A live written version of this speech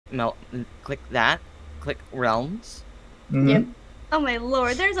click that. Click realms. Yep. Oh my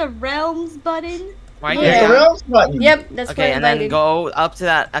lord, there's a realms button. Right There's there. a realms button. Yep, that's Okay, where and then go up to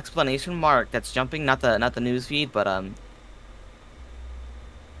that exclamation mark that's jumping, not the news feed, but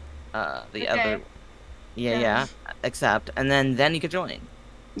the other. Yeah, accept, and then you can join.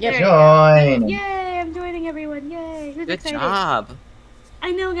 Yep. Join. Yay, I'm joining everyone. Yay. Who's Good excited? job.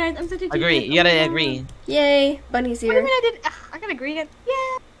 I know, guys. I'm such a Agree. genius. You gotta Oh my agree. God. Yay, Bunny's What do here. you mean I did? I gotta agree again.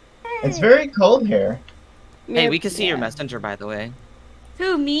 Yay. It's very cold here. Hey, we can see your messenger, by the way.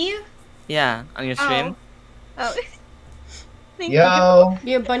 Who, me? Yeah, on your stream. Oh. Thank Yo.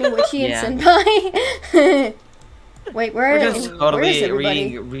 You're Bunny, Witchy, Yeah. and Senpai. Wait, We're just where is totally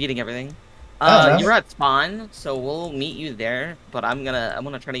everybody? reading everything. Uh-huh. You're at spawn, so we'll meet you there. But I'm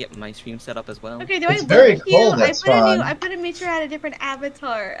gonna try to get my stream set up as well. Okay, do It's I very look cute? cold at spawn. I put a make sure I had a different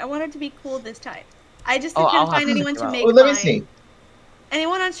avatar. I want it to be cool this time. I just Oh, couldn't I'll have find to anyone figure to out. make Oh, let me mine. see.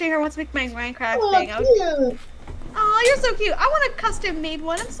 Anyone on stream wants to make my Minecraft Oh, thing? cute. Oh, you're so cute. I want a custom made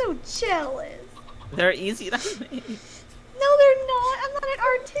one. I'm so jealous. They're easy to make. No, they're not. I'm not an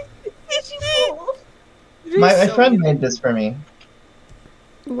artist. Visual. My friend made this for me.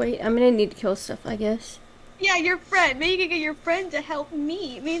 Wait, I'm gonna need to kill stuff, I guess. Yeah, your friend. Maybe you can get your friend to help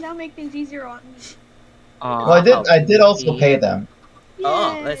me. Maybe that'll make things easier on me. Well, I did also pay them.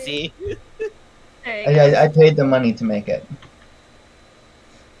 Oh, Yay. let's see. There you go. I paid the money to make it.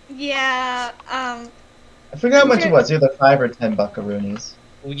 Yeah. I forgot how much it was. Either 5 or 10 buckaroonies.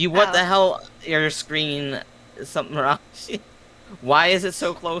 What the hell? Your screen is something wrong. Why is it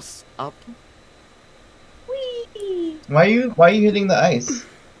so close up? Whee! Why are you hitting the ice?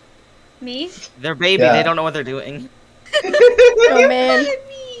 Me? They're baby. Yeah. They don't know what they're doing. Oh man.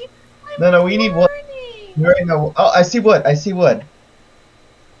 Me. No, we need wood. We already know. Oh, I see wood. I see wood.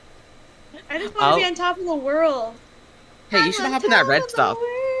 I just want to be on top of the world. Hey, you I'm should on hop in that top red of the stuff.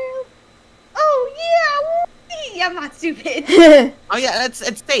 world. Oh yeah, whee! I'm not stupid. Oh yeah,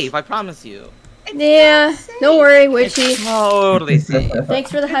 it's safe. I promise you. It's Yeah, not safe. don't worry, Witchy. It's totally safe. Thanks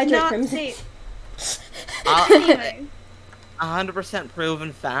for the It's hydrate, not Crimson. safe. I'll- Anyway. 100%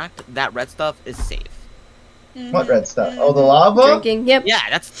 proven fact that red stuff is safe. What red stuff? Oh, the lava? Drinking, yep. Yeah,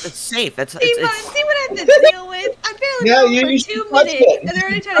 that's safe. That's See, it's see what I have to deal with? I barely Yeah, know you for 2 should touch minutes, it. and they're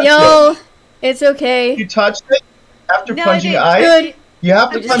already trying to Yo, it's okay. You touched it after No, I punching didn't. ice. Good. You have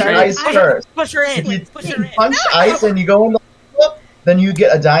to I just punch started. ice first. push her in. If you Push her in. punch ice and you go in the lava, then you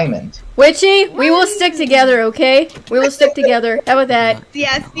get a diamond. Witchy, we will stick together, okay? We will stick together. How about that?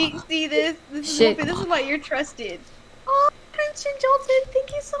 Yeah, see this? This Shit. is why you're trusted. Oh, Crimson Jolton,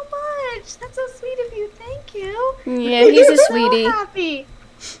 thank you so much. That's so sweet of you. Thank you. Yeah, he's a I'm sweetie. so happy.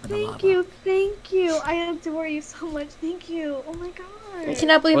 Thank you, thank you. I adore you so much. Thank you. Oh my I god.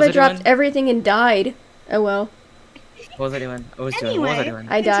 cannot believe What was I I dropped doing? everything and died. Oh well. What was I doing? What was I doing? Anyway, What was I doing?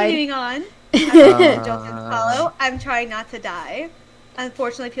 I died. continuing on. I'm Jolton's follow. I'm trying not to die.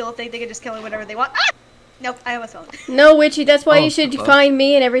 Unfortunately, people think they can just kill me whenever they want. Ah! Nope, I almost fell. No, Witchy, that's why Oh, you should so find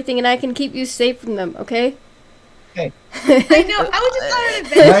me and everything, and I can keep you safe from them, okay? Okay. I know. I was just on an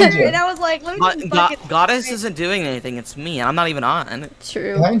Behind adventure, you. and I was like, let me just bucket. Goddess isn't doing anything. It's me. I'm not even on.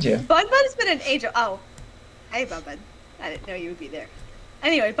 True. Behind you. Bun Bun's been an angel. Oh, hey Bun Bun. I didn't know you would be there.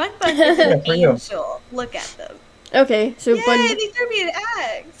 Anyway, Bun Bun is an For you. angel. Look at them. Okay, so Yay, Bunny. they threw me an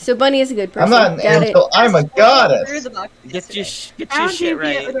eggs. So Bunny is a good person. I'm not an Got angel. I'm a Through goddess. the box Get yesterday. your get your Found shit you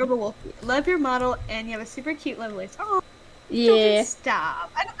via right. adorable wolf. Love your model, and you have a super cute little voice. Oh, it. Yeah.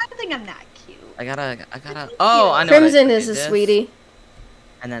 stop. I don't think I'm that cute. I gotta. Oh, I know. Crimson what I is a did. This, sweetie.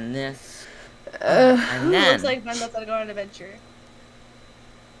 And then this. Ugh. And then. Looks like Bun Bun's gonna go on an adventure.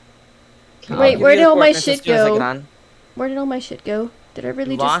 I'll Wait, give where you did the all my coordinates shit as soon as I go? get on. Where did all my shit go? Did I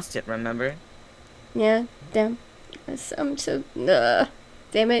really You just... lost it, remember? Yeah, damn. I'm so...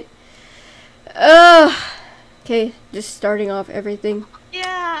 damn it. Ugh. Okay, just starting off everything.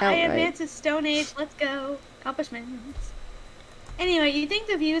 Yeah, I Outright. advanced to Stone Age. Let's go. Accomplishments. Anyway, you think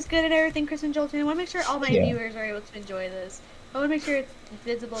the view is good and everything, Chris and Jolton? I want to make sure all my Yeah. viewers are able to enjoy this. I want to make sure it's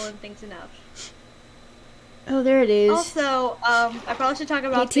visible and things enough. Oh, there it is. Also, I probably should talk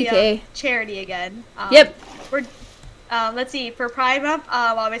about the ATK. charity again. Yep. We're, let's see, for Pride Month,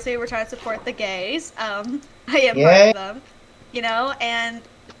 obviously we're trying to support the gays. I am part Yay. of them, you know, and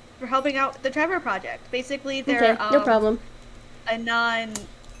we're helping out the Trevor Project. Basically, they're Okay, no problem. a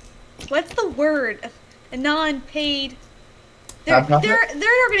what's the word? A non-paid. They're Nonprofit? an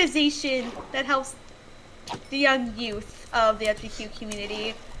organization that helps the young youth of the LGBTQ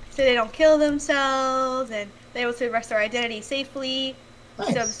community so they don't kill themselves and they're able to rest their identity safely.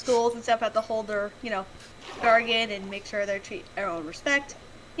 Nice. So schools and stuff have to hold their, guardian and make sure they treat everyone with respect.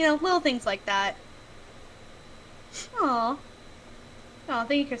 Little things like that. Aww. Oh,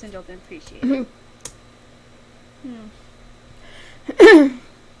 thank you, Kristen Jolton. Appreciate it.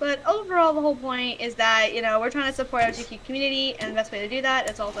 But overall, the whole point is that, you know, we're trying to support our GQ community, and the best way to do that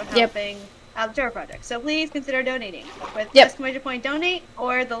is also helping out the Terror Project. So please consider donating with exclamation point donate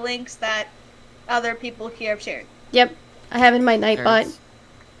or the links that other people here have shared. Yep. I have in my Nightbot.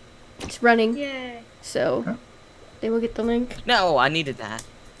 It's running. Yay. So they will get the link. No, I needed that.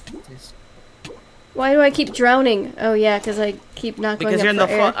 Why do I keep drowning? Oh yeah, because I keep not going Because up you're in for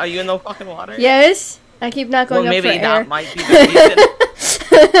the air. are you in the fucking water? Yes. I keep not going up for air. Well, maybe that might be the reason.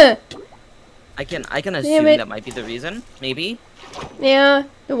 I can assume that might be the reason. Maybe. Yeah,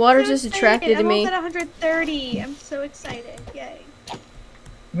 the water's just attracted to me. I'm almost at 130. I'm so excited. Yay.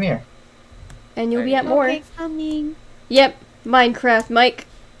 Come here. And you'll be at more. Okay, coming. Yep. Minecraft. Mike,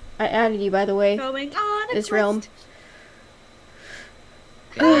 I added you, by the way. Going on a this quest. realm.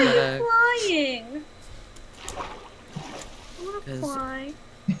 I'm flying. I wanna fly.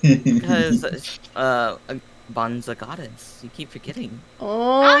 Because Bon's a goddess. You keep forgetting.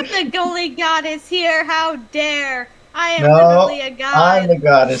 Oh. I'm the only goddess here. How dare! I am No, literally a god. I'm the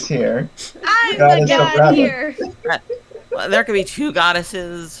goddess here. I'm Goddess the of god Rabbit. here. Well, there could be two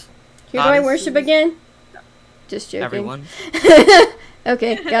goddesses. Who do I worship again? Just joking. Everyone.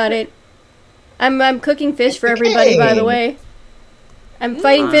 Okay, got it. I'm cooking fish for everybody, by the way. I'm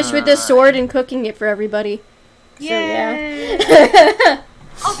fighting fish with this sword and cooking it for everybody. So yeah.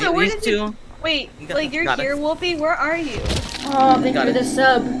 Also, where These did two. you... Wait, like you're here, Wolfie? Where are you? Oh, thank you for the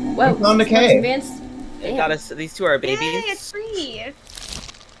sub. Wow, found the cave. advanced. Goddess. These two are babies. Yay, it's free.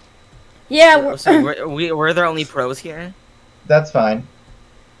 Yeah, So we're the only pros here. That's fine.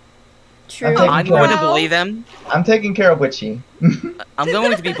 true. I'm going to bully them. I'm taking care of Witchy. I'm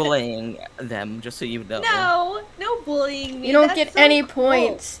going to be bullying them, just so you know. No bullying me. You don't That's get so any cool.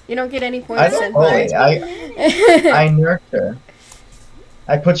 points. You don't get any I points, don't bully. Senpai. I nurture.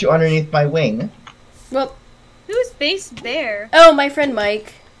 I put you underneath my wing. Well, Who's Base Bear? oh, my friend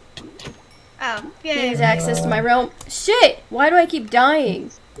Mike. Oh, He yeah. has access to my realm. Shit! Why do I keep dying?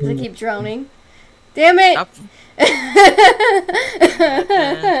 Because I keep drowning. Damn it! Stop.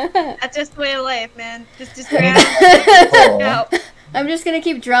 That's just the way of life, man. Just drown. No. I'm just gonna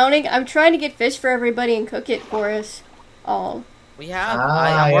keep drowning. I'm trying to get fish for everybody and cook it for us all. We have.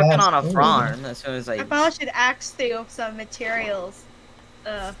 Ah, I'm working yes. on a Ooh. farm as soon as I probably should axe through some materials.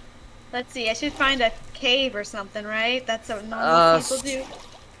 Let's see. I should find a cave or something, right? That's what normal people do.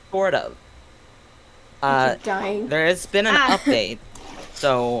 Sort of. I keep dying. There has been an update,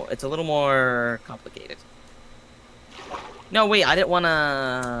 so it's a little more complicated. No, wait, I didn't want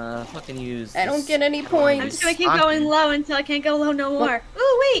to fucking use. I don't this. get any I'm points. just gonna keep going low until I can't go low no more.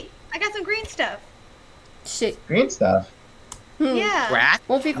 Ooh, wait! I got some green stuff. Shit. Green stuff. Yeah. Rat?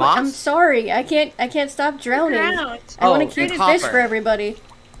 Wolfie, Moss? I'm sorry. I can't stop drowning. I want to keep fish for everybody.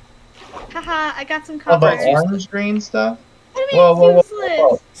 Haha, I got some How copper. about orange green stuff? What do you mean it's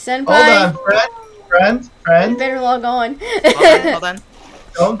useless? Senpai, Hold on, friend. you better log on. Hold on.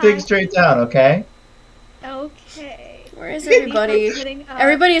 Don't dig straight down, okay? Okay. Where is everybody? Putting up-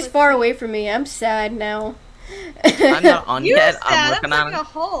 Everybody is far away from me. I'm sad now. I'm not on You're yet. sad. I'm working I'm on a it.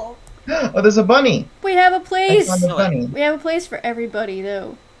 hole. Oh, there's a bunny. We have a I place. found a bunny. We have a place for everybody,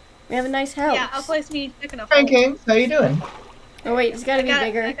 though. We have a nice house. Yeah, I'll place me stuck in a hole. Frank Kings, how you doing? Oh wait, it's gotta be I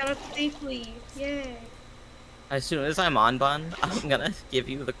bigger. got up safely. Yay. As soon as I'm on Bun, I'm gonna give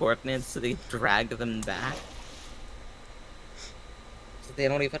you the coordinates so they drag them back. So they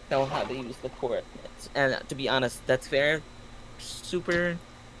don't even know how to use the coordinates. And to be honest, that's fair. Super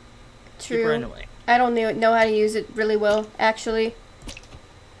True. annoying. I don't know how to use it really well, actually.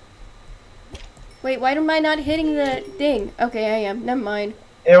 Wait, why am I not hitting the thing? Okay, I am. Never mind.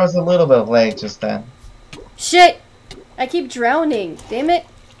 There was a little bit of lag just then. Shit! I keep drowning. Damn it.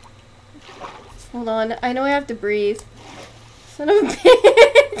 Hold on. I know I have to breathe. Son of a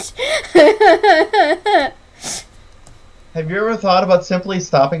bitch. Have you ever thought about simply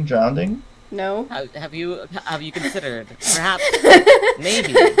stopping drowning? No. Have you considered perhaps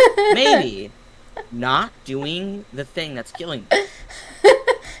maybe not doing the thing that's killing you?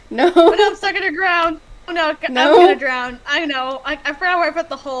 No. Oh no, I'm stuck in the ground. Oh no, No. I'm gonna drown. I know. I forgot where I put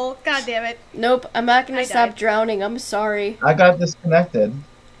the hole. God damn it. Nope, I'm not gonna I stop died. drowning. I'm sorry. I got disconnected.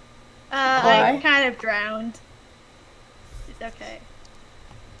 I Why? kind of drowned. It's okay.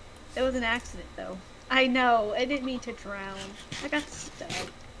 It was an accident though. I know. I didn't mean to drown. I got stuck.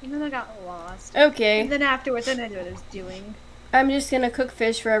 And then I got lost. Okay. And then afterwards, I didn't know what I was doing. I'm just gonna cook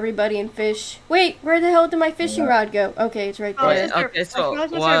fish for everybody and fish. Wait, where the hell did my fishing rod go? Okay, it's right Oh, there. it's- Okay, so I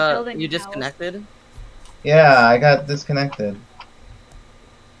was gonna start building you a house. disconnected? Yeah, I got disconnected.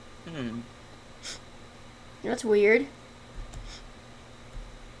 Hmm. That's weird.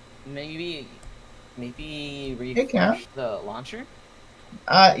 maybe Hey, refresh Cam. the launcher?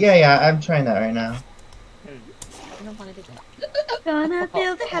 Yeah, I'm trying that right now. I don't want to do that. Gonna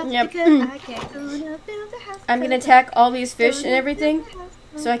build a house Yep. because I can't. Gonna build a house. I'm gonna because attack all these fish and gonna everything, build a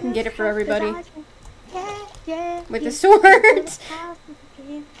house, so I can get it for everybody. Yeah, With the yeah, sword. build a house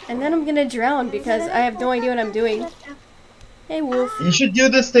again. And then I'm gonna drown because I have no idea what I'm doing. Hey, wolf. You should do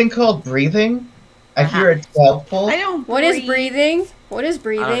this thing called breathing. I hear it's helpful. I don't. What is breathe. breathing? What is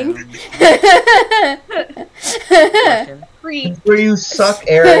breathing? Question. Breathe. It's where you suck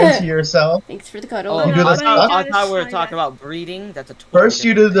air into yourself. Thanks for the cuddle. Oh, You do the I suck? thought we were Oh, talking yeah. about breeding. That's a totally First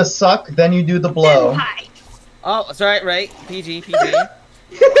you do different the thing. suck, then you do the blow. Senpai. Oh, sorry, right. PG. No,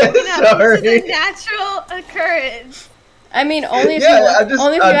 this is a Sorry. natural occurrence. I mean, only if Yeah, you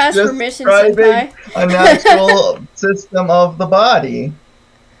only if you I'm ask just permission, describing senpai. a natural system of the body.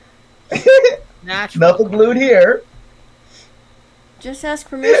 Natural. Nothing glued here. Just ask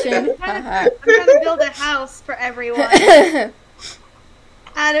permission. I'm Haha. gonna build a house for everyone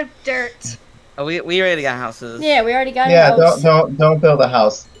out of dirt. Oh, we already got houses. Yeah, we already got a Yeah, house. don't build a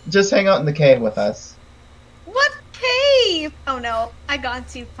house. Just hang out in the cave with us. What cave? Oh no, I gone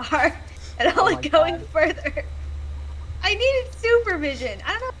too far, and I'm only my going God. further. I needed supervision.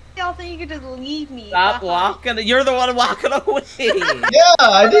 I don't know if y'all think you could just leave me. Stop behind. walking. You're the one walking away. Yeah,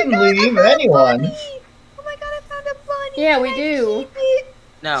 I didn't leave anyone. Bunny. Oh my god, I found a bunny. Yeah, Can we I do. keep it?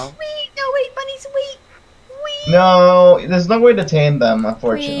 No. Wait, no, wait, bunnies, wait. Wait. No, there's no way to tame them,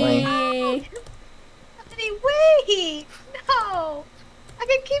 unfortunately. Whee! Bunny, wait. No. I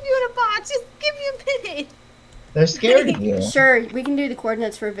can keep you in a box. Just give me a minute. They're scared of you. Sure, we can do the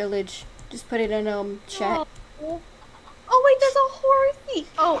coordinates for a village. Just put it in chat. Oh wait, there's a horsey.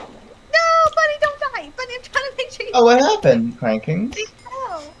 Oh. No, Bunny, don't die. Bunny, I'm trying to make sure you Oh, what happened, Crankings? They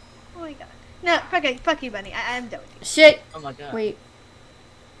fell. Oh my god. No, okay, fuck you, Bunny. I'm done with you. Shit! Oh my god. Wait.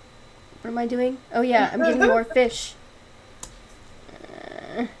 What am I doing? Oh yeah, I'm getting more fish.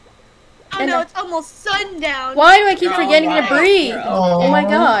 Oh And no, I- it's almost sundown. Why do I keep Oh forgetting to my breathe? God. Oh my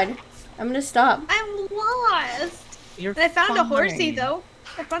god. I'm gonna stop. I'm lost. You're And I found a horsey fine. though.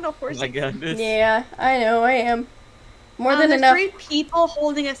 I found a Oh horsey. my goodness. Yeah, I know, I am. More than There's enough. 3 people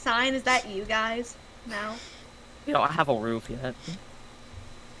holding a sign. Is that you guys? No. We don't have a roof yet.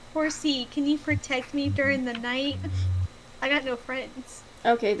 Horsey, can you protect me during the night? I got no friends.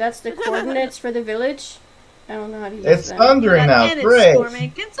 Okay, that's the coordinates for the village. I don't know how to use It's them. thundering Yeah, now. and it's Great.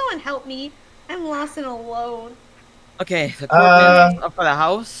 storming. Can someone help me? I'm lost and alone. Okay, the coordinates up for the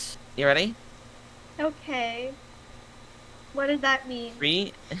house. You ready? Okay. What does that mean?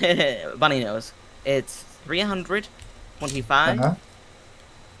 3. Bunny knows. It's 325, Uh-huh.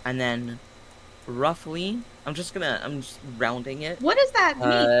 and then roughly, I'm just rounding it. What does that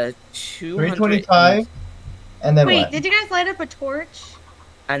mean? 200. 325, and then Wait, what? did you guys light up a torch?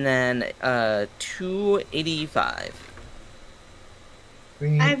 And then 285.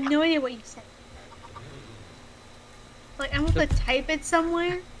 Three- I have no idea what you said. Like, I'm gonna type it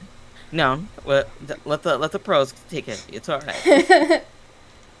somewhere. No, let the pros take it. It's all right.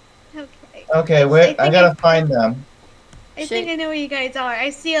 Okay. Okay, wait, I gotta find them. I think I know where you guys are. I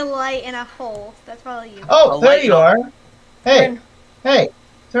see a light in a hole. That's probably you. Oh, A there light you up. are. Hey, hey,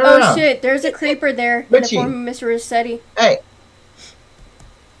 turn Oh around. shit, there's a creeper there in the Richie. form of Mr. Rossetti. Hey,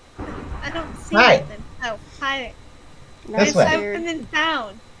 I don't see Hi. nothing. Oh, hi. This There's way. something in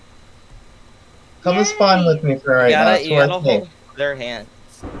town. come to spawn Yay. with me for right you now. gotta, It's you where gotta it's safe. hold their hand.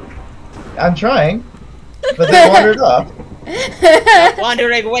 I'm trying, but they wandered off.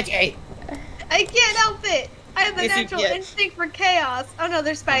 Wandering witchy. I can't help it. I have the Yes, you natural can. instinct for chaos. Oh no,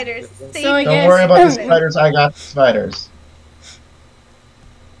 there's spiders. Save So I me. Don't guess- worry about the spiders. I got the spiders.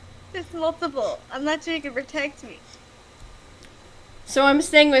 There's multiple. I'm not sure you can protect me. So I'm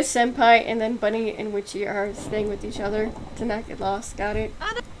staying with Senpai, and then Bunny and Witchy are staying with each other to not get lost. Got it?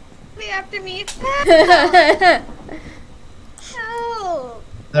 Oh no, be after me. No.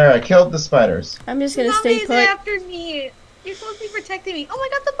 There, I killed the spiders. I'm just gonna stay Zombies put. after me. You're supposed to be protecting me. Oh my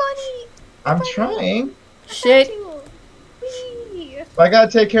god, the bunny. I'm trying. Shit. Whee. But I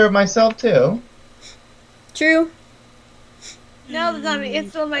gotta take care of myself too. True. No, the zombie. It's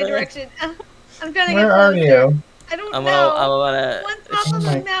still in my direction. I'm trying to get Where are closer. you? I don't I'm know. gonna. One top Oh of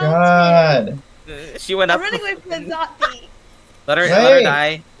my the mountain. god. She went I'm up. running away from the zombie. Let her Hey.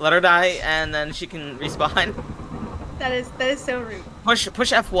 die. Let her die, and then she can respawn. That is so rude. Push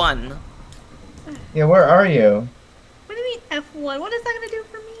F1. Yeah, where are you? What do you mean F1? What is that gonna do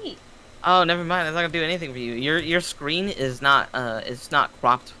for me? Oh, never mind. It's not gonna do anything for you. Your screen is not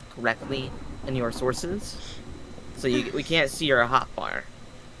cropped correctly in your sources, so we can't see your hotbar.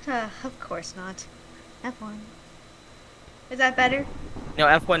 Of course not. F1. Is that better? No,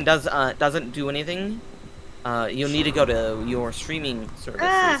 F1 doesn't do anything. You'll need to go to your streaming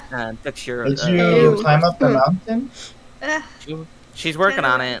services and fix your. Did you Ew. climb up the mountain? She's working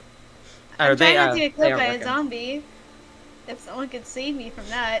on it. I'm trying not to They get killed are by a working. zombie. If someone could save me from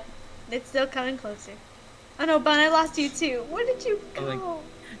that, it's still coming closer. Oh no, Bun, I lost you too. Where did you Oh my- go?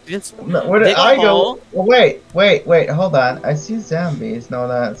 Just No, where did dig a I go? hole. Oh, wait, hold on. I see zombies. No,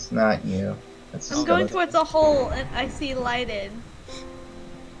 that's not you. That's a I'm going skeleton. towards a hole and I see lighted.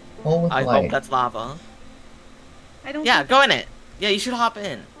 Hole with I light. hope that's lava. I don't. Yeah, think go in it. Yeah, you should hop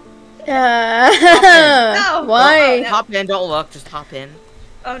in. No. Why? No. Hop in. Don't look. Just hop in.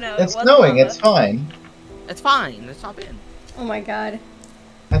 Oh no. It's it was snowing. lava. It's fine. It's fine. Just hop in. Oh my god.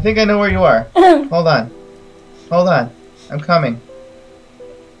 I think I know where you are. Hold on. Hold on. I'm coming.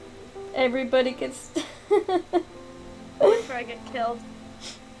 Everybody gets. Before I get killed.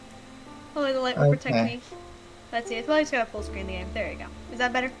 Hopefully the light will protect Okay. me. Let's see. It's probably just got full screen the game. There you go. Is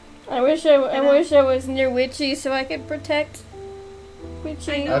that better? I wish I was near Witchy so I could protect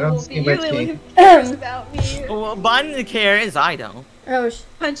Witchy. I don't but see you really Witchy. wouldn't care about me. Well, Bun cares. I don't. Oh,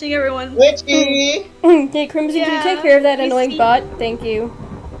 Punching everyone. Witchy! hey, Crimson, can you take care of that we annoying see- bot? Thank you.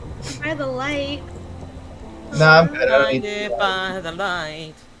 By the light. Nah, I'm good. I don't need Blinded to- by the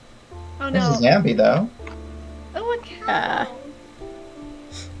light. Oh There's a no. zombie, though. Oh, a cow. Ah.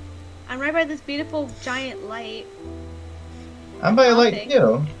 I'm right by this beautiful giant light. I'm by a light, Hopping.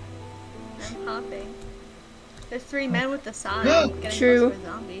 too. I'm hopping. There's 3 men with the sign. Getting True. close to a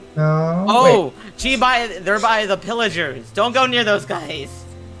zombie. No. Wait. Oh, they're by the pillagers. Don't go near those guys.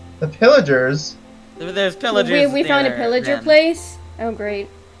 The pillagers? There's pillagers. We found a near pillager them. place? Oh, great.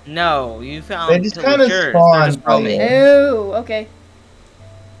 No, you found They just kinda pillagers. spawn They're just by roaming. you. Oh, okay.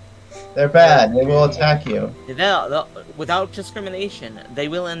 They're bad. They will attack you. Without discrimination, they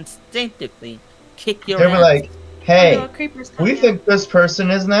will instinctively kick your They were ass. like, Oh, hey, no, a creeper's coming we out. think this person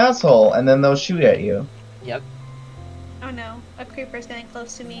is an asshole, and then they'll shoot at you. Yep. Oh no, a creeper's getting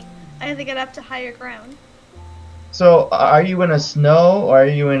close to me. I have to get up to higher ground. So, are you in a snow, or are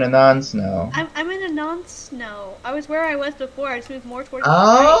you in a non-snow? I'm in a non-snow. I was where I was before. I just moved more towards the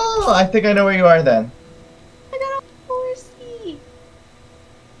right. Oh, I think I know where you are then. I got a horsey.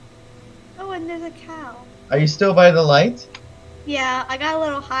 Oh, and there's a cow. Are you still by the light? Yeah, I got a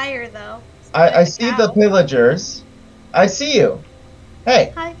little higher though. I There's a see cow. the pillagers. I see you.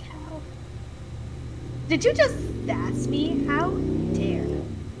 Hey, Hi, cow. Did you just sass me? How dare?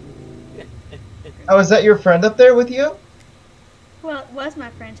 oh, is that your friend up there with you? Well, it was my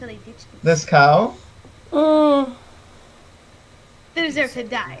friend until they ditched me. This cow? Mm. They deserve to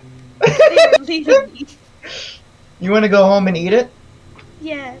die. They were leaving me. You want to go home and eat it?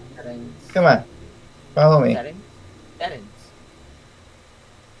 Yeah. Settings. Come on. Follow me. Settings. Settings.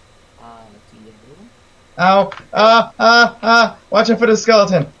 Let's see. Ow. Watch out for the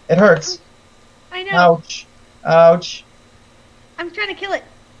skeleton. It hurts. I know. Ouch. Ouch. I'm trying to kill it.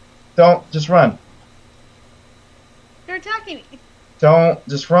 Don't. Just run. They're attacking me. Don't.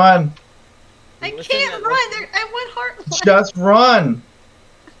 Just run. I Listen can't to- run. I have 1 heart left. Just run.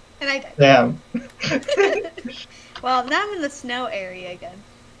 And I died. Damn. Well, now I'm in the snow area again.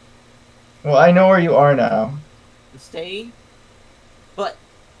 Well, I know where you are now. Stay. But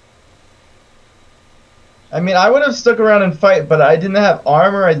I mean, I would have stuck around and fight, but I didn't have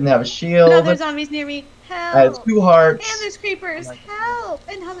armor. I didn't have a shield. No, there's zombies near me. Help. I had 2 hearts. And there's creepers. Oh my God. Help.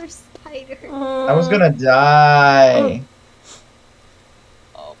 And now there's spiders. I was gonna die.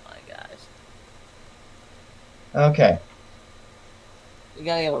 oh my gosh, Okay. we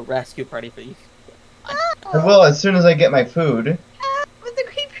gotta have a rescue party for you. I will as soon as I get my food. Help. With the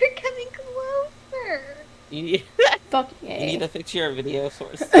creeper coming closer. You need, Fuck you need yeah. to fix your video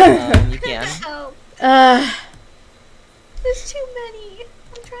source. You can. Help. Uh, There's too many.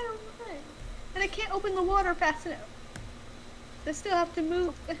 I'm trying to run. And I can't open the water fast enough. I still have to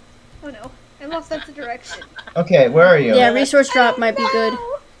move. Oh no. I lost sense of direction. Okay, where are you? yeah, resource drop I might be good.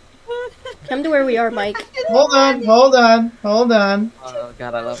 know. Come to where we are, Mike. Hold on, hold on, hold on. Oh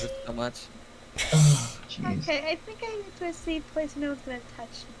god, I love this so much. Oh, jeez. Okay, I think I need to a safe place where no one's gonna touch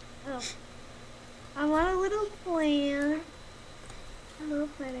me. Oh. I'm on a little plant. A little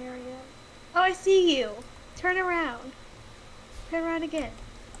plant area. Oh, I see you. Turn around. Turn around again.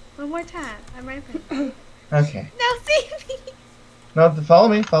 One more time. I'm right in front of you. Okay. Now save me! No, follow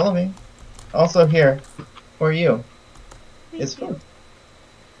me, follow me. Also here, for you. Thank It's you. food.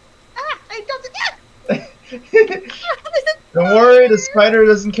 Ah! I jumped again! Don't worry, the spider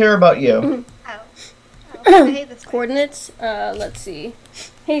doesn't care about you. Ow. Ow. I hate this one. Coordinates? Let's see.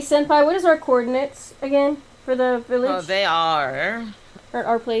 Hey, Senpai, what is our coordinates again for the village? Oh, they are Or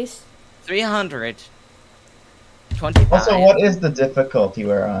our place? 300, 25. Also, what is the difficulty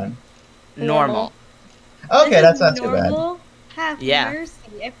we're on? Normal. Okay, This that's is not too bad. normal. Have Yeah. mercy.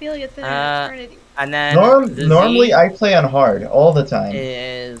 I feel like it's been an eternity. And then the Normally, Z I play on hard all the time.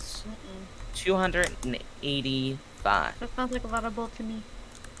 is 285. That sounds like a lot of bull to me.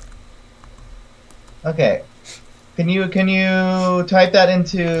 Okay. Can you type that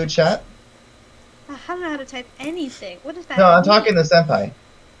into chat? I don't know how to type anything. What does that No, I'm mean? talking to Senpai.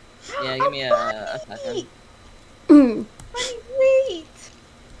 Yeah, give me a second. Bunny, wait!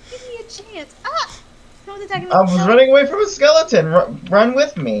 Give me a chance. Ah! Someone's attacking me. I was running away from a skeleton. Run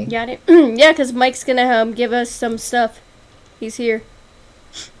with me. Got it. Yeah, because Mike's gonna give us some stuff. He's here.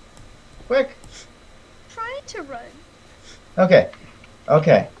 Quick. Trying to run. Okay.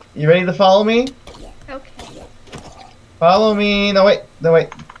 Okay. You ready to follow me? Okay. Follow me. No, wait. No, wait.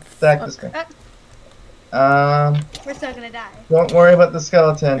 Back this way. We're still gonna die. Don't worry about the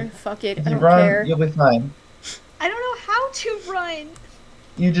skeleton. Fuck it. If I you don't run, care. you'll be fine. I don't know how to run.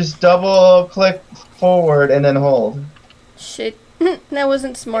 You just double click forward and then hold. Shit. That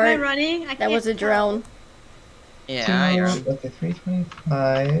wasn't Am I smart. running? I That was a can't drown. Yeah, you're on. Okay,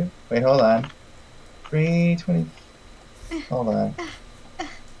 325. Wait, hold on. 320. Hold on.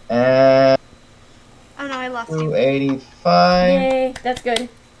 And Oh no, I lost you. 285. Yay, that's good.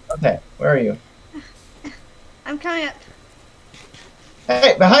 Okay, where are you? I'm coming up.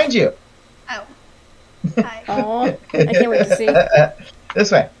 Hey, behind you! Oh. Hi. Aw, I can't wait to see.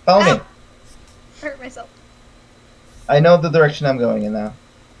 This way. Follow me. Ow. Hurt myself. I know the direction I'm going in now.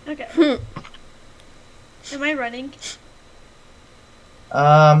 Okay. Hmm. Am I running?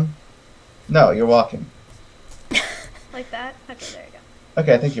 No, you're walking. Like that? Okay, there you go.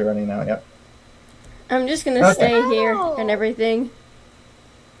 Okay, I think you're running now, yep. I'm just gonna Okay. stay here Ow. and everything.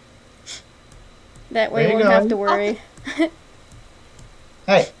 That way Where we you won't have going? to worry.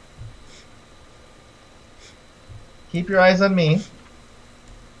 Hey. Keep your eyes on me.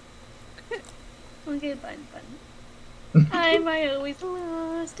 Okay, button. I'm always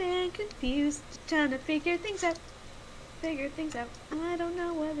lost and confused, trying to figure things out. I don't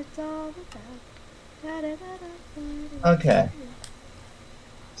know what it's all about. Okay.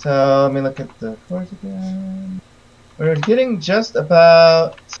 So, let me look at the course again. We're getting just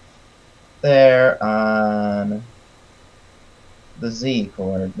about there on the Z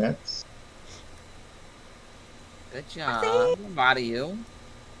coordinates. Good job. I'm proud of you.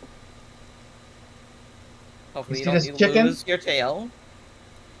 Hopefully You you see don't this chicken? lose your tail.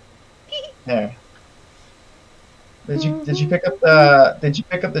 There. Did you pick up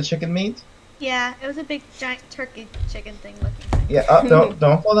the chicken meat? Yeah, it was a big giant turkey chicken thing looking thing. Yeah.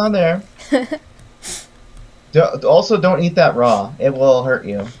 Don't fall down there. Also, don't eat that raw. It will hurt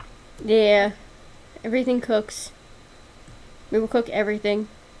you. Yeah. Everything cooks. We will cook everything.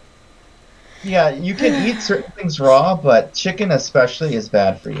 Yeah, you can eat certain things raw, but chicken especially is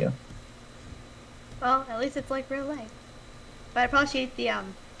bad for you. Well, at least it's like real life. But I probably should eat the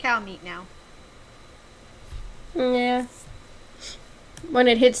cow meat now. Yeah. When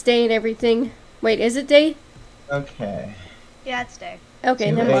it hits day and everything. Wait, is it day? Okay. Yeah, it's day.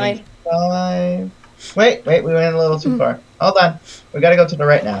 Okay, never mind. 285. Wait, we went a little too far. Hold on. We gotta go to the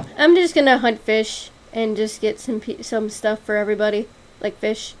right now. I'm just gonna hunt fish and just get some stuff for everybody. Like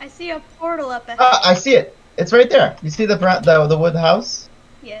fish. I see a portal up ahead. I see it. It's right there. You see the wood house?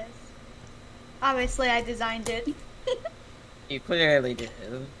 Yes. Obviously, I designed it. You clearly did.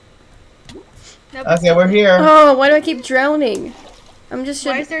 No, but Okay, we're here. Oh, why do I keep drowning? I'm just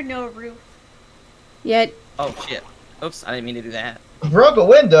why is there no roof? Yet. Oh shit. Oops, I didn't mean to do that. Broke a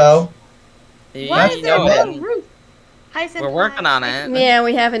window. Why You is there know no it. roof? Hi, We're working on it. Yeah,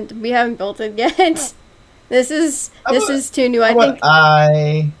 we haven't built it yet. This is too new. I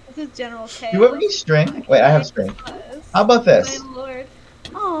think This is general chaos. Do you have any string? Wait, I have string. Us. How about this? My lord.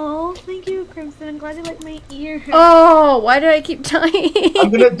 Oh, thank you, Crimson. I'm glad you like my ear. Oh, why did I keep dying? I'm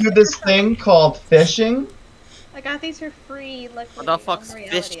gonna do this thing called fishing. I got these for free. Luckily, What the fuck's on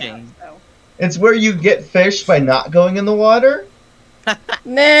Reality fishing? App, so. It's where you get fish by not going in the water.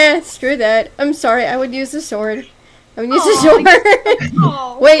 Nah, screw that. I'm sorry. I would use the sword. I would use the Aw, sword.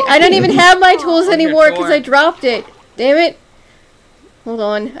 Oh, Wait, I don't even have my tools your anymore because I sword. dropped it. Damn it. Hold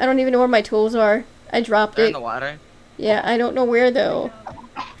on. I don't even know where my tools are. I dropped They're in it. the water. Yeah, I don't know where though.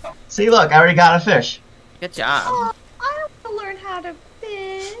 See, look, I already got a fish. Good job. Oh, I want to learn how to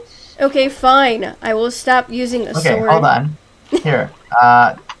fish. Okay, fine. I will stop using the Okay, sword. hold on. Here,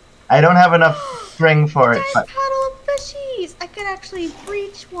 I don't have enough string for it, Giant but puddle of fishies. I could actually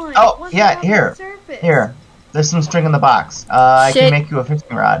breach one. Oh, once yeah, I'm on here. the surface. here, there's some string in the box. I Shit. can make you a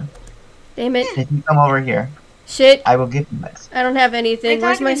fishing rod. Damn it. If you come over here, Shit. I will give you this. I don't have Are you anything.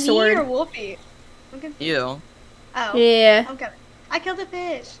 Where's talking my to me sword? or Wolfie? I'm confused. You. Oh. Yeah. I'm coming. I killed a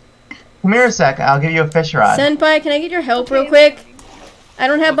fish. Come here a sec. I'll give you a fish rod. Senpai, can I get your help Okay, real I'm quick? coming. I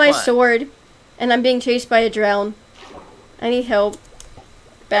don't have With my what? sword, and I'm being chased by a drown. I need help.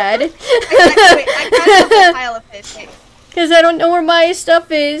 Bad. Wait, I got a pile of fish. Wait. Because I don't know where my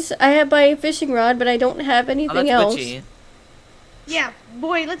stuff is. I have my fishing rod, but I don't have Oh, anything that's else. witchy. Yeah,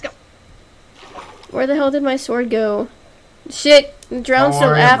 boy, let's go. Where the hell did my sword go? Shit, the drown's Don't still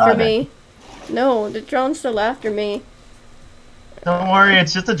worry after about me. No, the drown's still after me. Don't worry,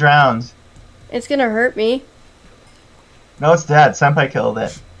 it's just a drowned. It's gonna hurt me. No, it's dead. Senpai killed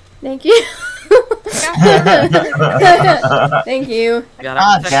it. Thank you. Thank you. You gotta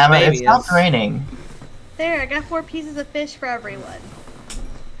God protect damn it, it babies. stopped raining. There, I got 4 pieces of fish for everyone.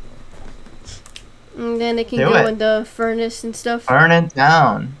 And then it can Do go it. in the furnace and stuff. Burn it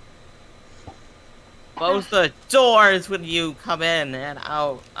down. Close the doors when you come in, and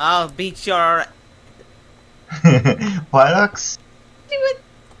I'll beat your. Buttocks? Do it.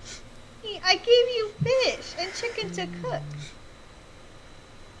 I gave you fish and chicken to cook.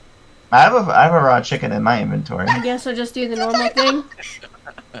 I have a raw chicken in my inventory. I guess I'll just do the normal thing.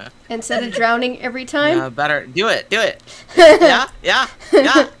 Instead of drowning every time. Yeah, better do it. Do it. Yeah.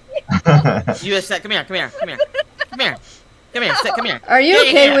 You a sec. Come here. Come here. Sit, come here. Are you Yeah,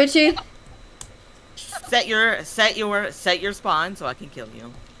 okay, yeah. Witchy? Set your spawn so I can kill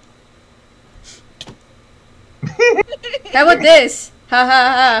you. How about this? Ha ha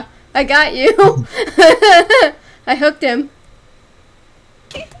ha. I got you. I hooked him.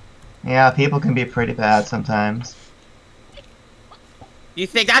 Yeah, people can be pretty bad sometimes. You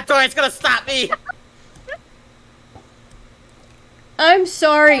think that door is gonna stop me? I'm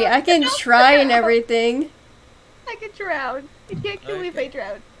sorry. I can try and everything. I could drown. You can't kill me if I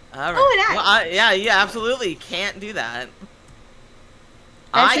drown. All right. Oh, an axe. Well, yeah, you absolutely can't do that.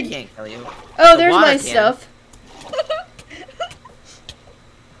 I I should- can't kill you. Oh, The there's water my can. stuff.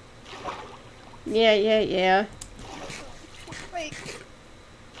 Yeah. Wait.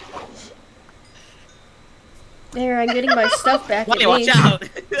 There, I'm getting my stuff back. Wait, at watch least. out!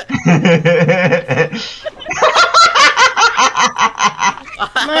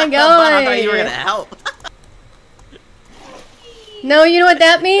 My But I thought you were God. gonna help. No, you know what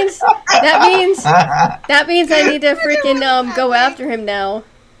that means? That means I need to freaking go after him now.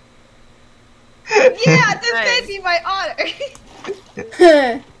 Yeah, this Nice. could be my honor.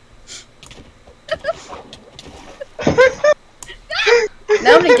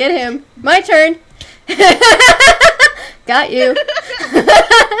 Now I'm gonna get him. My turn. Got you.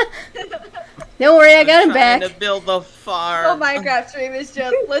 Don't worry, I got him back. Trying to build the farm. Oh, Minecraft stream is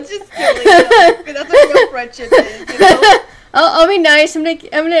just, let's just kill each other, because that's what real friendship is, you know? I'll be nice. I'm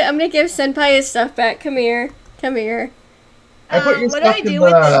gonna give Senpai his stuff back. Come here. I put your What do stuff I in do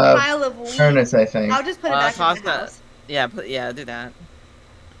with this the pile of wheat? furnace, I think. I'll just put it back toss in the that. house. Yeah, do that.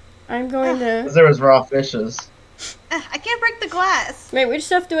 I'm going to. Because there was raw fishes. I can't break the glass. Wait, which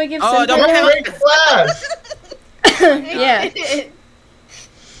stuff do I give Oh, Senpai? don't Don't break break glass! Yeah.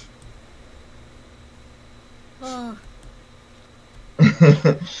 Oh.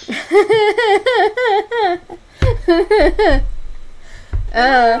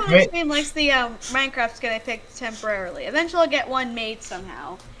 Wait. Stream likes the Minecraft skin I picked temporarily. Eventually I'll get one made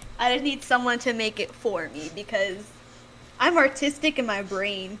somehow. I just need someone to make it for me because I'm artistic in my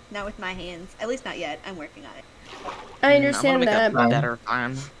brain, not with my hands. At least not yet. I'm working on it. I I'm understand gonna that. make a better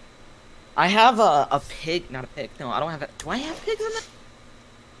farm. I have a pig, not a pig. No, I don't have it. Do I have pigs in it?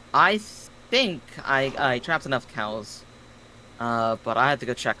 I think I trapped enough cows. But I have to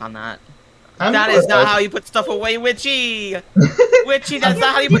go check on that. That is not how you put stuff away, Witchy! Witchy, that's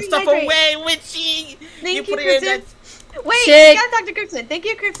not how you put stuff away, Witchy! Thank you, put it in Kristen. that- Wait, Shit. you gotta talk to Kristen. Thank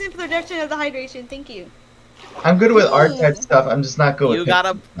you, Kristen, for the reduction of the hydration. Thank you. I'm good with art type stuff, I'm just not good with You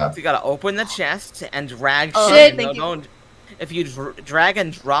gotta stuff. open the chest and drag Oh, shit. thank you. Don't. If you drag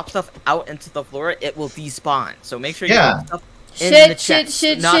and drop stuff out into the floor, it will despawn. So make sure you Yeah. put stuff in the Shit,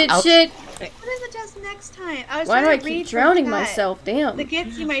 chest, not out- shit. What is it just next time? I was Why do trying I to keep read from drowning chat. myself? Damn. The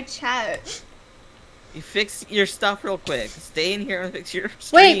gifts in my chat. You fix your stuff real quick. Stay in here and fix your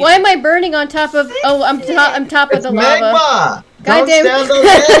stream. Wait, why am I burning on top of? Oh, I'm top of It's the lava. magma! God Don't damn stand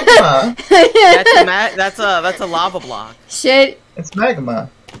on magma! That's a lava block. Shit. It's magma.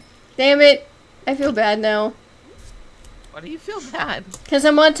 Damn it. I feel bad now. Why do you feel bad? Because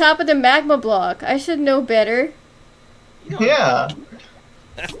I'm on top of the magma block. I should know better. You don't- Yeah.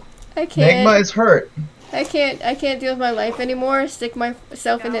 I can't. Magma is hurt. I can't deal with my life anymore. Stick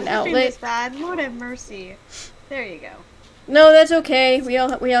myself in an God, my stream is outlet. bad. Lord have mercy. There you go. No, that's okay. We all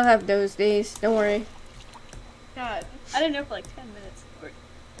have those days. Don't worry. God, I didn't know for like 10 minutes.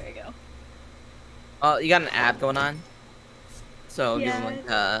 There you go. You got an ad going on. So give him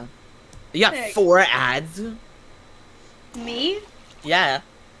like you got There. 4 ads. Me? Yeah.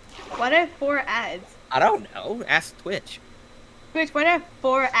 Why do I have 4 ads? I don't know. Ask Twitch. Twitch, why do I have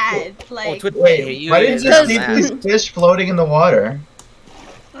 4 ads? Oh, Like, Twitch. Wait, why did you Because- see these fish floating in the water?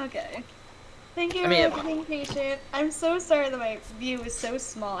 okay. Thank you I mean, for being patient. I'm so sorry that my view is so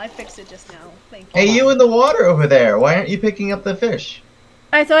small. I fixed it just now. Thank you. Hey, you in the water over there. Why aren't you picking up the fish?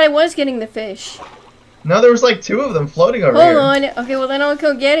 I thought I was getting the fish. No, there was like 2 of them floating over Hold here. on. Okay, well then I'll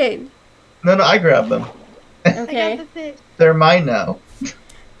go get it. No, I grabbed them. I got Okay. the fish. They're mine now.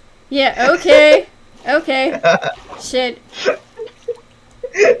 Yeah, okay. Okay. Shit.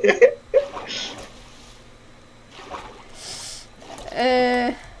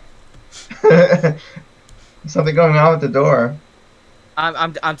 Something going on with the door.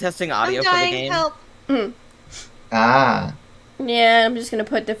 I'm testing audio I'm for the dying. game. Help. Ah. Yeah, I'm just gonna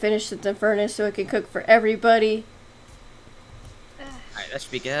put the finish at the furnace so it can cook for everybody. Alright, that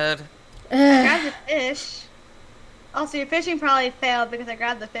should be good. Grab the fish. Also, your fishing probably failed because I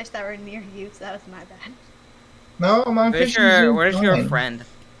grabbed the fish that were near you, so that was my bad. No, my Where's fish is your fine. friend?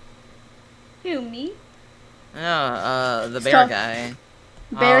 Who, me? The bear Stop. guy.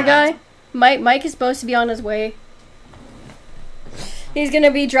 Bear Oh, guy? Mike is supposed to be on his way. He's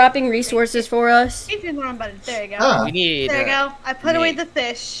gonna be dropping resources for us. If you're the wrong button. There you go. Ah. We need There you go. I put away need- the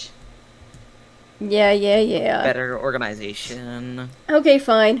fish. Yeah. better organization. Okay,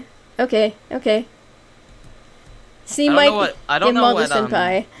 fine. Okay. See, I don't Mike, know what- I don't give know Mother what,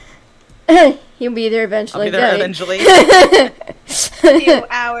 Senpai. He'll be there I'll eventually. be there got it. eventually. A few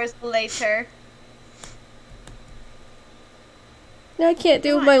hours later. I can't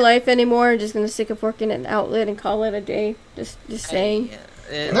do with my life anymore. I'm just gonna stick a fork in an outlet and call it a day. Just saying.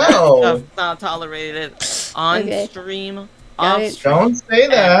 No. Stuff not tolerated on Okay. stream. Got Off it. stream. Don't say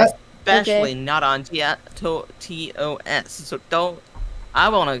that. Especially Okay. not on TOS. So don't. I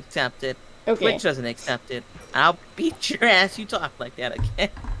won't accept it. Okay. Twitch doesn't accept it. I'll beat your ass. You talk like that again.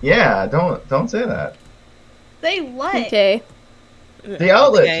 Yeah, don't say that. Say what? Okay. The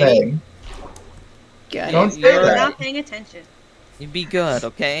outlet Okay. thing. Got Don't it. say You're- that. Not paying attention. You be good,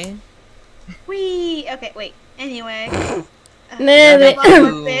 okay? Wee. Okay, wait. Anyway. Nah, I they, got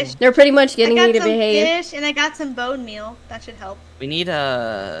more fish. they're pretty much getting I me got to some behave. fish and I got some bone meal. That should help. We need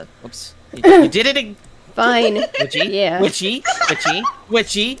a. Whoops. You did it again. Fine. Witchy. Yeah.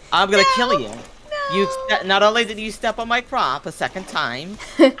 Witchy. I'm gonna kill you. No. Not only did you step on my crop a second time,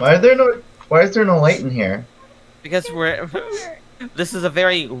 Why is there no light in here? because this is a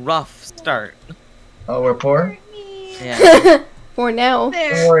very rough start. Oh, we're poor? Yeah. For now. Don't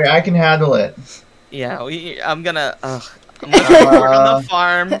There. worry, I can handle it. Yeah. I'm gonna work on the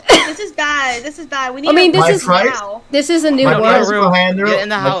farm. This is bad. This is bad. We need I mean, a this My is- price- now. This is a new My Get price in world. the room. for handling Get in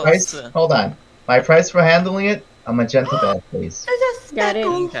the my house. price- hold on. My price for handling it, a magenta bed, please. There's a Got it.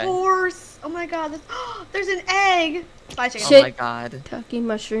 speckled Okay. horse. Oh my god. There's an egg. Bye, chicken. Shit. Oh my god. Talking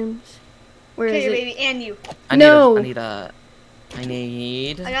mushrooms. Where Okay, is it? baby, and you. I No. need a. I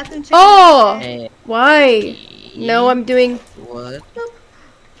need. I got some chicken. Oh! a. Why? No, I'm doing. What?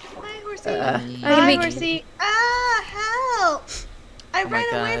 Hi, horsey. I Hi, can be. horsey. Ah, help! I Oh my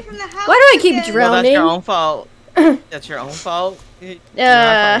ran away God. from the house. Why do I keep again. Well, that's your Drowning. own fault. That's your own fault. You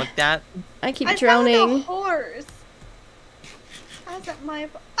have fun with that. I keep I found a drowning. horse. How's that my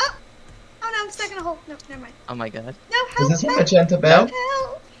fault? Oh! Oh no, I'm stuck in a hole. No, never mind. Oh my god. No, Is help! this a Help! magenta bed?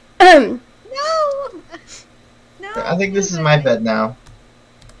 Help! Yep. No! No! I think this is my bed now.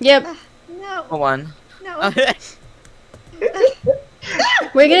 No! Hold on. No!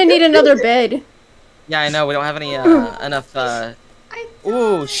 We're gonna need another bed. Yeah, I know. We don't have any enough. I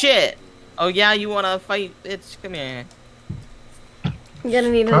Ooh, died. shit. Oh yeah, you wanna fight? Bitch, come here. We're gonna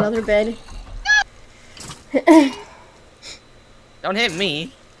need Huh? another bed. Don't hit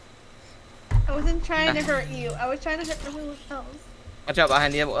me. I wasn't trying to hurt you. I was trying to hurt everyone else. Watch out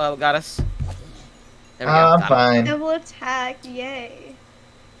behind you, goddess. There we go. I'm got him. fine. Double attack, yay.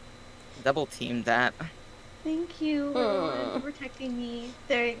 Double teamed that. Thank you everyone, for protecting me.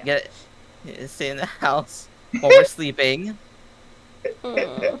 There you go. Get it. Stay in the house while we're sleeping.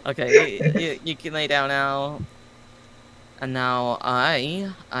 Okay, you can lay down now. And now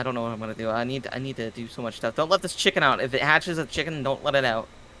I don't know what I'm gonna do. I need to do so much stuff. Don't let this chicken out. If it hatches a chicken, don't let it out.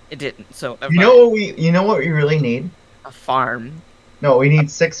 It didn't. So never You mind. know what we really need? A farm. No, we need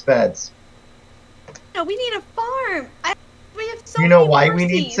 6 beds. No, we need a farm. We have so You know many why horses.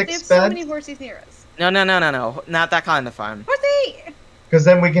 we need We 6 have so many beds? horses near us. No, not that kind of farm. Horsey! Because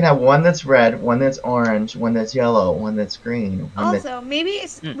then we can have one that's red, one that's orange, one that's yellow, one that's green. One that's... Also, maybe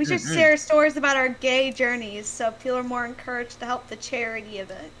we should share stories about our gay journeys so people are more encouraged to help the charity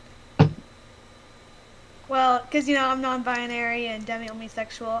event. Well, because, you know, I'm non-binary and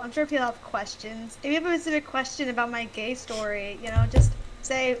demi-omnisexual, I'm sure people have questions. If you have a specific question about my gay story, you know, just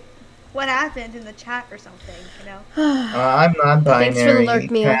say what happened in the chat or something, you know? I'm Thanks for the non-binary, lurk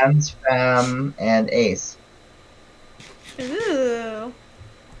meal. trans, femme, and ace. Ooh.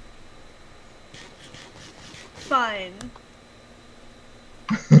 Fun.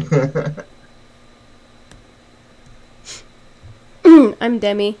 I'm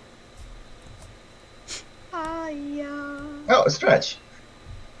Demi. Hiya. Oh, stretch.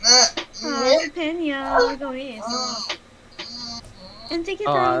 Pena, go in. And thank you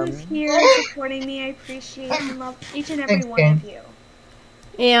for everyone here and supporting me. I appreciate and love each and every one of you.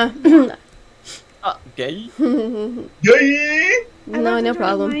 Yeah. Gay? Yay! No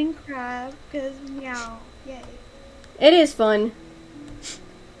problem. Minecraft, because meow, yay. It is fun.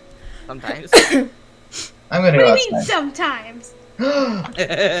 Sometimes. I'm gonna What go do you mean outside. sometimes?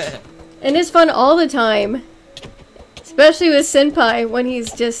 And it's fun all the time. Especially with Senpai when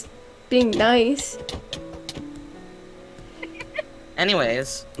he's just being nice.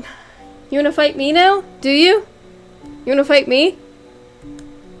 Anyways. You wanna fight me now? Do you? You wanna fight me?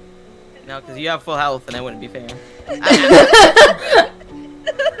 No, because you have full health and that wouldn't be fair.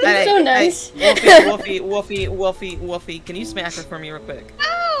 You're so nice. Wolfie, can you smack her for me real quick?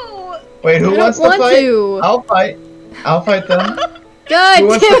 No! Wait, who I wants don't to want fight? to. I'll fight. I'll fight them. God Who damn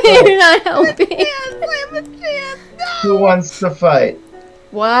wants to it, fight? you're not helping. Yes, I have a chance. No! Who wants to fight?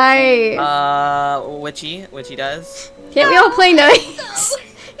 Why? Witchy does. Can't we all play nice?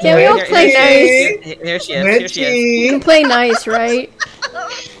 Can't we all Here- play here- nice? Here she is. Here she is. We can Witchy. play nice, right? No!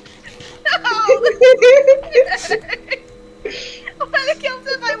 I want to kill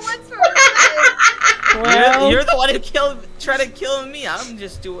Senpai once for revenge. Well, You're the one who tried to kill me. I'm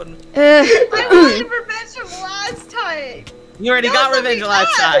just doing. I wanted revenge from last time. You already That got was revenge something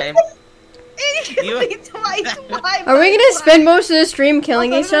last bad. time. And he killed me twice. Why? are we gonna spend most of the stream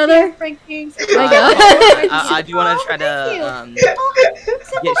killing each other? My My God. I do want to try to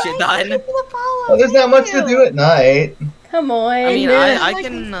get shit done. Well, there's not much to do at night. Come on. I mean, I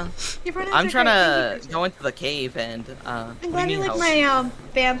can. I'm trying to to go into the cave and. I'm glad you like my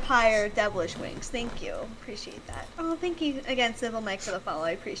vampire devilish wings. Thank you. Appreciate that. Oh, thank you again, Civil Mike, for the follow.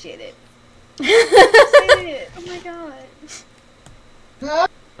 I appreciate it. Oh my god. I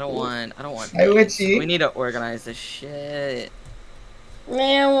don't want. Hi, these. Witchy. We need to organize this shit.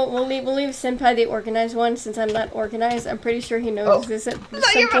 Yeah, we'll leave Senpai the organized one since I'm not organized. I'm pretty sure he knows this at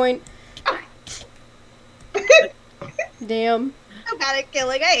some point. Damn. I'm bad at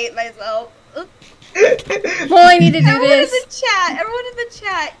killing. I hate myself. Well, I need to do Everyone this. in the chat. Everyone in the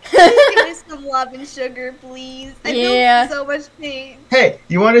chat. Please give me some love and sugar, please. I Yeah. feel so much pain. Hey,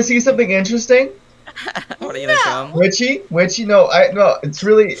 you want to see something interesting? What are you gonna show him? Witchy, no, it's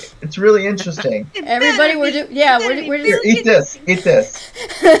really interesting. Everybody, we're Here, just. eat this.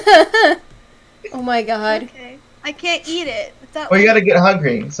 Oh my god. Okay. I can't eat it. It's not Well, you like- gotta get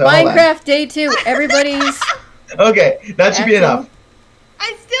hungry. So hold on. Minecraft Day 2. Everybody's. Okay, that should be enough.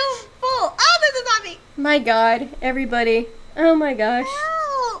 I'm still full. Oh, there's a zombie. My god. Everybody. Oh my gosh.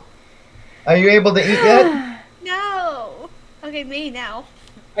 Help. Are you able to eat yet? No. Okay, me now.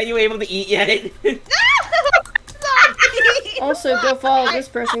 Are you able to eat yet? No! Zombie! Also, go follow this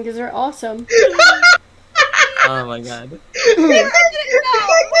person because they're awesome. Oh my god. No! Get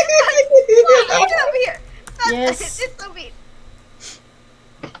over here. Stop. Yes. It's so mean.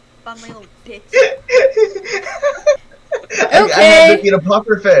 Fun little bitch. I had to eat a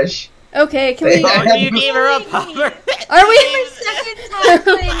puffer fish. Okay, can we? Oh, you gave her a puffer. Are My we? second time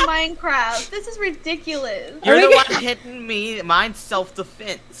playing Minecraft. This is ridiculous. You're we the gonna- one hitting me. Mine's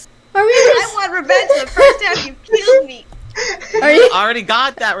self-defense. Are we? I want revenge the first time you killed me. Are you? I already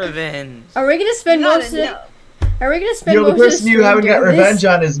got that revenge. Are we gonna spend Not most of? enough. Are we gonna spend You know, the most of person you haven't got revenge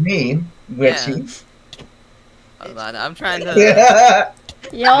on is me, Witchy. Hold on, I'm trying to Yeah.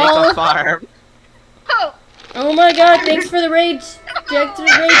 make a Y'all. farm. Oh, Oh my god! Thanks for the rage, Jack. To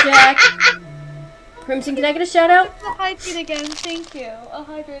the rage, Jack. Crimson, can I get a shout out? I'll hydrate again. Thank you. I'll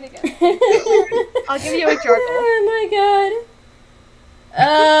hydrate again. I'll give you a charcoal. Oh my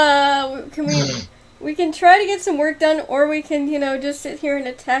god. Can we? We can try to get some work done, or we can, just sit here and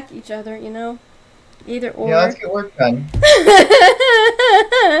attack each other. Either or. Yeah, let's get work done.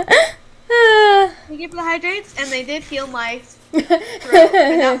 Thank you for the hydrates, and they did heal my throat,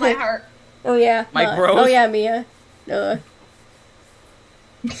 but not my heart. Oh yeah. My growth? Oh yeah, Mia.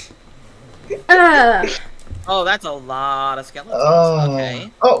 Oh, that's a lot of skeletons. Oh.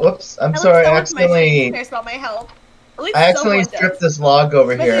 Okay. Oh, whoops. I'm At least sorry. I someone from my family accidentally cares about my health. At least accidentally someone stripped does. this log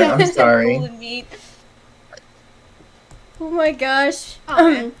over here. Maybe I I'm have some sorry. golden meat. Oh my gosh.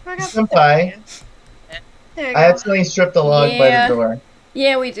 Oh, man. I got Senpai. There you I go. accidentally stripped the log by Yeah. the door.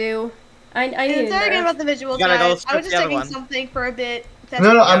 Yeah, we do. I And need sorry again nerve. about the visuals, You gotta go guys. I was strip just the other checking one. something for a bit.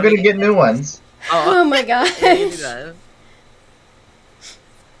 No, I'm gonna get new ones. Oh my gosh. Yeah, you do that.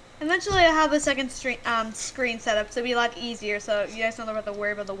 Eventually, I'll have a second screen set up, so it'll be a lot easier. So you guys don't have to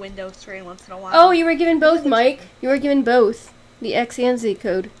worry about the window screen once in a while. Oh, you were given both, Mike. You were given both. The X and Z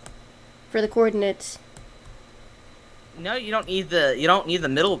code for the coordinates. No, you don't need the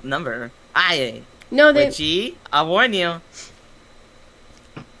middle number. No, they. Witchy, I warn you.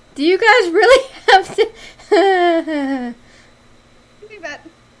 Do you guys really have to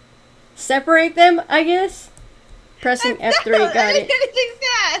separate them? I guess. Pressing F3, got I it. didn't think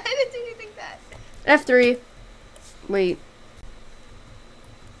that. I didn't think you think that. F3. Wait.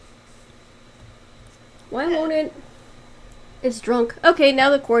 Why won't it? It's drunk. Okay, now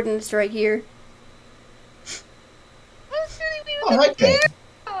the coordinates are right here. Oh, hi, Pig.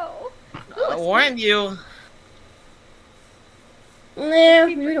 I warned you. Nah,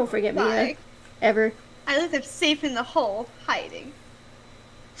 we don't forget me Bye. ever. I left them safe in the hole, hiding.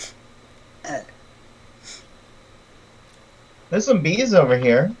 There's some bees over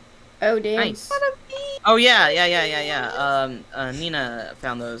here. Oh damn. Nice. What a bee! Oh yeah. Nina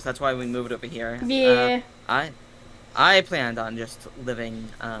found those. That's why we moved over here. Yeah. I planned on just living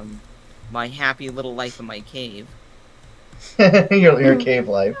my happy little life in my cave. your cave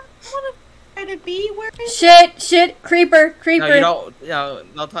life. What a bee! Where is Shit, creeper. No,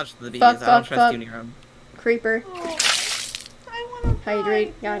 don't touch the bees. Fuck, I don't fuck, trust fuck. you near them. Creeper. Oh, I wanna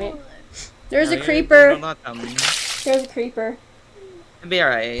Hydrate, find got it. one. There's No, a you creeper. don't touch them. There's a creeper. It'll be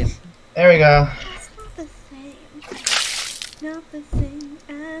alright. There we go. It's not the same. Not the same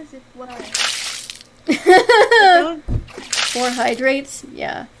as it was. Don't- 4 hydrates?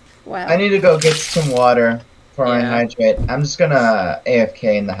 Yeah. Wow. I need to go get some water for my Yeah. hydrate. I'm just gonna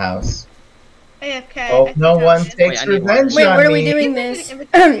AFK in the house. AFK. Hope no one takes Wait, I need revenge Wait, on what are we me. doing this?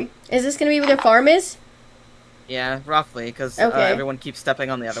 Is this gonna be where the farm is? Yeah, roughly, because Okay. everyone keeps stepping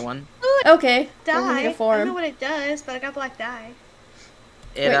on the other one. Okay. We're gonna Die. need a I don't know farm. what it does, but I got black dye.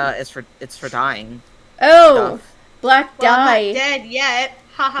 It's for dying. Oh, Stuff. black Well, I'm dye. not dead yet.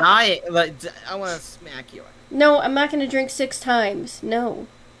 Haha. Die, like, I want to smack you. No, I'm not gonna drink 6 times. No.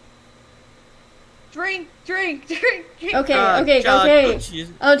 Drink. Okay, Chug, okay. chug.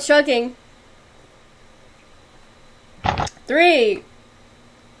 Oh, chugging. 3.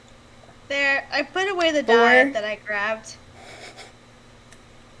 There. I put away the 4. dye that I grabbed.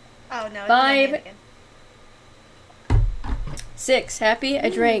 Oh no. It's 5. not again. 6. Happy? I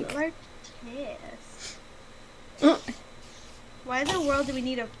drank. Ooh, large kiss. Mm. Why in the world do we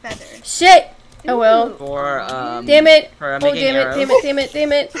need a feather? Shit! Oh well. Ooh. For Damn it! For Oh, making damn arrows. it!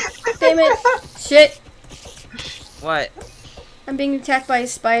 Damn it! Shit! What? I'm being attacked by a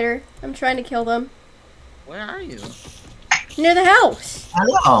spider. I'm trying to kill them. Where are you? Near the house.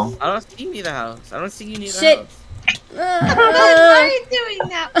 Hello. I don't see you near the house. I don't see you near the Shit. house. Why are you doing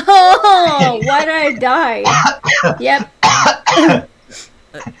that? Oh, why did I die? Yep.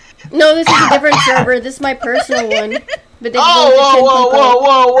 No, this is a different server. This is my personal one. But they can only fit 10 people.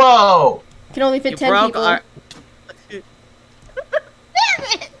 Whoa! Can only fit You 10 broke people. our...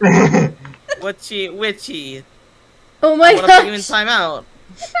 Damn it! Witchy. Oh I my want to put you in gosh. timeout.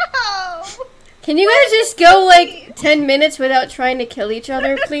 No! Can you guys just go like 10 minutes without trying to kill each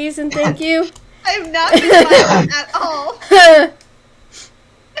other, please? And thank you. I'm not violent at all.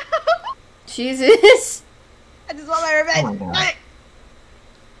 Jesus. I just want my revenge. Oh my God.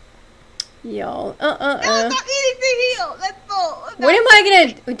 Y'all. No, stop eating to heal. That's all. What am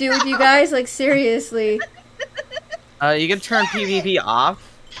I gonna do with you guys? Like, seriously. You can turn PvP off.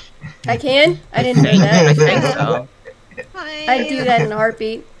 I can? I didn't know I that. think so. I'd do that in a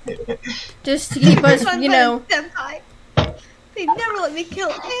heartbeat. Just to keep us, you know. Senpai. They never let me kill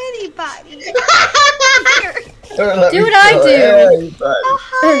anybody. Here. Do what I do. Oh,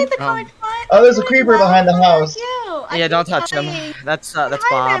 hi, the college bot. Oh, there's a creeper behind the house. How are you? Yeah, don't touch him. dying. That's Hi,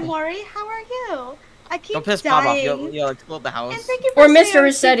 Bob. Mori. How are you? I keep Don't piss dying. Bob off. You'll explode the And house. thank you Or for Mr. saying I'm a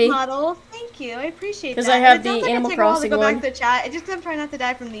Rossetti. cute model. Thank you. I appreciate that. 'Cause I have And it the sounds like Animal it took a while to Crossing go one. back to the chat. It's just I'm trying not to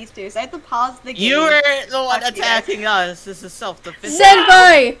die from these two, so I have to pause the game. You were the one Fuck you. attacking us. This is self-defense.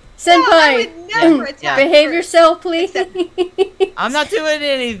 Senpai! No, I Senpai! would never attack Behave her. yourself, please. I'm not doing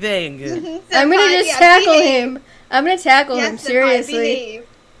anything. I'm gonna Senpai, just yeah, tackle behave. him. I'm gonna tackle him, Yes, Senpai, seriously. behave.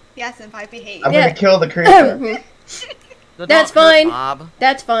 Yes, Senpai, behave. I'm Yeah. gonna kill the creeper. So That's don't hurt fine. Bob.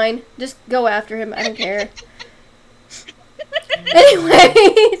 That's fine. Just go after him. I don't care.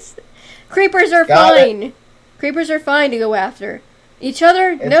 Anyways, creepers are Got it. fine. Creepers are fine to go after. Each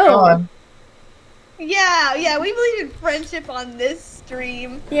other? It's No. gone. Yeah, we believe in friendship on this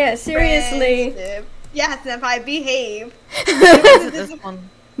stream. Yeah, seriously. Friendship. Yeah, Senpai, behave. This one.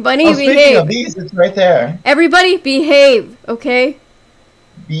 Bunny, Oh, speaking behave. of bees, it's right there. Everybody, behave, okay?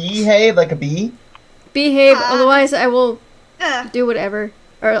 Behave like a bee? Behave, otherwise I will Uh, do whatever.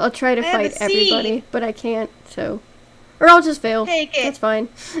 Or I'll try to I have a fight everybody, seed. but I can't, so. Or I'll just fail. Take it. That's fine.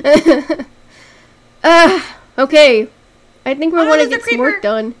 Okay. I think we Oh, no, want to there's get a some work creeper.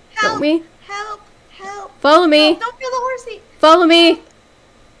 done, help, don't we? help, help. Follow me. No, don't kill the horsey. Follow me.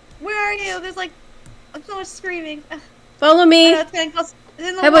 Where are you? There's like so much screaming. Follow I me. know it's getting close. It's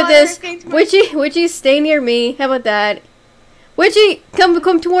in the How about water. this? It's getting too much. Witchy, stay near me. How about that? Witchy, come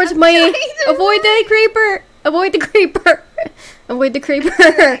towards me. trying to Avoid the creeper. Avoid the creeper. Avoid the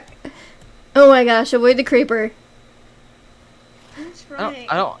creeper. Oh my gosh, avoid the creeper. That's I right.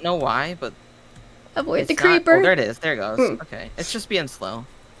 don't know why, but Avoid the it's not- creeper. Oh, there it is. There it goes. Hmm. Okay, it's just being slow.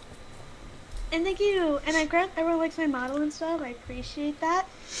 And thank you. And I grant everyone likes my model and stuff. I appreciate that.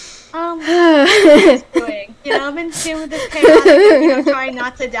 Doing. You know, I've been dealing with this chaotic, you know, trying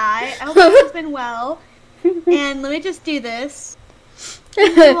not to die. I hope everyone's been well. And let me just do this.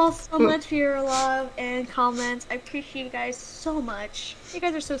 Thank you all so much for your love and comments. I appreciate you guys so much. You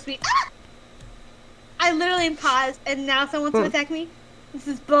guys are so sweet. Ah! I literally paused and now someone wants to attack me. This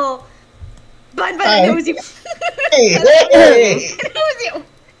is bull. Bun, Hi. it was you. Hey, hey! It was you.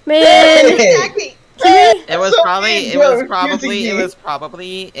 Man. Hey. Attack me. It was So probably mean, it you're was probably accusing it me. was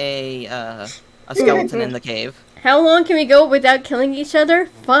probably a skeleton in the cave. How long can we go without killing each other?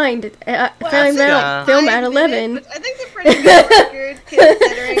 Find film that's, out. Film at 5 11. minutes, which I think it's a pretty good record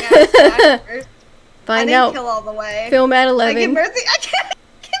considering I was back first. I Find didn't out. kill all the way. Film at I give 11. mercy. I can't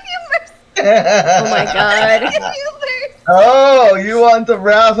give you mercy. Oh my I god. give you mercy. Oh, you want the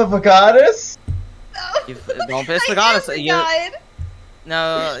wrath of a goddess? No. Don't piss the I goddess. am the You god.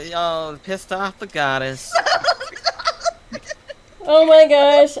 no, pissed off the goddess. Oh my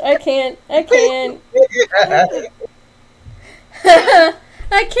gosh, I can't. I can't.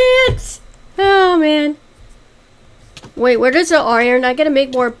 Oh man. Wait, where does the iron? I gotta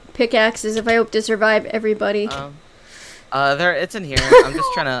make more pickaxes if I hope to survive everybody. There, it's in here. I'm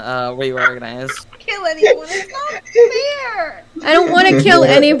just trying to reorganize. Kill anyone. It's not fair. I don't want to kill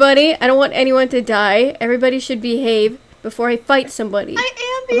anybody. I don't want anyone to die. Everybody should behave before I fight somebody. I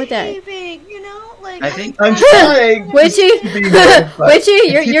How am about that? behaving. You know, like I think- I'm trying. Witchy, Behave, but Witchy,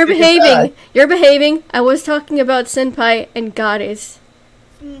 if you're you get behaving. back- You're behaving. I was talking about Senpai and Goddess.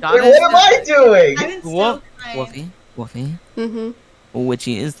 Wait, what am I doing? I've been so Wolf, kind. Wolfie. Mm-hmm.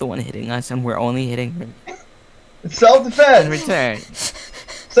 Witchy is the one hitting us, and we're only hitting her It's in self-defense. return.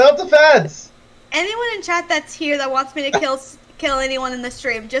 Self-defense. Anyone in chat that's here that wants me to kill anyone in the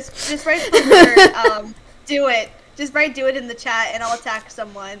stream, just write the word. Do it. Just write "do it" in the chat, and I'll attack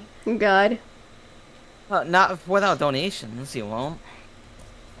someone. God. Not without donations, you won't.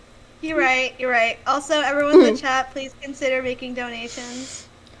 You're right. You're right. Also, everyone in the chat, please consider making donations.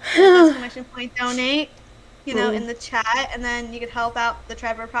 Exclamation point donate. You know, in the chat, and then you could help out the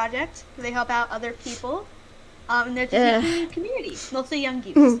Trevor Project. They help out other people. In their community, mostly young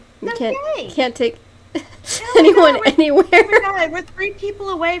youths. You Okay. can't take Oh anyone my God, anywhere. Oh my God, we're 3 people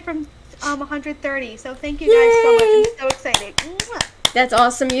away from 130. So thank you guys so much. I'm so excited. Mwah. That's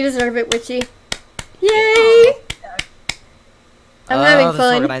awesome. You deserve it, Witchy. Yay! I'm having This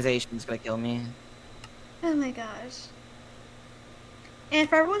fun. organization's gonna kill me. Oh my gosh. And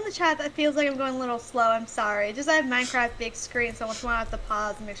for everyone in the chat that feels like I'm going a little slow, I'm sorry. Just I have Minecraft big screen, so once in a while I have to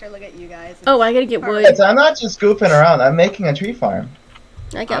pause and make sure I look at you guys. Oh, I gotta get wood. Yes, I'm not just goofing around. I'm making a tree farm.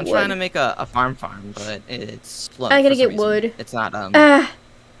 I got I'm wood. trying to make a farm, but it's slow. I gotta for some get reason. wood. It's not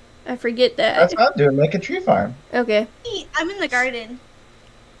I forget that. That's what I'm doing. Make a tree farm. Okay. I'm in the garden.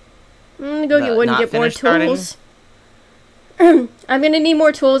 I'm gonna go get wood and not get more finished garden? tools. I'm gonna need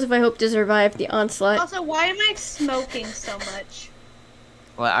more tools if I hope to survive the onslaught. Also, why am I smoking so much?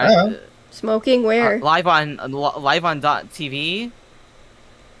 well, Smoking where? live on TV.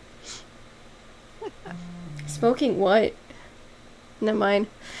 Smoking what? Never mind.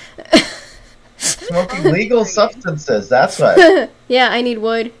 Smoking legal substances. That's what. Yeah, I need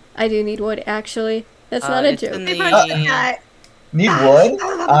wood. I do need wood, actually. That's not a It's in joke. They the- posted that. Need wood?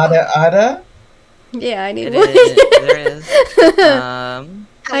 Ada? Yeah, I need It wood. is. There is.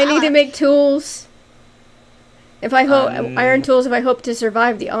 I need to make tools. If I hope iron Um, tools, if I hope to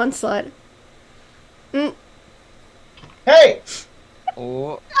survive the onslaught. Hey!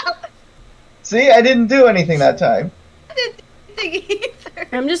 Oh, See, I didn't do anything that time. I didn't think either.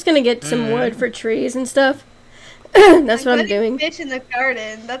 I'm just gonna get some wood for trees and stuff. That's what I'm letting doing. Fish in the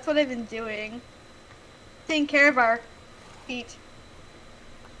garden. That's what I've been doing. Taking care of our feet.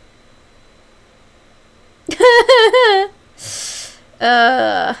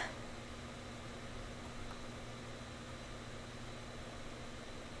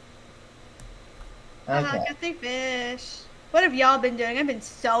 Okay. Catching fish. What have y'all been doing? I've been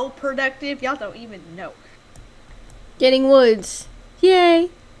so productive. Y'all don't even know. Getting woods. Yay!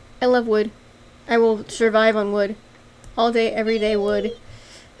 I love wood. I will survive on wood. All day, every day wood.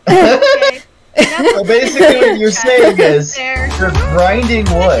 Okay. So basically what you're saying is There. you're grinding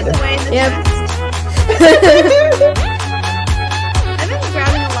wood. Away in the Yep. chest. I've been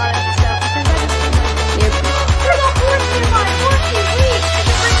grabbing a lot of this stuff. Yep. There's a horse nearby. Horsey, wait.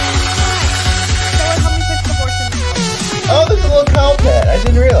 Someone help me push the horse in the house. Oh, there's a little cow pet. I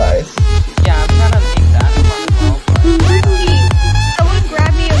didn't realize. Yeah, I'm trying to make that one as well. Please, someone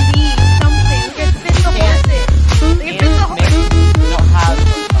grab me a lead, something. We can fit the horses. We can fit the horses. We don't have a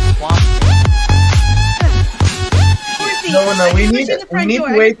swamp. Horsey, No, I we can need push you in the front to door.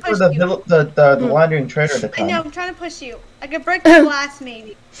 I wait can for push the you. the wandering trader to I come. know, I'm trying to push you. I could break the glass,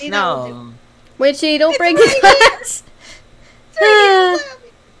 maybe. Maybe that will do. No. Witchy, don't It's break right the glass! It's right here.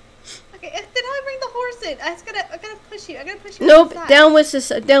 Okay, then how do I bring the horse in? I gotta push you. I gotta push you. Nope,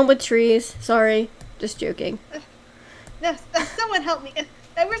 inside. down with trees. Sorry. Just joking. No, someone help me.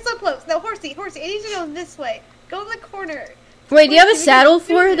 No, we're so close. No, horsey, I need you to go this way. Go in the corner. Wait, do you have a Horsey, we saddle can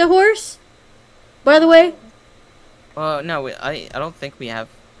do for this. the horse? By the way? No, I don't think we have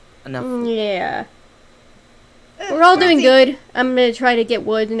enough. Yeah. We're all doing Horsey, good. I'm gonna try to get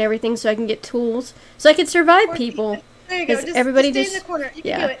wood and everything so I can get tools. So I can survive Horsey, people. There you go. 'Cause Just, everybody stay just- in the corner. You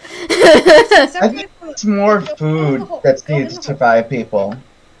yeah. can do it. I think it's more food that needs to survive people.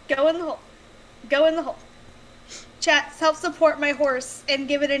 Go in the hole. Go in the hole. Chat, help support my horse and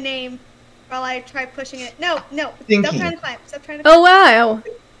give it a name while I try pushing it. No. Stop Stinky. trying to climb. Stop trying to climb. Oh wow.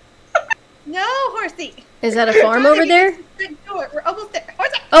 No, horsey. Is that a farm over there? We're almost there.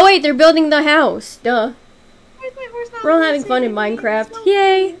 Horse, Oh wait, they're building the house. Duh. where's my horse not We're all having fun in listening? Minecraft. It's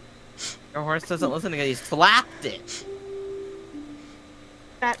Yay! Your horse doesn't listen to you. He slapped it.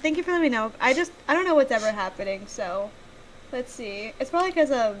 Thank you for letting me know. I don't know what's ever happening, so let's see. It's probably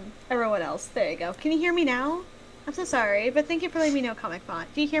because of everyone else. There you go. Can you hear me now? I'm so sorry, but thank you for letting me know, Comic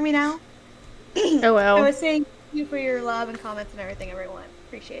Font. Do you hear me now? Oh well. I was saying thank you for your love and comments and everything, everyone.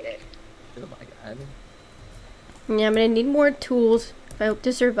 Appreciate it. Oh my god. Yeah, I'm gonna need more tools if I hope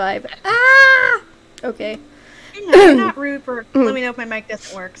to survive. Ah! Okay. You're not rude for letting me know if my mic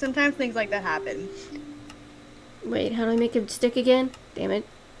doesn't work. Sometimes things like that happen. Wait, how do I make it stick again? Damn it.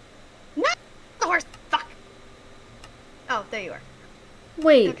 No! The horse! Fuck! Oh, there you are.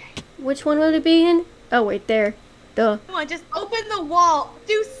 Wait, Okay. which one would it be in? Oh wait, there. Duh. Come on, just open the wall.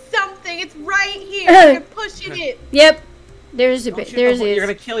 Do something. It's right here. You're pushing it. Yep. There's a Don't bit. shoot There's the horse. You're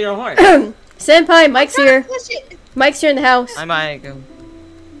his. gonna kill your horse. Senpai, Mike's Try here. to push it. Mike's here in the house. I might go.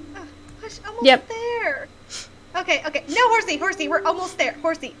 Push, almost Yep. there. Okay. No, horsey. We're almost there.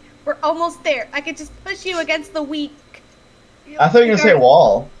 Horsey, we're almost there. I could just push you against the weak. I thought you were gonna say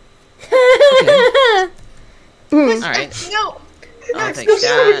wall. Hmm. Alright. No. I'll take go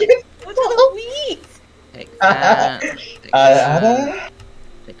that. to the wheat. Take that. Take that.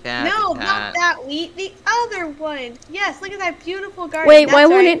 Take that. No, take not that wheat. The other one. Yes, look at that beautiful garden. Wait, That's why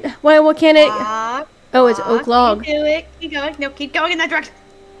won't right. it? What can't it? Walk, Oh, it's walk, oak log. Do it. Keep going. No, keep going in that direction.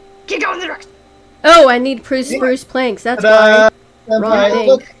 Keep going in that direction. Oh, I need spruce planks. That's Ta-da! why. Wrong Senpai, thing.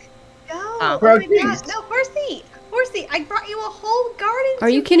 look. Go. Oh. Oh my Jeez. God. No, horsey. I brought you a whole garden. Are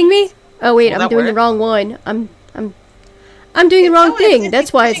you to kidding me? eat. Oh wait, Will I'm that doing the work? wrong one. I'm doing the It's wrong so thing. it's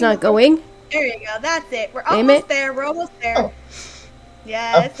That's why it's pushing not the- going. There you go. That's it. We're Damn almost it. there. We're almost there. Oh.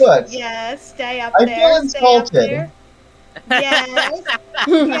 Yes. foot. Yes. Stay up I there. feel Stay up insulted. there. Yes.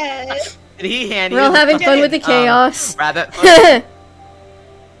 Yes. Did he hand We're you all having fun with the fucking, chaos. rabbit foot?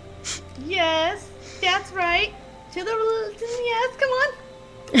 Yes. That's right. To the yes. Come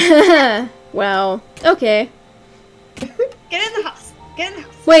on. Wow. Okay. Get in the house. Get in the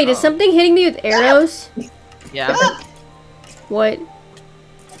house. Wait, is Oh. something hitting me with arrows? Yeah. What?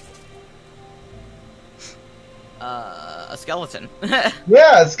 A skeleton.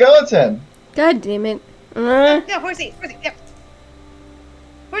 Yeah, skeleton. God damn it. No, horsey. Yeah.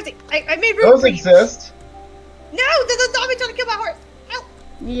 Horsey. I made room Those for you. exist. No, there's a zombie trying to kill my horse. Help.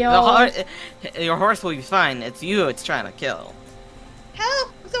 Yo. Your horse will be fine. It's you it's trying to kill.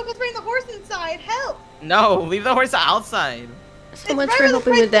 Help. I'm so close to bring the horse inside. Help. No, leave the horse outside. So It's much right for by the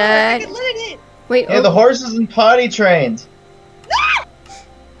helping front with door. I that. can let it in. Wait, Hey, oh, the horse isn't potty trained.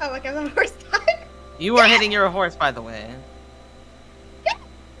 Oh my god, the horse died. You are hitting your horse, by the way.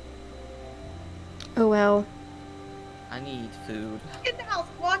 oh wow. I need food. Walk in the house.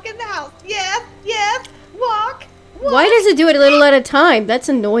 Walk in the house. Yes. Yes. Walk. Walk. Why does it do it a little at a time? That's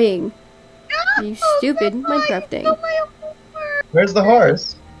annoying. No, You stupid that's my- Minecraft thing. that's my horse. Where's the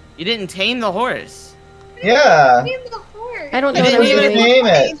horse? You didn't tame the horse. Yeah. In the horse. I don't You know what didn't I'm even doing. name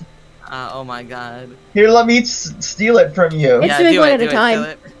it. Oh my god. Here, let me steal it from you. It's doing one at a time.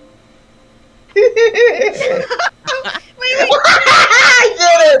 Wait. I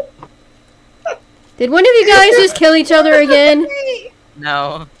did it! Did one of you guys just kill each other again?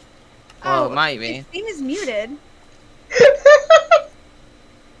 No. Well, it might be. The stream is muted.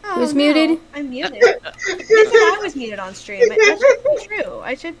 Who's muted? I'm muted. They said I was muted on stream. That should be true.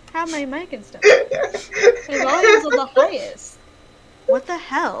 I should have my mic and stuff. My volume's on the highest. What the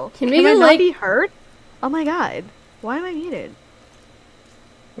hell? Can we I go, not like- be heard? Oh my god. Why am I muted?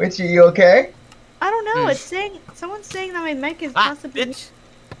 Witch, are you okay? I don't know. It's saying someone's saying that my mic is possibly. Bitch.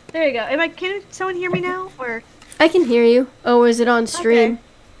 There you go. Can someone hear me now? Or I can hear you. Oh, is it on stream?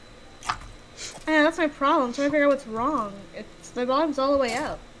 yeah, that's my problem. I'm trying to figure out what's wrong. It's my volume's all the way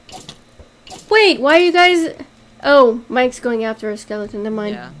up. Wait, why are you guys... Oh, Mike's going after a skeleton. Never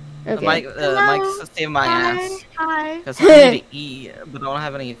mind. Yeah. Okay. The mic's saving my ass. Hi. Because I need to eat, but I don't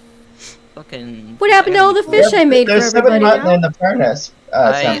have any fucking... What happened to all the fish I made for There's 7 everybody? mutton in the furnace.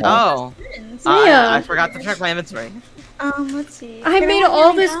 Senpai. Yeah. I forgot to check my inventory. Let's see. I made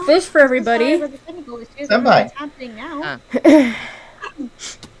all this fish for everybody. Senpai. What's happening now?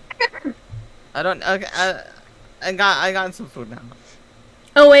 I don't... Okay, I got some food now.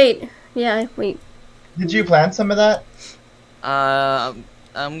 Oh, wait. Yeah, wait. Did you plant some of that?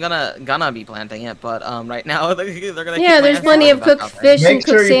 I'm gonna be planting it, but right now they're gonna. Yeah, there's plenty of cooked fish and Make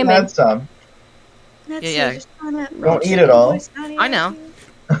sure cooked you salmon. plant some. Yeah. Don't eat it all. I know.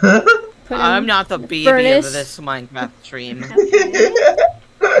 Put I'm in not the baby furnace. of this Minecraft stream.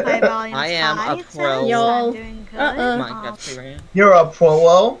 My volume's I am high, a it pro. says. Y'all. I'm doing good. Minecraft streamer. You're a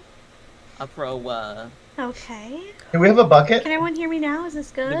pro. A pro. Okay. Do we have a bucket, Can everyone hear me now? Is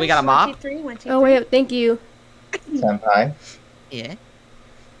this good? We got a mop? 1, 2, 3, 1, 2, Oh, wait, thank you. Senpai? Yeah.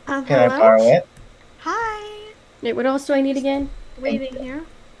 Can hello? I borrow it? Hi. Wait, what else do I need again? Waiting here.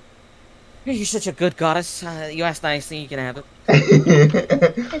 You're such a good goddess. You asked nicely, you can have it.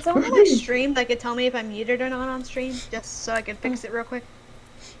 Is someone on my stream that could tell me if I'm muted or not on stream? Just so I can fix it real quick.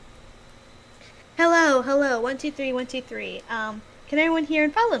 Hello, 1, 2, 3, 1, 2, 3. Can everyone hear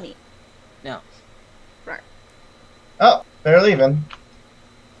and follow me? No. Right. Oh, they're leaving.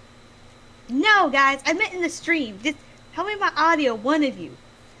 No, guys, I meant in the stream. Just tell me my audio, one of you.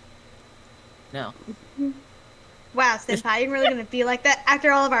 No. Wow, Senpai, you're really gonna be like that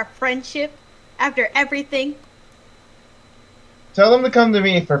after all of our friendship? After everything? Tell them to come to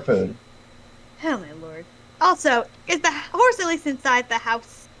me for food. Oh my lord. Also, is the horse at least inside the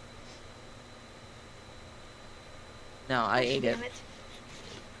house? No, I ate it. Damn it.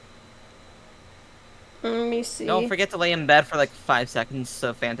 Let me see. Don't forget to lay in bed for like 5 seconds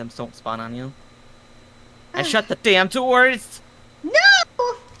so phantoms don't spawn on you. And shut the damn doors! No!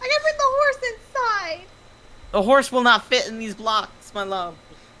 I gotta bring the horse inside! The horse will not fit in these blocks, my love.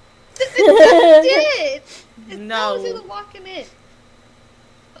 It did! No. It's to walk him in.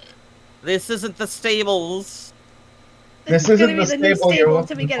 This isn't the stables. This It's isn't gonna be the new stable you're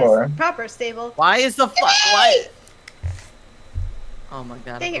until we looking get for. a proper stable. Why is the why? Oh my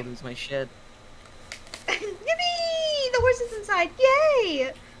god, Dang I it. lose my shit. Yippee! The horse is inside.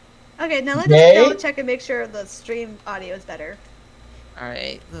 Yay! Okay, now let's Yay? just double check and make sure the stream audio is better.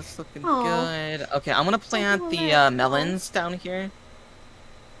 Alright, this is looking Aw. good. Okay, I'm gonna plant Something the like that. melons down here.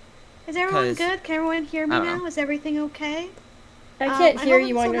 Is everyone 'Cause- good? Can everyone hear me I don't now? know. Is everything okay? I can't hear hope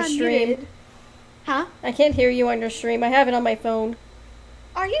you I'm on your still not stream. muted. Huh? I can't hear you on your stream. I have it on my phone.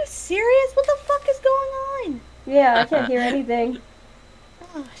 Are you serious? What the fuck is going on? Yeah, I can't hear anything.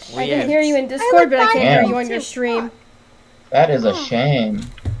 Oh, shit. I can Weird. hear you in Discord, but I can't hear you on your Too. stream. That is a Oh. shame.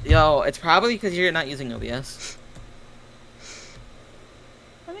 Yo, it's probably because you're not using OBS.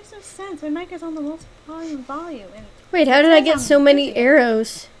 That makes no sense. My mic is on the most volume. And... Wait, how did I get so many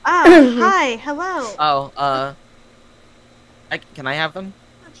arrows? Ah, hi, hello. Oh, can I have them?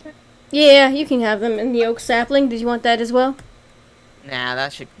 Not sure. Yeah, you can have them in the oak sapling. Did you want that as well? Nah,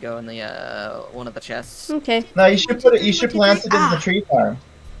 that should go in the one of the chests. Okay. No, you should put it. You should plant it in the tree farm.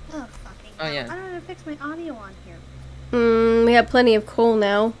 Oh, fucking Oh, hell. yeah. I don't know how to fix my audio on here. We have plenty of coal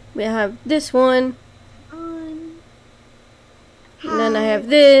now. We have this one, On. and then I have Hi,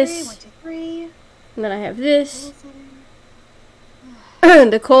 this, 1, 2, 3. and then I have this. Full setting.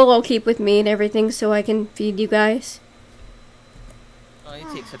 The coal I'll keep with me and everything so I can feed you guys. Oh, you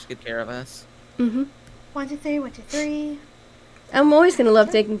take such good care of us. 1, 2, 3, 1, 2, 3. I'm always gonna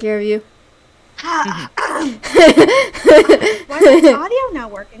love taking care of you. Why is my audio not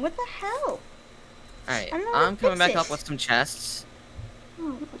working? What the hell? Alright, I don't know how to I'm coming fix back it. up with some chests.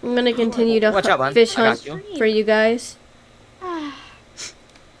 Oh. I'm gonna continue to Watch out, bud. fish I got hunt you. for you guys. I'm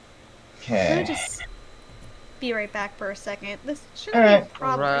Okay. gonna just be right back for a second. This shouldn't be a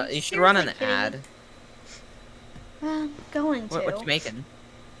problem. Are You should run an seriously kidding ad. me? I'm going to. What you making?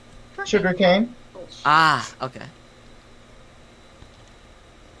 Sugar cane. Bullshit. Ah, okay.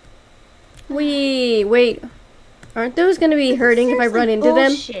 Wait. Aren't those gonna be hurting if I run into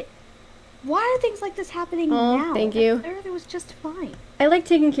bullshit. Why are things like this happening now? Thank you. Everything was just fine. I like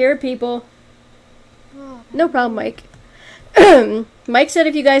taking care of people. Oh. No problem, Mike. Mike said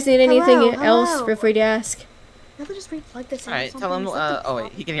if you guys need anything else, feel free to ask. I'll just replug this in. Alright, tell him, oh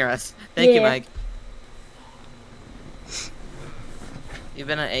wait, he can hear us. Thank you, Mike. You've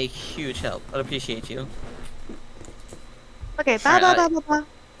been a huge help. I appreciate you. Okay, blah.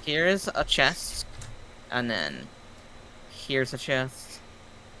 Here's a chest, and then here's a chest.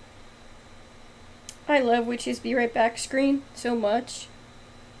 I love Witch's Be Right Back screen so much.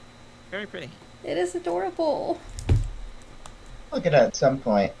 Very pretty. It is adorable. Look at it at some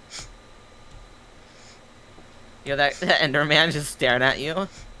point. You know that Enderman just staring at you?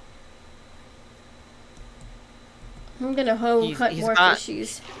 I'm gonna hunt more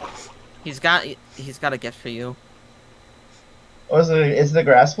fishies. He's got a gift for you. Was it? Is it the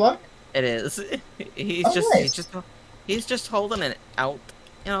grass block? It is. Nice. He's just holding it out,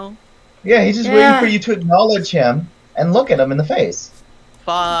 you know. Yeah, he's just waiting for you to acknowledge him and look at him in the face.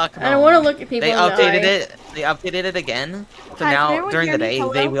 Fuck. No. I don't want to look at people. They updated it. They updated it again. So now during the day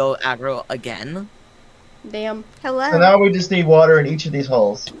they will aggro again. Damn. Hello. So now we just need water in each of these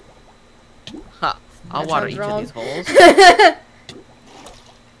holes. Ha! I'll water each of these holes.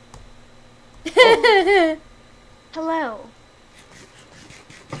 Hello.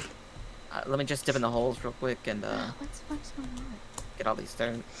 Let me just dip in the holes real quick and What's going on? get all these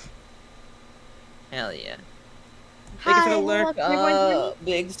started. Hell yeah. Hi, Thank you for the lurk, hello,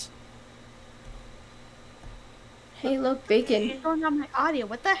 Biggs. Hey, look, bacon. What's going on my audio?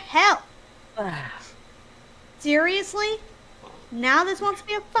 What the hell? Seriously? Now this wants to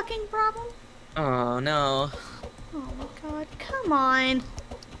be a fucking problem? Oh no. Oh my god, come on.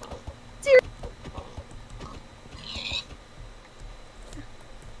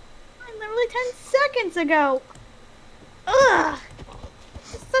 Literally 10 seconds ago. Ugh.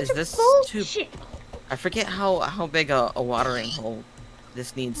 This is such this bullshit. I forget how big a watering hole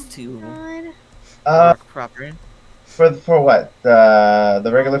this needs to work proper. For what?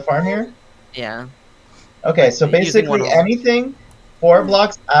 The regular farm here? Yeah. Okay, so basically anything 4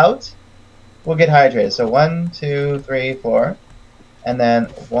 blocks out will get hydrated. So 1, 2, 3, 4. And then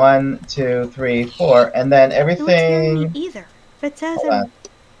 1, 2, 3, 4. And then everything. No one's hearing me either. If it says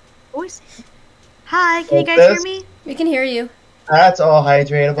voice. Hi, can you guys hear me? We can hear you. That's all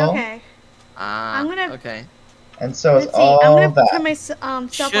hydratable. Okay. I'm gonna. Okay. And so is Let's see. all I'm gonna that. put myself on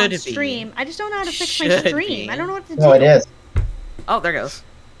stream. I just don't know how to fix my stream. I don't know what to do. No, it is. Oh, there goes.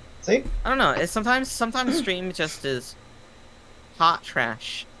 See? I don't know. It's sometimes stream just is hot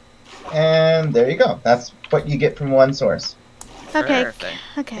trash. And there you go. That's what you get from one source. Okay. Perfect.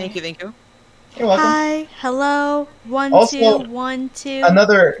 Okay. Thank you. You're welcome. Hi. Hello. 1, Also, 2, 1, 2.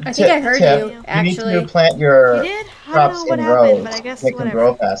 Another I think I heard tip. you, actually. You need to plant your You did? I crops don't know what in happened, rows. but I guess Make them whatever.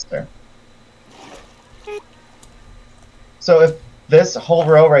 grow faster. So if this whole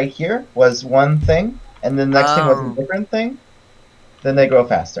row right here was one thing, and the next thing was a different thing, then they grow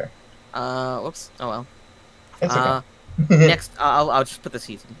faster. Whoops. Oh well. It's okay. Next, I'll just put the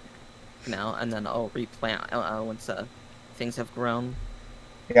seeds in now, and then I'll replant once things have grown.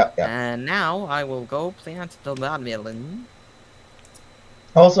 Yeah. And now I will go plant the watermelon.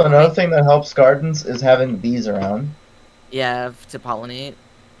 Also, another thing that helps gardens is having bees around. Yeah, to pollinate.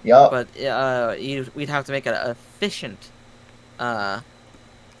 Yup. But we'd have to make it efficient. Well,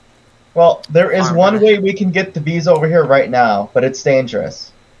 there is one way we can get the bees over here right now, but it's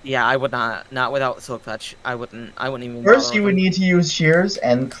dangerous. Yeah, I would not without silk touch. I wouldn't even. First, you would need to use shears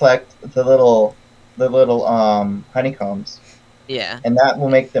and collect the little honeycombs. Yeah. And that will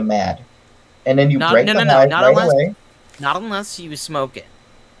make them mad. And then you break the hive right away. Not unless you smoke it.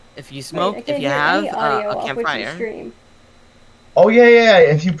 If you smoke, if you have a campfire. Oh yeah.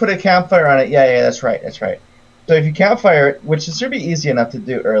 If you put a campfire on it, yeah, that's right. So if you campfire it, which should be easy enough to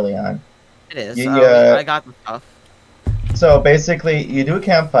do early on. It is. I got the stuff. So basically, you do a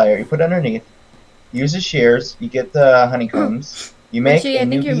campfire, you put it underneath, use the shears, you get the honeycombs, you make a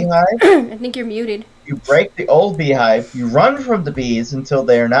new beehive. I think you're muted. You break the old beehive, you run from the bees until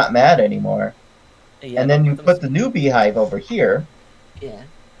they are not mad anymore. Yeah, and then you put the new beehive over here. Yeah.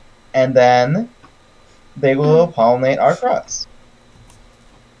 And then they will pollinate our crops.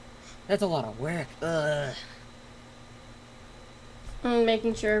 That's a lot of work. Ugh. I'm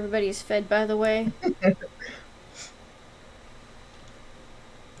making sure everybody's fed, by the way.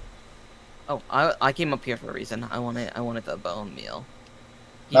 Oh, I came up here for a reason. I wanted the bone meal.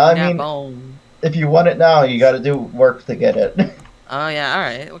 I mean, bone. If you want it now, you got to do work to get it. Oh yeah, all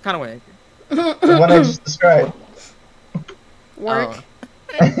right. What kind of work? The one I just described. Work.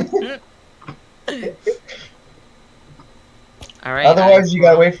 Oh. All right. Otherwise, you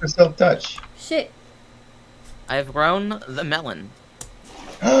gotta wait for Silk Touch. Shit. I've grown the melon.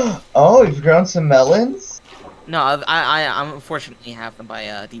 Oh, you've grown some melons? No, I unfortunately have them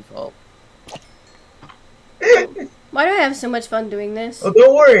by default. Why do I have so much fun doing this? Oh,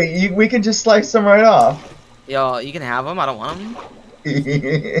 don't worry. We can just slice them right off. Yo, you can have them. I don't want them.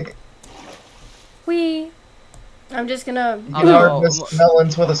 I'm just gonna. You can harvest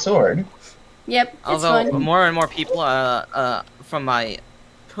melons with a sword. Yep, it's Although fun. more and more people from my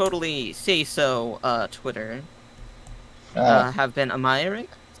totally say so Twitter have been admiring.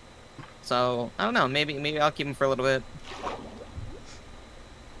 So I don't know. Maybe I'll keep them for a little bit.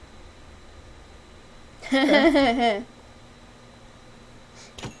 There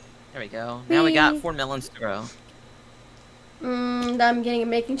we go. Now we got 4 melons to grow. I'm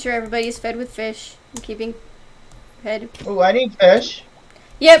making sure everybody's fed with fish. I'm keeping fed. Oh, I need fish.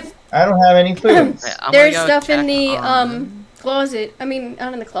 Yep. I don't have any food. There's stuff in the closet. I mean,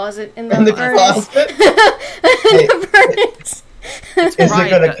 not in the closet. In the furnace. Closet? In the furnace. Is it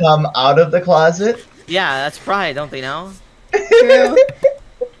gonna come out of the closet? Yeah, that's pride. Don't they know? True.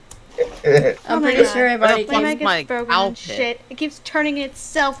 I'm pretty sure I've already came. My broken shit. It keeps turning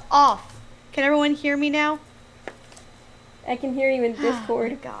itself off. Can everyone hear me now? I can hear you in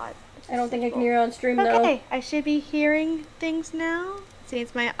Discord. Oh my god. I don't think I can hear you on stream though. Okay, I should be hearing things now.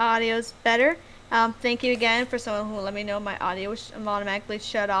 Since my audio's better. Thank you again for someone who let me know my audio was automatically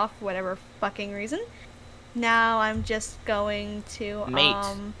shut off for whatever fucking reason. Now I'm just going to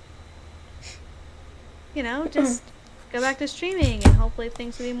you know, just go back to streaming and hopefully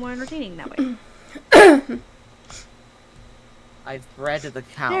things will be more entertaining that way. I've bred the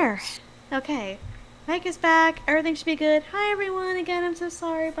cows. There. Okay. Mike is back. Everything should be good. Hi everyone. Again, I'm so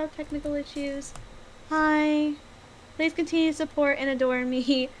sorry about technical issues. Hi. Please continue to support and adore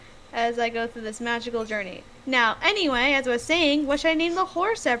me as I go through this magical journey. Now, anyway, as I was saying, what should I name the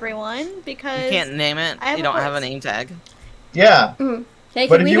horse, everyone? Because you can't name it. You don't have a name tag. Yeah. Hey,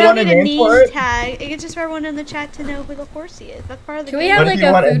 but if you want a name for it, tag, it's just for everyone in the chat to know who the horsey is. That's part of the game. We have like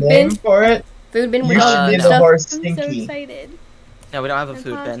a food bin for it? Food bin you with should name stuff? the horse Stinky. I'm so excited. No, we don't have a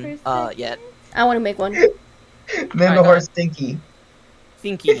food bin yet. I want to make one. Name the horse Stinky.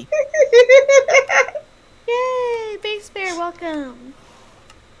 Stinky. Yay! Base Bear, welcome.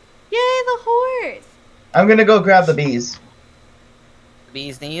 Yay, the horse! I'm gonna go grab the bees. The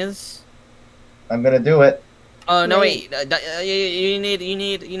bees knees? I'm gonna do it. Oh no! Wait. You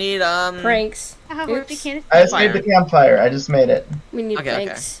need pranks. I just made the campfire. I just made it. We need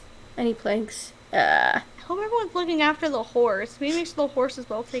planks. I need planks. I hope everyone's looking after the horse. We make sure the horse is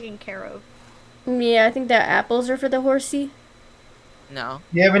well taken care of. Yeah, I think the apples are for the horsey. No.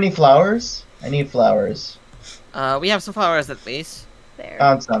 Do you have any flowers? I need flowers. We have some flowers at the base. There.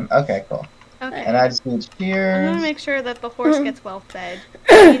 Found some. Okay, cool. Okay. And I just need shears. I'm gonna make sure that the horse gets well fed.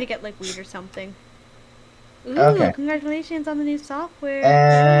 I need to get like wheat or something. Ooh, okay. Congratulations on the new software.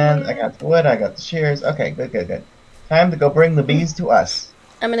 And I got the wood, I got the shears. Okay, good. Time to go bring the bees to us.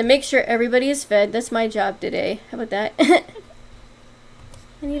 I'm gonna make sure everybody is fed. That's my job today. How about that? I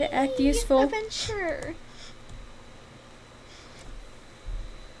need to act useful. Adventure.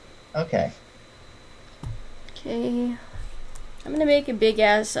 Okay. Okay. I'm gonna make a big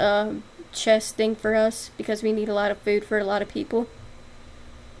ass chest thing for us because we need a lot of food for a lot of people.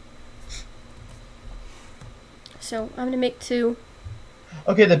 So I'm gonna make 2.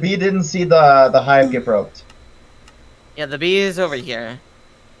 Okay, the bee didn't see the hive get roped. Yeah, the bee is over here.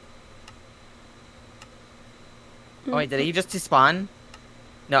 Oh wait, did he just despawn?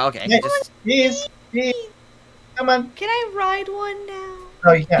 No, okay. Hey, bees, come on. Can I ride one now?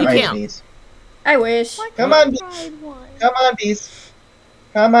 No, you can't ride bees. I wish. Come on, bees. Come on, bees.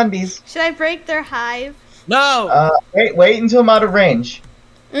 Come on, bees. Should I break their hive? No. Wait until I'm out of range.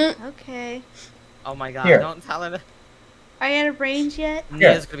 Okay. Oh my god! Here. Don't tell him. Are you out of range yet?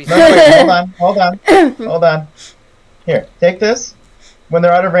 Yeah, it's gonna be. No, wait, hold on. Here, take this. When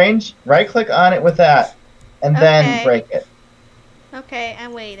they're out of range, right-click on it with that, and then break it. Okay,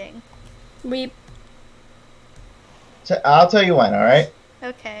 I'm waiting. Weep. I'll tell you when. All right.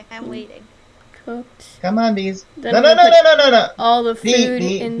 Okay, I'm waiting. Cooked. Come on, bees. Then No. All the food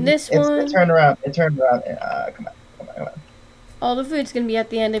in this one. It turned around. Come on. All the food's gonna be at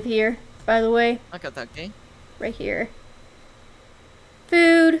the end of here, by the way. Okay. Right here.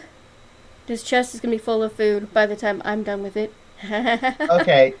 Food. This chest is gonna be full of food by the time I'm done with it.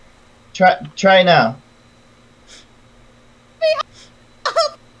 Okay. Try now.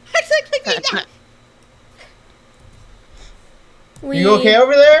 Are you okay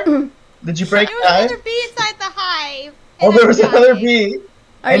over there? Did you break the hive? There was another bee inside the hive. Oh, there was another bee.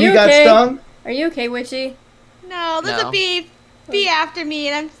 And you got stung? Are you okay, Witchy? No, there's a bee after me,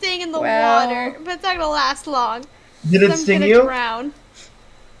 and I'm staying in the water, but it's not gonna last long. Did it sting you? Drown.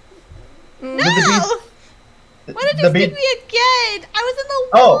 No! Why did you sting me again? I was in the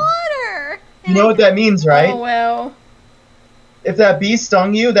water. You know what that means, right? Oh well. If that bee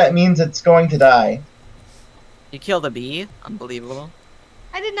stung you, that means it's going to die. You killed a bee? Unbelievable.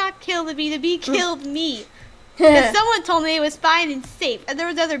 I did not kill the bee. The bee killed me. Because someone told me it was fine and safe, and there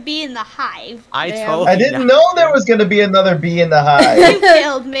was another bee in the hive. I didn't know there was going to be another bee in the hive. You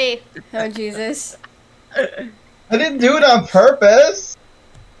killed me. Oh, Jesus. I didn't do it on purpose.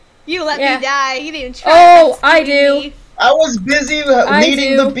 You let me die. You didn't even try. Oh, I do. Me. I was busy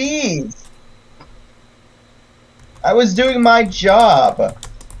leading the bees. I was doing my job.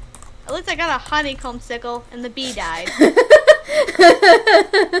 At least I got a honeycomb sickle, and the bee died.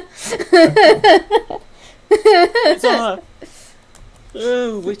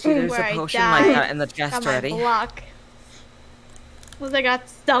 Oh, Witchy, there's a potion like that in the chest already. Block. At least I got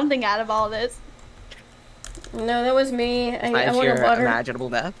something out of all this. No, that was me. I want your water. Imaginable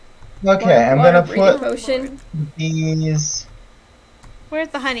death. Okay, I'm gonna put potion. These. Where's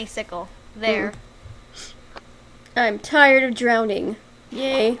the honeysuckle? There. I'm tired of drowning.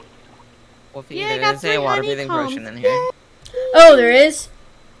 Yay. Wolfie, there is a water breathing potion in here. Oh, there is?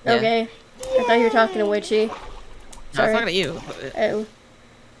 Yeah. Okay. I thought you were talking to Witchy. No, I was talking to you. Oh.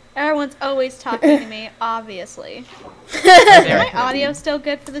 Everyone's always talking to me, obviously. Is my audio still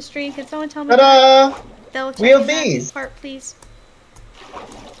good for the stream? Can someone tell me? Ta-da! We have bees. Part, please.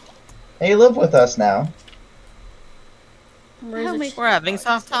 Hey, live with us now. We're having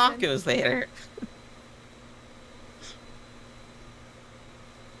soft tacos later.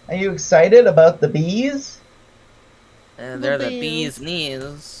 Are you excited about the bees? They're the bees'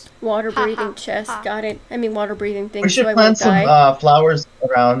 knees. Water breathing chest, got it. I mean water breathing thing. We should so plant some flowers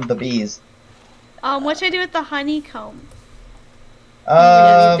around the bees. What should I do with the honeycomb?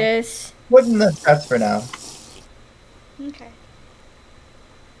 This. Put in the chest for now. Okay.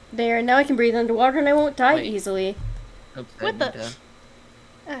 There, now I can breathe underwater and I won't die easily. Oops, what the?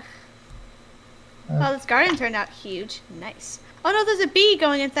 Oh, this garden turned out huge. Nice. Oh no, there's a bee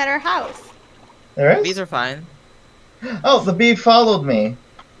going inside our house. There is? Bees are fine. Oh, the bee followed me.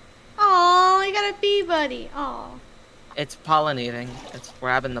 Oh, you got a bee buddy. Oh. It's pollinating. It's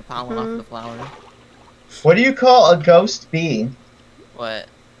grabbing the pollen off the flower. What do you call a ghost bee? What?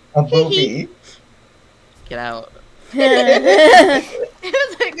 A booby. Get out. It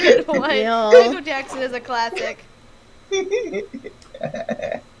was a good one. Michael Jackson is a classic.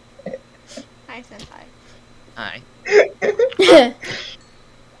 Hi, Senpai. Hi.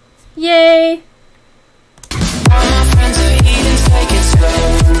 Yay! All my friends are heathens, take it slow.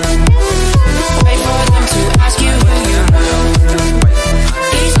 Wait for them to ask you who you know.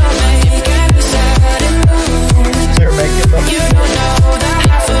 Each time they get the sudden boom. You don't know the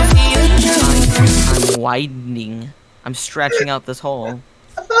half of the truth. I'm widening. I'm stretching out this hole.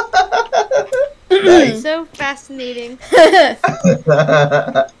 So fascinating.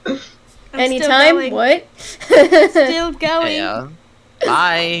 Anytime? What? Still going. Yeah.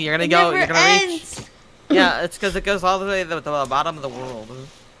 Bye. You're gonna go. You're gonna reach. Yeah, it's because it goes all the way to the bottom of the world.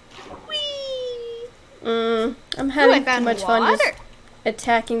 Whee! I'm having too much fun just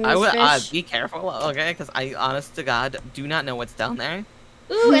attacking these fish. Be careful, okay? Because I, honest to God, do not know what's down there.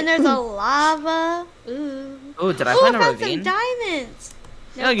 Ooh, and there's a lava. Ooh. Ooh, did I find a I ravine? found some diamonds.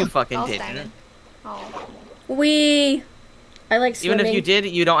 No, you fucking didn't. Diamond. Oh. I like swimming. Even if you did,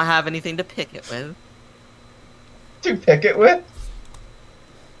 you don't have anything to pick it with. To pick it with?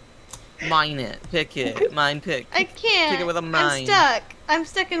 Mine it. Pick it. Mine pick. I can't. Pick it with a mine. I'm stuck. I'm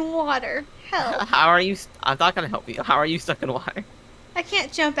stuck in water. Help. How are you? I'm not gonna help you. How are you stuck in water? I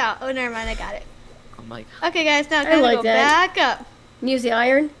can't jump out. Oh, never mind. I got it. Oh my God. Okay, guys. Now I'm gonna go back up. Use the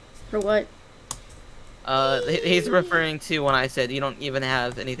iron? For what? He's referring to when I said you don't even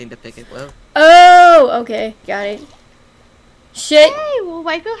have anything to pick it with. Oh, okay. Got it. Shit. Hey, well,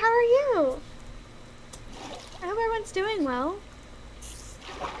 Waifu, how are you? I hope everyone's doing well.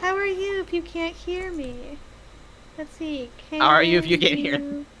 How are you if you can't hear me? Let's see. How are you if you can't hear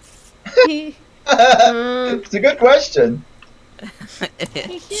me? It's a good question.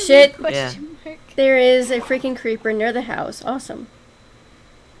 Shit. Yeah. There is a freaking creeper near the house. Awesome.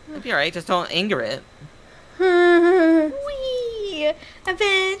 It'll be alright, just don't anger it. Whee!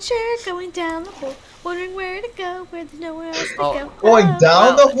 adventure, going down the hole, wondering where to go, where there's nowhere else to go. Going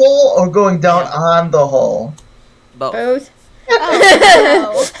down the hole or going down on the hole? Both.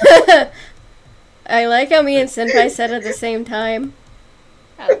 Oh, I like how me and Senpai said at the same time.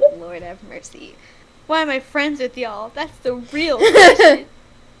 oh, Lord have mercy. Why am I friends with y'all? That's the real question.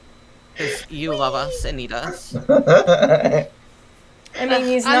 Because you love us and need us. I mean,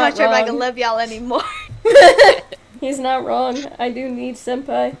 he's I'm not not sure if I wrong. can love y'all anymore. He's not wrong. I do need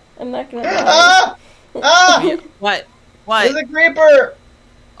Senpai. I'm not gonna lie. Ah! Ah! What? There's a creeper!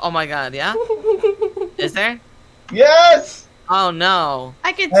 Oh my god, yeah? Is there? Yes! Oh no.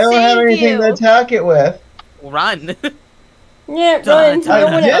 I could I don't have save anything you. to attack it with. Run. Yeah, Dun, run. You dun,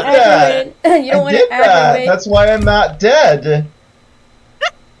 don't want to dun. aggravate. You don't I want did to that. aggravate. That's why I'm not dead.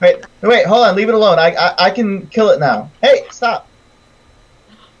 Wait, hold on. Leave it alone. I can kill it now. Hey, stop.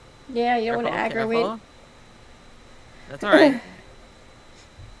 Yeah, you don't want to aggravate. Careful. That's alright.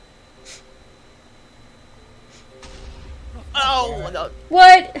 Oh no.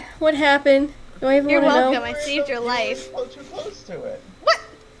 What? What happened? Do I even You're want to welcome. know? I saved your life. Oh, too close to it. What?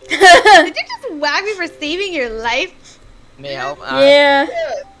 Did you just whack me for saving your life? May I help? Yeah,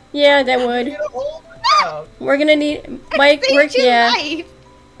 Yeah, yeah, that would. get a hold of it now. We're gonna need Mike. Saved your Yeah, life.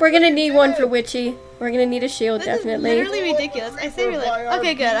 we're gonna need one for Witchy. We're gonna need a shield, This definitely. is literally ridiculous. I saved your life.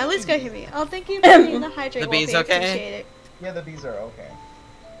 Okay, good. At least go hear me. Oh, thank you for being the hydrate. The bees Wolfie. okay? Appreciate it. Yeah, the bees are okay.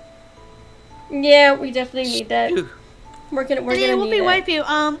 Yeah, we definitely need that. Phew. We're Hey, gonna Wolfie, need that. wipe you.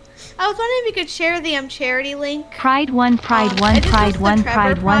 I was wondering if you could share the charity link. Pride one, pride one, I just pride used the one, Trevor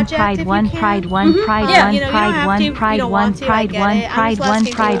pride one, Project, pride if one, you can. pride one, pride Yeah. one, You know, you don't pride have one, to if you pride don't one, want to, I pride get one, it. I'm pride just one,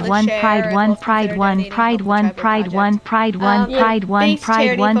 asking pride people to one, share pride and one, we'll pride consider one, donating pride to one, the Trevor pride one, Project. pride one, Yeah. pride one, Based pride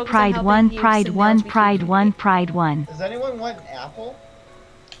charity one, focused on pride helping one, youths pride and one, males with pride HIV. one, pride one. Does anyone want an apple?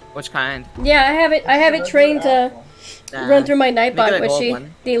 Which kind? Yeah, I have it. I have it trained to run through my Make it Nightbot, a gold Witchy.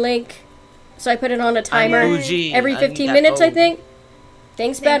 one. The link. So I put it on a timer bougie. every I 15 need that minutes, I gold. think.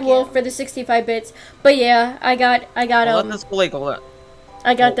 Thanks, Thank Bad Wolf, you. for the 65 bits. But yeah, I got Let this fully go.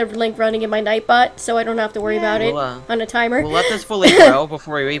 I got the link running in my Nightbot, so I don't have to worry about it We'll, on a timer. We'll let this fully grow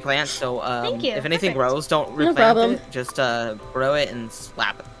before we replant. So Thank you. if anything Perfect. grows, don't No replant problem. it. Just grow it and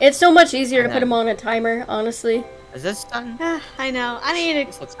slap it. It's so much easier to And put them then- on a timer, honestly. Is this done? I know. I need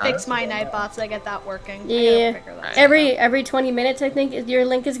This to looks fix nice. my Nightbot so I get that working. I Yeah. gotta figure that out. Every 20 minutes, I think, your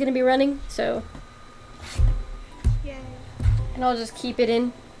link is going to be running. So, Yay. and I'll just keep it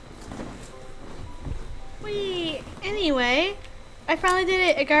in. Wait. Anyway, I finally did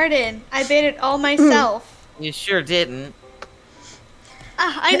it. A garden. I made it all myself. You sure didn't.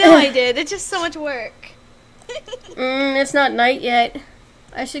 I know I did. It's just so much work. It's not night yet.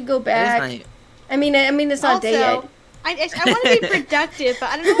 I should go It is back. night. I mean, it's not day yet. Also, I want to be productive, but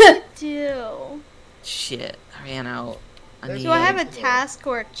I don't know what to do. Shit, I ran out. I need Do I have a task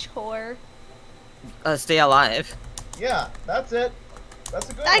or a chore? stay alive. Yeah, that's it. That's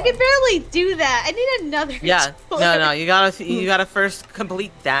a good I one. can barely do that. I need another Yeah, chore. no, you gotta first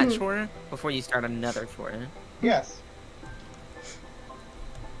complete that chore before you start another chore. Yes.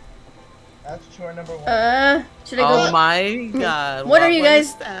 That's chore number one. Should I go? Oh my god. What are you was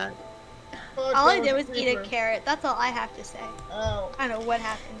guys- that? Fuck, All I that did was eat a creeper. carrot. That's all I have to say. Ow. I don't know what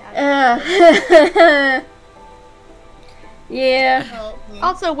happened. Yeah. Help me.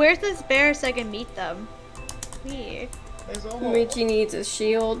 Also, where's this bear so I can meet them? Weird. There's a hole. Michi needs a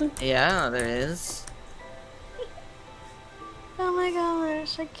shield. Yeah, there is. Oh my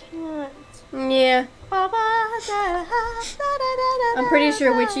gosh, I can't. Yeah. I'm pretty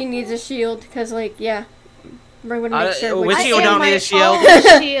sure Witchy needs a shield because, like, yeah. We're gonna make sure Witchy I don't am need my a shield.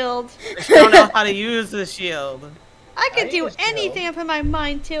 own shield. I don't know how to use the shield. I could I do need a shield. anything I put my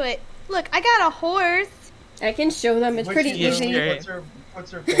mind to it. Look, I got a horse. I can show them. It's Which pretty shield easy.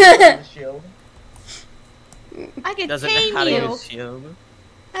 Puts her face on the shield. I could Doesn't know tame how to you. use shield.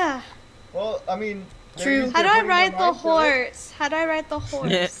 Ugh. Well, I mean. they're True. used How to do I putting their ride the mind to it. horse? How do I ride the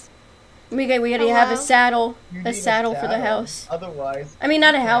horse? We gotta have a Hello? saddle. You A need saddle for the house. Otherwise. I mean,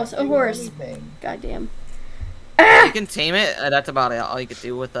 not a you house, can't a do horse. anything. Goddamn. You can tame it. That's about all you could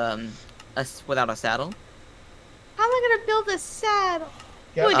do with without a saddle. How am I gonna build a saddle?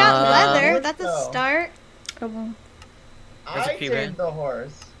 Get Oh, we got Uh, leather. horse, That's a though. start. There's a I creeper. tamed the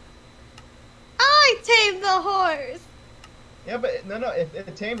horse. I tamed the horse. Yeah, but no. If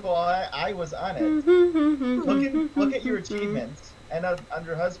it tamed while I was on it. Look at your achievements and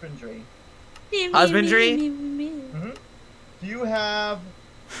under husbandry. Husbandry? Do you have?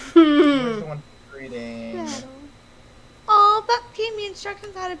 Where's the one for reading? Saddle. Oh, that gave me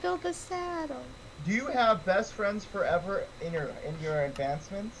instructions how to build a saddle. Do you have best friends forever in your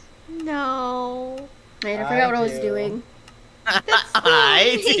advancements? No. I forgot what I was do. doing.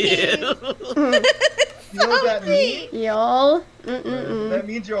 I sweet. do. You know what that means? Y'all. That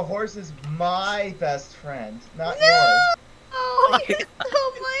means your horse is my best friend, not No! yours. Oh, you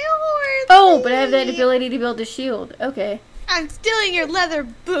stole my horse. Oh, but I have that Pete. ability to build a shield. Okay. I'm stealing your leather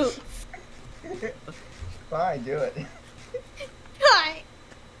boots. Fine, do it. Hi.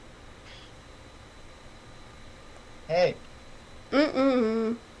 Hey,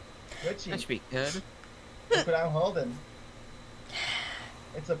 Mm-mm. Richie, That should be good. look what I'm holding.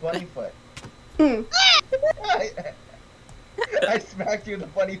 It's a bunny foot. Mm. I smacked you in the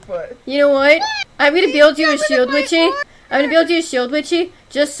bunny foot. You know what? I'm gonna build you a shield, Witchy. I'm gonna build you a shield, Witchy,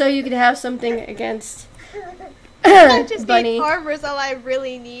 just so you can have something against I just Bunny. need farmers. All I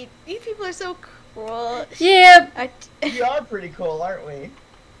really need. These people are so cruel. Yeah, We are pretty cool, aren't we?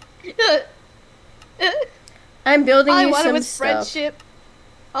 I'm building All I you wanted some was stuff. friendship.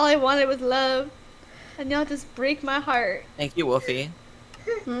 All I wanted was love. And y'all just break my heart. Thank you, Wolfie.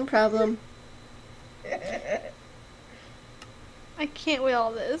 No problem. I can't with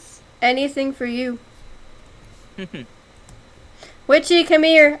all this. Anything for you. Witchy, come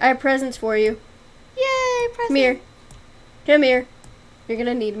here. I have presents for you. Yay, present. Come here. Come here. You're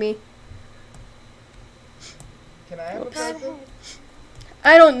gonna need me. Can I have a present?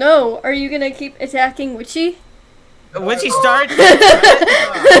 I don't know. Are you gonna keep attacking Witchy? Would you start? Stop.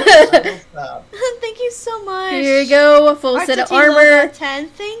 Thank you so much. Here you go. A full set of RTT level armor. 10.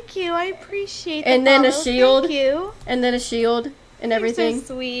 Thank you. I appreciate And the then a follow. shield. Thank you. And then a shield and everything. You're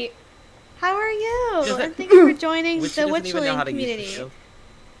so sweet. How are you? Doesn't- And thank you for joining Which the doesn't even know how WitchJinx to use the community. shield.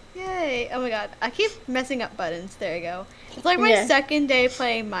 Yay. Oh my god. I keep messing up buttons. There you go. It's like my Yeah. second day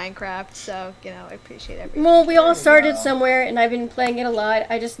playing Minecraft, so, you know, I appreciate everything. Well, we all There you started go. somewhere, and I've been playing it a lot.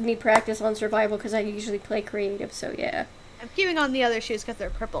 I just need practice on survival because I usually play creative. So yeah, I'm keeping on the other shoes because they're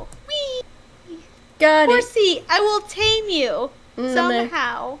purple. Whee! got it. Horsey, I will tame you. Mm,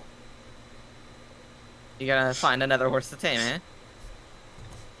 Somehow. You gotta find another horse to tame, eh?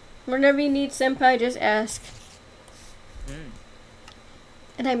 Whenever you need senpai, just ask. Mm. Hmm.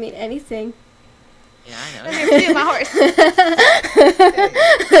 And I mean anything. Yeah, I know. Come here, steal my horse.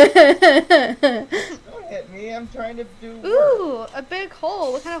 Don't hit me. I'm trying to do work. Ooh, a big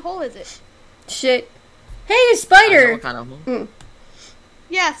hole. What kind of hole is it? Shit. Hey, a I know spider! what kind of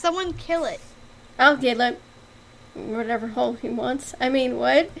Yeah, someone kill it. Oh, yeah, let whatever hole he wants. I mean,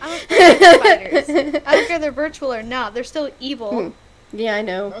 what? I don't care about spiders. I don't care if they're virtual or not. They're still evil. Hmm. Yeah, I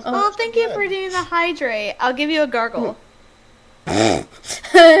know. Those Oh, are thank good. you for doing the hydrate. I'll give you a gargle. Ha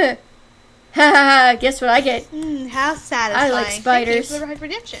ha ha! Guess what I get? How satisfying. like spiders. Thank you for the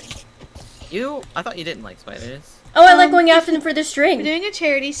redemption. I thought you didn't like spiders. Oh, I like going after them for the We're string. doing a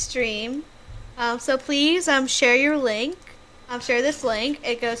charity stream. So please share your link. Share this link.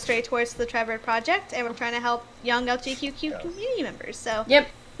 It goes straight towards the Trevor Project, and we're trying to help young LGBTQ community members. So Yep.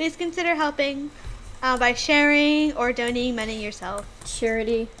 please consider helping by sharing or donating money yourself.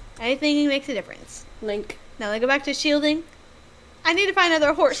 Charity Anything makes a difference. link. Now let's go back to shielding. I need to find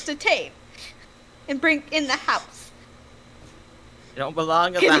another horse to tame and bring in the house. You don't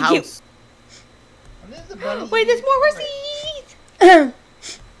belong at Give the me you. house. And there's a bunny Wait, there's more eating horses! Oh,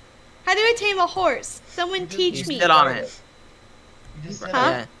 How do I tame a horse? Someone teach You me. sit on it. You just sit Huh?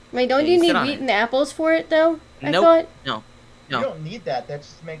 on it. Yeah. wait, don't Yeah, you you need sit on wheat it. and apples for it, though? I Nope. thought. No. You No. don't need that. That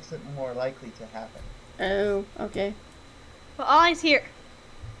just makes it more likely to happen. Oh, okay. Well, all I's here.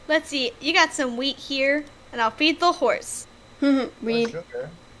 Let's see. You got some wheat here, and I'll feed the horse. Or Weed.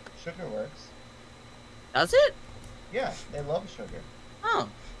 sugar. Sugar works. Does it? Yeah, they love sugar. Oh.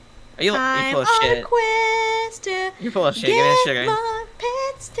 Are you I'm full of on a shit? quest to You're full of shit. Give me the get sugar. more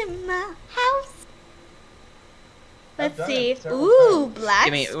pets to my house. I've Let's done see. it several Ooh, times. black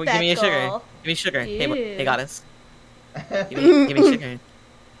Give me speckle. a sugar. Give me sugar. Hey, Ew. hey, goddess. Give me sugar.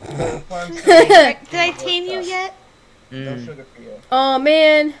 Farm Did I tame you yet? No Mm. sugar for you. Oh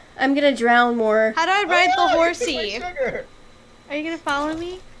man, I'm gonna drown more. How do I ride Oh, the yeah, horsey? you took my sugar. Are you gonna follow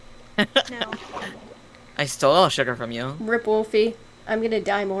me? No. I stole all sugar from you. Rip Wolfie. I'm gonna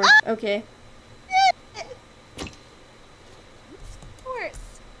die more. Okay. Horse.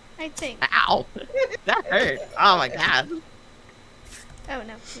 I think. Ow! That hurt. Oh my god. Oh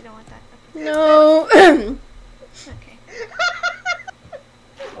no, you don't want that. No. Okay.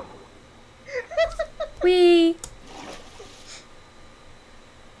 Wee.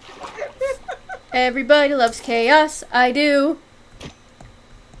 Everybody loves chaos. I do.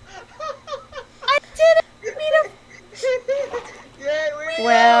 I did it! Yay, we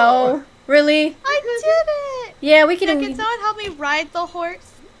Wow. Really? I did it! Yeah, we Can can. someone help me ride the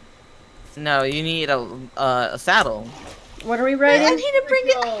horse? No, you need a saddle. What are we I riding? need to bring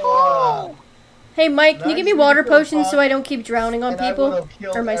it go. home! Hey, Mike, can you give me water potions so I don't keep drowning on and I people? will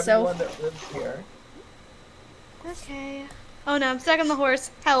kill Or myself? everyone that lives here. Okay. Oh no, I'm stuck on the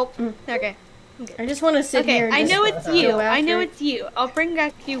horse. Help. Okay. I just want to sit here and I just know it's you. go I know after it's you. I'll bring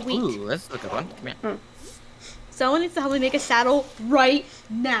back you wheat. Ooh, that's a good one. Come here. Someone needs to help me make a saddle right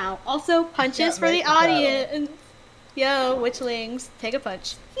now. Also, punches for the audience. Yo, witchlings, take a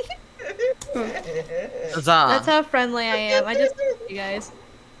punch. Huzzah. That's how friendly I am. I just you guys.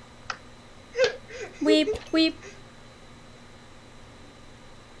 Weep, weep.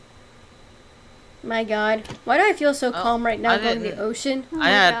 My god. Why do I feel so calm right now going to the ocean? Oh I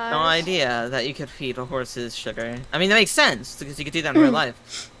had my no gosh. idea that you could feed horses sugar. I mean, that makes sense because you could do that in real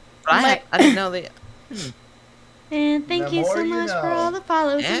life. But I didn't know that. And thank The you more so you much for know. all the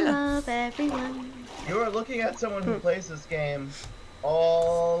follows and Yeah. love, everyone. You are looking at someone who plays this game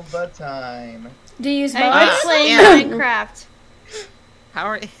all the time. Do you use I mods? just playing Yeah. Minecraft. How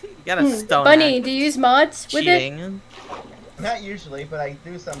are you? Got a stone. Bunny, axe. do you use mods with it? Cheating. Not usually, but I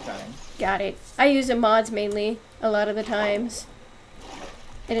do sometimes. Got it. I use the mods mainly a lot of the times.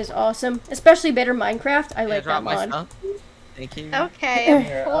 It is awesome. Especially better Minecraft. I Can I like drop that my mod. stuff? Thank you. Okay,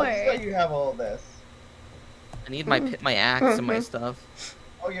 Here, of I'll just let course. you have all this. I need my axe and my stuff.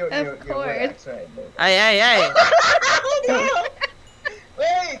 Oh, your wood course. axe, right? Hey! Oh, no!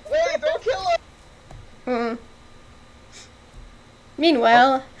 Wait, don't kill him!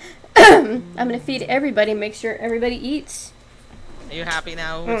 Meanwhile, I'm gonna feed everybody, make sure everybody eats. Are you happy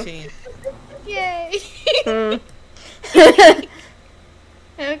now, Witchy? Yay!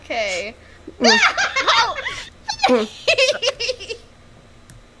 Okay. They're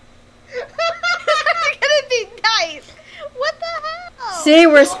gonna be nice. What the hell? See,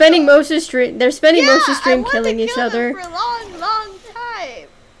 we're spending most of stream. They're spending most of I stream wanted killing to each kill them other. for a long, long time.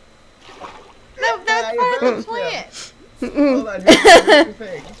 That's part of the plan. Hold on, here's the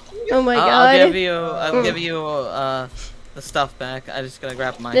thing. Oh my I'll god. give you the stuff back. I just gotta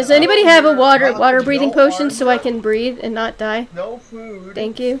grab mine. Does anybody have a water No breathing potion armor. so I can breathe and not die? No food.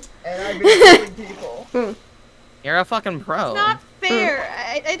 Thank you. And I've been killing people. You're a fucking pro. It's not fair.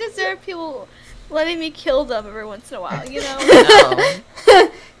 I deserve people letting me kill them every once in a while, you know?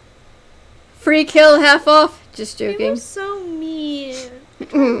 No. Free kill, half off. Just People joking. are so mean.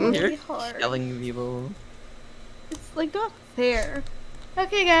 You're Really hard. killing people. It's like not fair.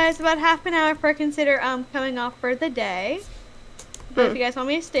 Okay, guys, about half an hour for consider coming off for the day. But if you guys want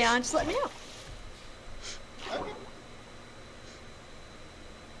me to stay on, just let me know.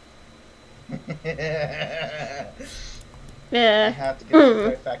 I Yeah. have to get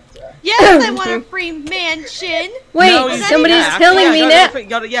the trifecta. Yes, I want a free mansion. Wait, No, you somebody's can't. telling me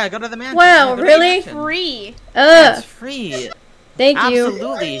go now. go to the mansion. Wow, Go to the really? mansion. Free. It's free. Thank you.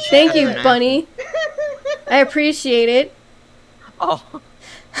 Absolutely. Thank you, Sure. Bunny. I appreciate it. Oh,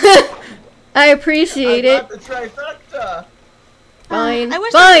 I appreciate I it. got the trifecta. Fine. I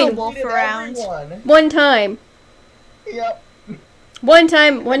wish there was a Fine. wolf Needed around. everyone. One time. Yep. One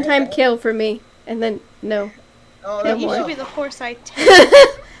time kill for me. And then, no. Oh, No that's You more. should be the horse I take.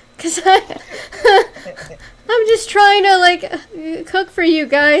 Cause I'm just trying to like cook for you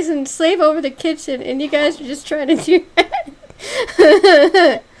guys and slave over the kitchen, and you guys are just trying to do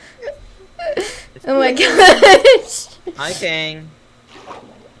that. Oh my gosh! hi, King.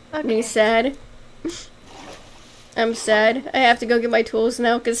 Me sad. I'm sad. I have to go get my tools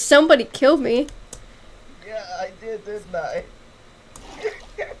now because somebody killed me. Yeah, I did, didn't I?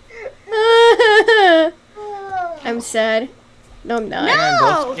 I'm sad. No, I'm not.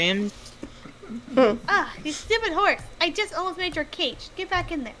 No! Both games. Ah, you stupid horse. I just almost made your cage. Get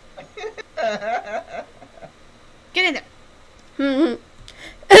back in there. Get in there.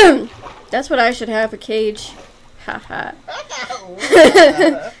 That's what I should have, a cage. Haha.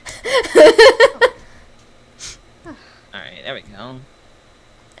 Alright, there we go.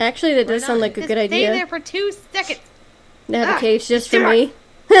 Actually, that does sound like a Just good stay idea. there for 2 seconds. To have a cage just for Sure. me.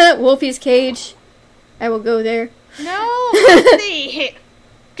 Wolfie's cage. I will go there. No, Horsey.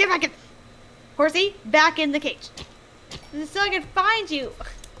 Get back in. Horsey, back in the cage. This is so I can find you.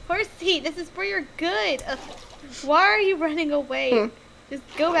 Horsey, this is for your good. Why are you running away? Just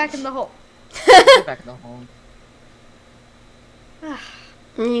go back in the hole. Get back in the hole. I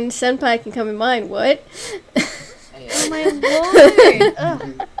mean, Senpai can come in mine. What? Oh my lord.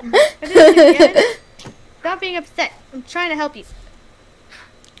 Ugh. I did it again. Stop being upset. I'm trying to help you.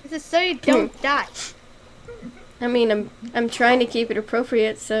 This is so you don't die. I mean, I'm trying to keep it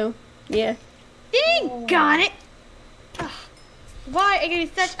appropriate, so yeah. Dang, got it. Ugh. Why are you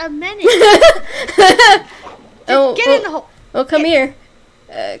such a menace? Oh, Get in the hole. oh, come here.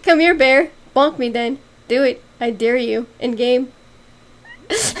 Come here, bear. Bonk me then. Do it. I dare you. In game.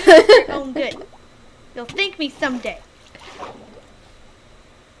 Your own good. You'll thank me someday.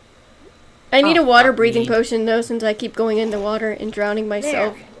 I need a water fuck breathing me. potion though, since I keep going in the water and drowning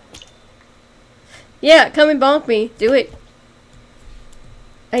myself. Yeah, come and bonk me. Do it.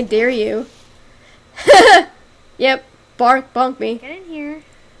 I dare you. Yep. Bonk me. Get in here.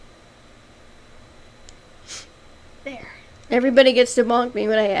 There. Everybody gets to bonk me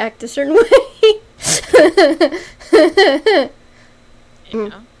when I act a certain way.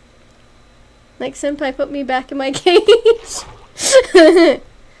 Yeah. Like Senpai put me back in my cage.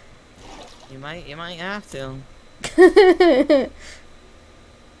 You might have to.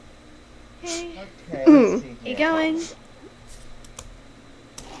 Okay. Okay, let's see You here. going?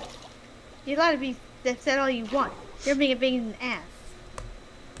 You're allowed to be upset all you want. You're being a big an ass.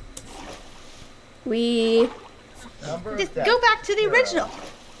 Number of Just deaths, go back to the 0. original.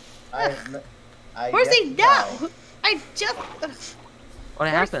 I Horsey, yet to die. no! I just. What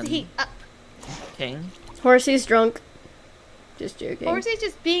happened? Horsey, up. King? Horsey's drunk. Just joking. Horsey's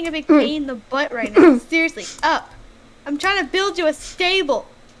just being a big pain in the butt right now. Seriously, up. I'm trying to build you a stable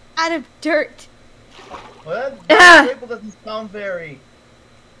out of dirt. Well, Ah! that stable doesn't sound very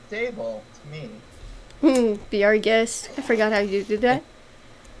stable to me. Be our guest. I forgot how you did that.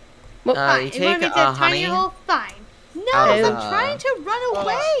 You Fine. You take want me to honey. tiny hole? Fine. No, Out of, I'm trying to run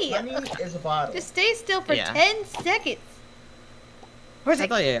away. Honey is a bottle. Just stay still for Yeah. 10 seconds. Horsey, I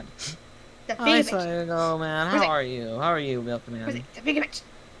thought you. the I big saw bitch. you go, man. Where's How it? are you? How are you, Milkman? Horsey, the big bitch.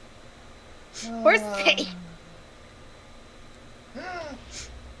 Horsey.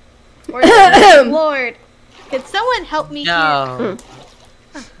 Horsey, Lord. Can someone help me here? No.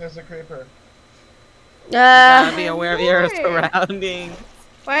 There's a creeper. Gotta be aware of your Lord. surroundings.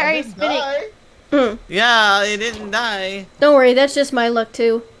 Why are I you didn't spinning? die. Yeah, it didn't die. Don't worry, that's just my luck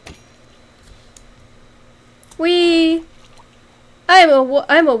too.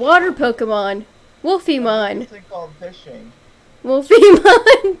 I'm a water Pokemon. Wolfiemon. Something called fishing.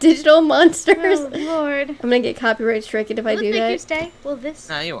 Wolfiemon. Digital monsters. Oh, Lord. I'm gonna get copyright stricken if I Will do this make you that. stay? Will this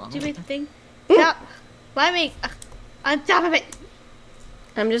No, you won't. do anything? Stop climbing on top of it.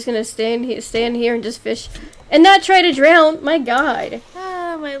 I'm just gonna stand here and just fish. And not try to drown. My god.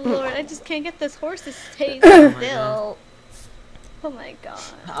 Oh, my Lord. I just can't get this horse to stay my still. Oh, my God.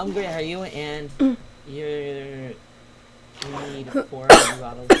 I'm gonna hire you, and you need 4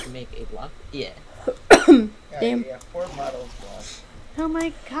 bottles to make a block. Yeah. Yeah, Damn. yeah, 4 bottles left. Oh,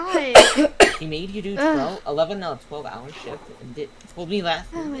 my God. He made you do Ugh. 11 12-hour shift, and told me last.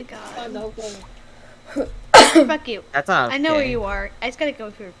 Oh, my God. No, Fuck you. That's not. I know where you are. I just gotta go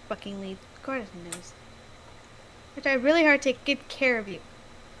through your fucking lead. God knows. I tried really hard to take good care of you.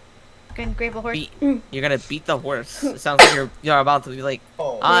 Gonna grab a horse. You're gonna beat the horse. It sounds like you're about to be like,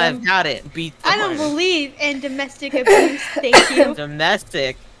 Oh, I've got it. Beat the I don't horse. believe in domestic abuse. Thank you.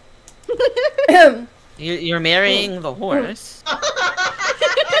 Domestic. You're marrying the horse.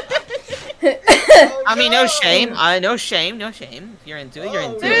 I mean, no shame. No shame. No shame. If you're into it, you're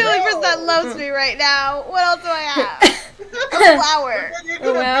into You're the it. only person that loves me right now. What else do I have? A flower. Then you're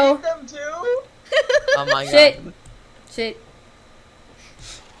Oh, gonna wow. beat them too? Oh my Shit. god. Shit.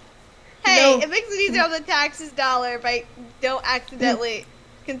 Hey, No. it makes it easier on the taxes dollar if I don't accidentally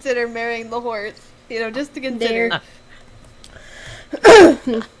consider marrying the horse. You know, just to consider. There.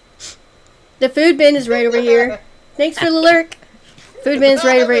 The food bin is right over here. Thanks for the lurk. Food bin's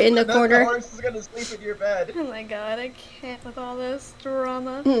right over in the Then corner. The horse is gonna sleep in your bed. Oh my god, I can't with all this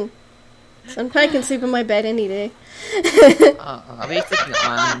drama. Senpai can sleep in my bed any day. I'll be sitting Oh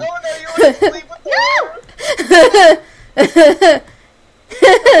on. no, you want to sleep with the horse?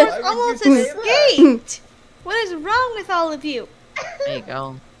 Why would Almost you say that? escaped! What is wrong with all of you? There you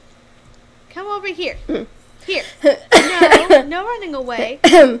go. Come over here. Here. No, no running away.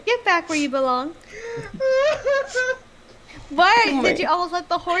 Get back where you belong. Why did you almost let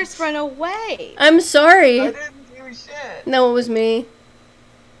the horse run away? I'm I sorry. didn't do shit. No, it was me.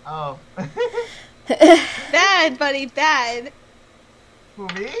 Oh. Bad, buddy, bad. Who,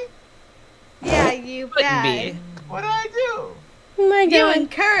 me? Yeah, you Couldn't bad. be. What did I do? Oh my You god.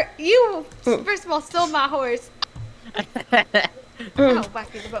 you first of all stole my horse. Oh,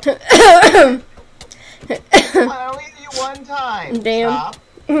 back in the boat. I only did you one time. Damn. Stop.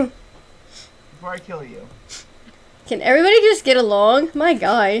 Before I kill you. Can everybody just get along? My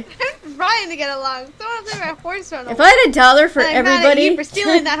god. I'm trying to get along. Someone let my horse run away. If I had $1 for I'm mad at everybody. you for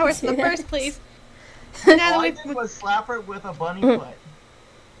stealing that horse in the first place. Now All that I we've did was slap her with a bunny foot.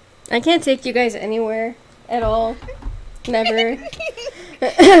 I can't take you guys anywhere at all. Never. You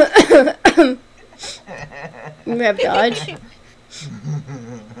have dodge.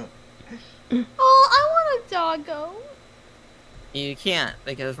 Oh, I want a doggo. You can't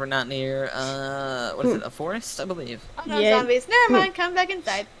because we're not near what is it? A forest, I believe. Oh no, Yeah. zombies. Never mind. Come back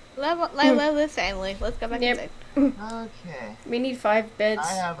inside. Love this family. Let's go back inside. Okay. We need 5 beds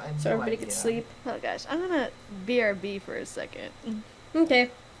I have a so new everybody idea. can sleep. Oh gosh, I'm gonna BRB for a second. Okay.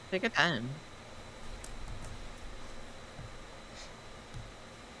 Take a time.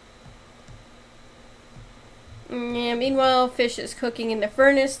 Yeah, meanwhile, fish is cooking in the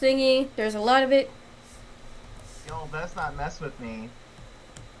furnace thingy. There's a lot of it. Yo, let's not mess with me.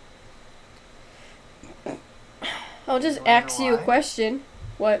 I'll just You wanna ask know you a why? question.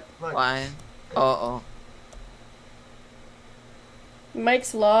 What? Look, Why? Oh.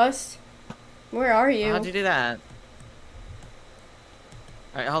 Mike's lost? Where are you? How'd you do that?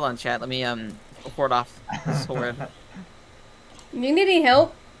 Alright, hold on, chat. Let me, report off the sword. You need any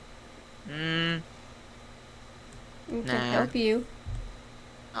help? Mm, I can Nah. help you.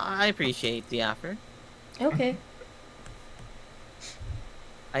 I appreciate the offer. Okay.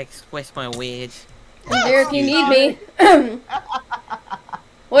 I express my wage. I'm there if you need me.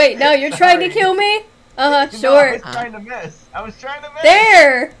 Wait, no, you're trying to kill me? No, Sure. I was trying to miss. I was trying to miss.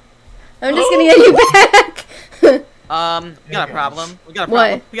 There! I'm just gonna get you back. We got a problem. We got a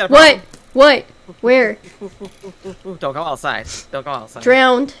problem. What? We got a problem. What? Where? Don't go outside. Don't go outside.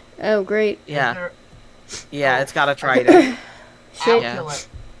 Drowned. Oh, great. Yeah. Yeah, it's got a trident. I'll Shit. Yeah. kill it.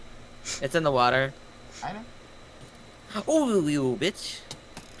 It's in the water. I know. Oh, you bitch.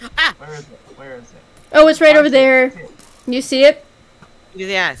 Where is it? Where is it? Oh, it's right I over see there. it. You see it? Give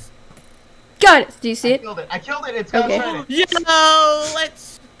the ass. Got it. Do you see I it? killed it. I killed it. It's got Okay. a trident. Yo,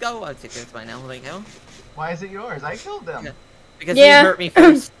 let's go. I'll take this by now. There you go. Why is it yours? I killed them. Yeah. Because Yeah. you hurt me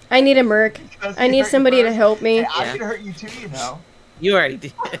first. I need a merc. Because I he need hurt you somebody to first. help me. Hey, I Yeah. can hurt you too, you know. You already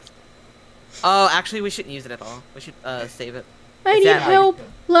did. Oh, actually, we shouldn't use it at all. We should save it. I Is need that how you help. feel?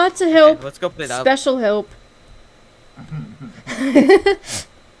 Lots of Okay, help. let's go put it up. Special help.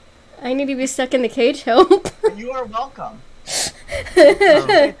 I need to be stuck in the cage. Help. You are welcome. Oh,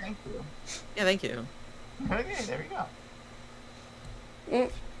 Okay, thank you. yeah, thank you. Okay, there we Mm.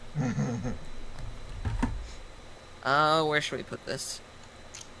 go. Where should we put this?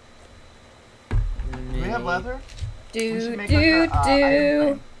 Do we have leather? We Do should make do like a,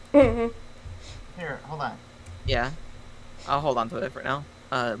 item do. thing. Here, hold on. Yeah. I'll hold on to it for now.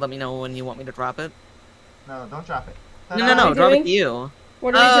 Let me know when you want me to drop it. No, don't drop it. No, Ta-da! no, we no, drop doing? it to you.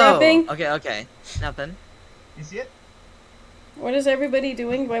 What are we dropping? Okay, okay. Nothing. You see it? What is everybody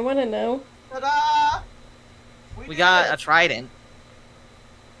doing? Do I want to know? Ta-da! We did got it. a trident.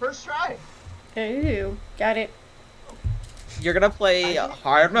 First try. Ooh, got it. You're gonna play I think-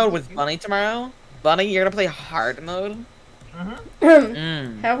 hard mode with Bunny tomorrow? Bunny, you're gonna play hard mode? Mm-hmm.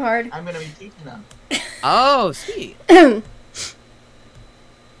 Mm. How hard? I'm gonna be teaching them. Oh, sweet.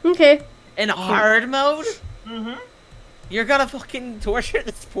 Okay. In hard mode? Mm-hmm. You're gonna fucking torture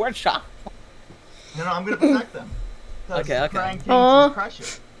this poor child. No, I'm gonna protect them. 'Cause Okay, okay. Crying Kings Aw. is crush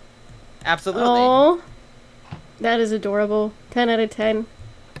it. Absolutely. Oh, that is adorable. 10 out of 10.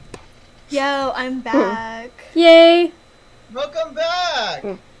 Yo, I'm back. Yay! Welcome back!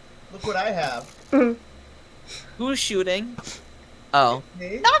 Mm. Look what I have. Who's shooting? Oh.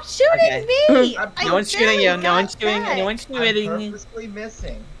 Me? Stop shooting Okay. me! I'm- I No one's shooting barely you. No got one's shooting. back. No one's I'm shooting. purposely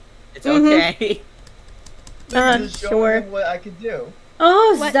missing. It's Mhm. okay. Just showing Sure. them what I could do.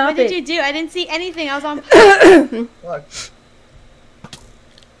 Oh, What stop did it. you do? I didn't see anything. I was on. Look,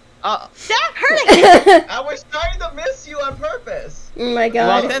 Oh, Stop hurting! I was trying to miss you on purpose. Oh my you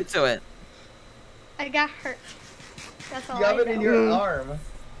walked god. into it. I got hurt. That's all You have I it in know. your Mm. arm.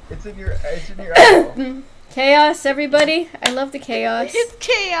 It's in your elbow. Chaos, everybody. I love the chaos. It's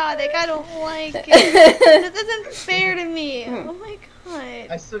chaotic. I don't like it. This isn't fair to me. Oh my I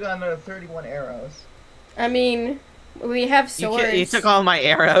god. still got another 31 arrows. I mean, we have swords. You took all my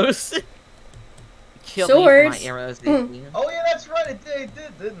arrows. You killed Swords? me for my arrows. Mm. didn't you? Oh yeah, that's right. It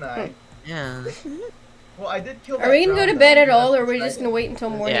did, didn't I? Yeah. Well, I did kill. Are we gonna go to bed at all, or are we just gonna wait until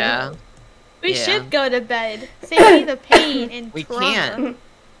morning? Yeah. We Yeah. should go to bed. Save me the pain and We trauma.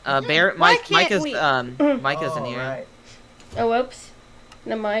 can't. Bear, Why Mike can't is we? Mike is in Oh, here. right. Oh, whoops.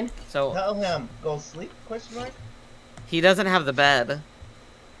 Never mind. So Tell him go sleep? Question mark. he doesn't have the bed.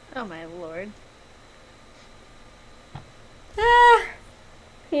 Oh my lord. Ah,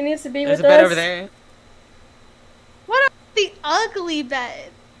 he needs to be There's with a bed us. over there. What about the ugly bed?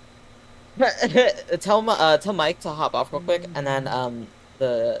 tell Mike to hop off real quick, and then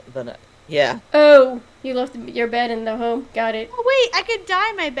yeah. Oh, you left your bed in the home. Got it. Oh wait, I could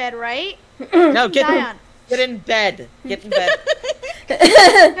dye my bed, right? No, get Die on. in bed. Get in bed.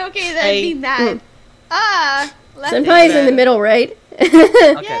 Okay, then Hey. be mad. Ah, left Senpai's in the middle, right? Okay,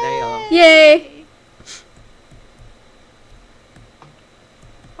 there you go. Yay!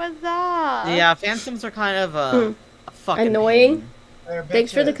 What's up? Yeah, phantoms are kind of a fucking Annoying. pain.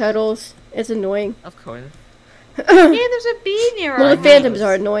 Thanks for the cuddles. It's annoying. Of course. Yeah, there's a bee near Well, us. the phantoms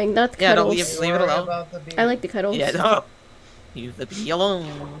are annoying, not the Yeah, don't cuddles. leave it alone. I like the cuddles. Yeah, no. Leave the bee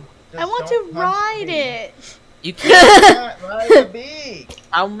alone. I want to ride it. You can't. Ride the bee.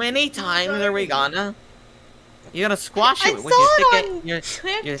 How many times are we gonna? You gotta squash I it. saw Would you it stick on it? Your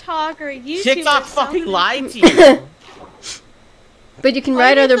TikTok or YouTube. TikTok or fucking something. lied to you. But you can Or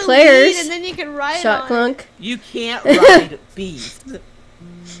ride you other have to players. lead and then you can ride Shot on clunk. You can't ride bees.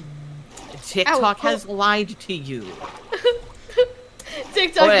 TikTok Ow. has lied to you. it.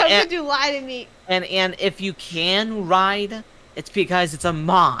 TikTok, Oh, yeah, how and- could you lie to me? And if you can ride, it's because it's a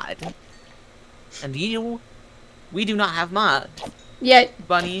mod. And we do not have mods, Yet.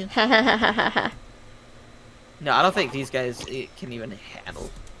 bunny. Ha ha ha ha ha ha. No, I don't think these guys can even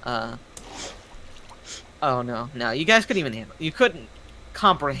handle. Oh no, you guys couldn't even handle. You couldn't You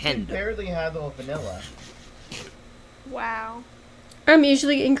comprehend. can barely handle vanilla. Wow. I'm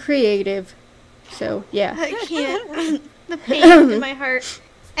usually in creative. So, yeah. I can't. The pain in my heart.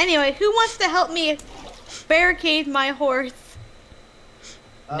 Anyway, who wants to help me barricade my horse?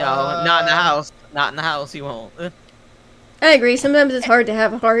 No, not in the house. Not in the house. You won't. I agree. Sometimes it's hard to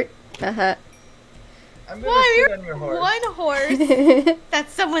have a heart. Haha. I'm gonna Why, sit you're on your horse. one horse that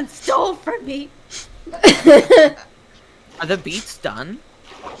someone stole from me. Are the beats done?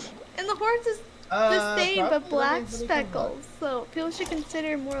 And the horse is the same but probably black let me come speckles. So people should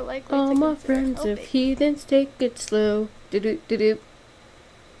consider more likely All to my consider friends of helping. heathens, take it slow. Do-do, do-do.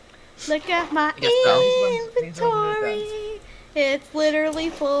 Look at my Yes, so. These ones are inventory. It's literally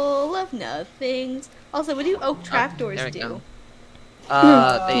full of nothings. Also, what do oak trapdoors there we do? go.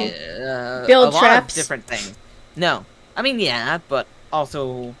 They Build a lot traps. of different things. No, I mean yeah, but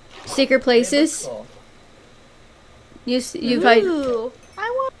also Secret They places. look cool. You find. Ooh, I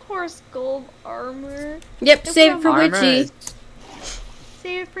want horse gold armor. Yep, save it for armor Witchy. is-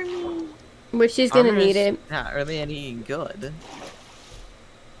 Save it for me. Witchy's gonna armor need is it. Not really any good.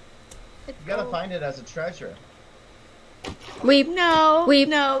 It's You gotta gold. find it as a treasure. Weep. No, Weep.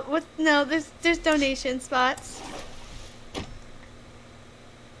 no, what? No, there's donation spots.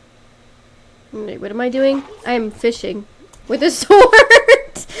 Wait, what am I doing? I am fishing with a sword.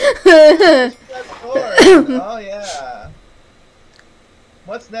 That's sword. Oh yeah.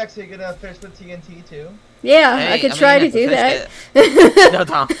 What's next? Are you gonna fish with TNT too? Yeah, Hey, I could mean, try to if do the that. fish No,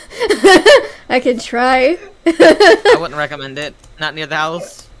 Tom. I could try. I wouldn't recommend it. Not near the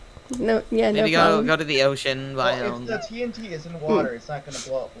house. No, yeah, Maybe no problem. go to the ocean. Well, Biome. if the TNT is in water, it's not gonna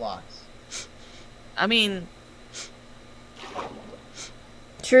blow up blocks. I mean,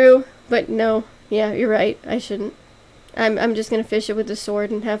 True, but no. Yeah, you're right. I shouldn't. I'm just gonna fish it with the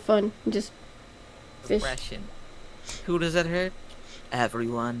sword and have fun. And just fish. depression. Who does it hurt?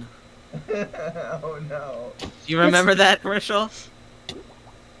 Everyone. Oh no. Do you remember that commercial?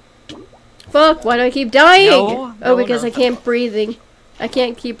 Fuck! Why do I keep dying? No, Oh, no, because no. I can't breathing. I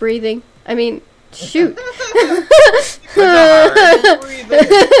can't keep breathing. I mean, shoot. What do you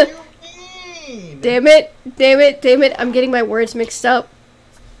mean? Damn it! Damn it! Damn it! I'm getting my words mixed up.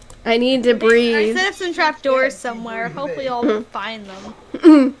 I need to I breathe. set up some trapdoors somewhere. Hopefully, I'll find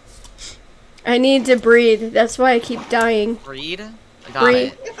them. I need to breathe. That's why I keep dying. Breed? I got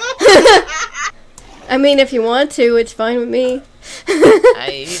Breed. it. I mean, if you want to, it's fine with me.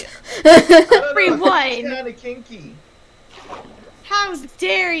 I I don't Free know, wine. it's kinda kinky. How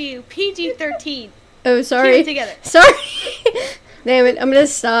dare you? PG-13. Oh, Keep it sorry. together. Sorry. Damn it! I'm gonna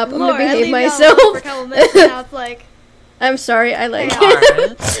stop. I'm Lord, gonna I behave leave you alone myself. for a couple minutes, and now it's like, I'm sorry. I like Hey,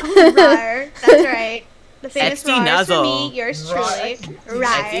 it. rawr. That's right. The famous XD rawr is for nuzzle. me, yours truly. Rawr.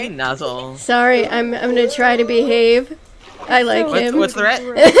 I see Rawr. nuzzle. Sorry. I'm gonna try to behave. I like So him. What's the rest?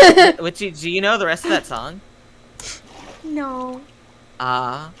 Do you know the rest of that song? No.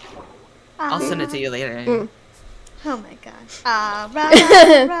 I'll send it to you later. Mm. Oh my god. Rah,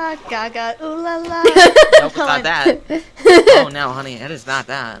 rah, gaga, ooh la la. Nope, it's not that. Oh no, honey, it is not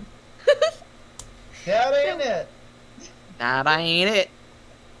that. That ain't it. That ain't it.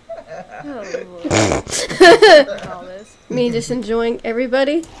 Oh, all this. Me just enjoying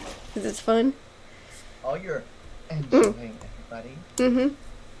everybody because it's fun. Oh, you're enjoying everybody.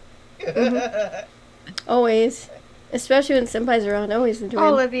 Always, especially when senpai's around. Always enjoying.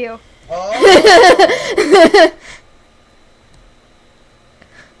 All of you. Oh,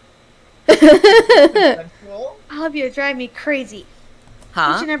 sensual. All of you drive me crazy. Each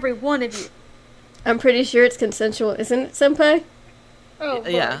Huh? and every one of you. I'm pretty sure it's consensual, isn't it, senpai? Oh,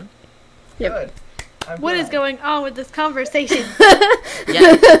 Yeah. Yep. Good. I'm What is glad. going on with this conversation?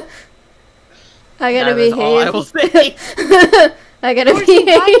 Yeah. I gotta That is all I behave. will say. I gotta Horsey,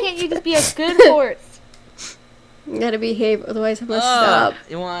 behave. why can't you just be a good horse? I gotta behave, otherwise I must stop.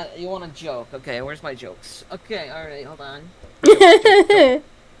 You want a joke? Okay, where's my jokes? Okay, all right, hold on.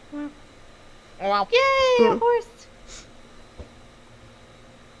 Wow. Yay, a horse!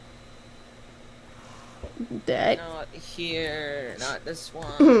 That. Not here, not this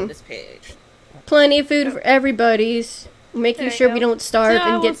one, this page. Plenty of food for everybody's. Making There you sure go. we don't starve So I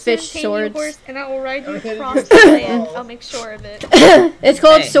and will get fish soon tame your swords. horse, and I will ride you Okay, across you're the so land. tall. I'll make sure of it. It's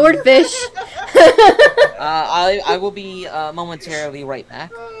called Hey. swordfish. I will be momentarily right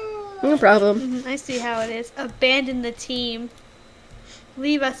back. No problem. I see how it is. Abandon the team.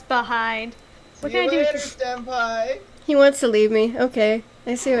 Leave us behind. What See can I you do with later, this? Senpai. He wants to leave me. Okay,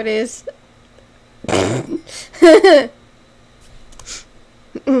 I see what it is.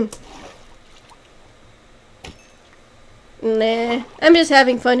 Nah, I'm just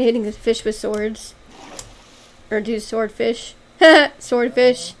having fun hitting the fish with swords. Or do swordfish.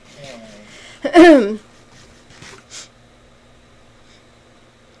 Swordfish.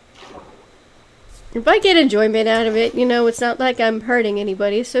 If I get enjoyment out of it, you know, it's not like I'm hurting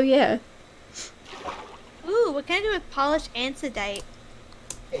anybody, so yeah. Ooh, what can I do with polished ancidite?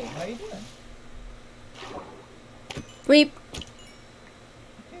 Hey, how you doing? Weep,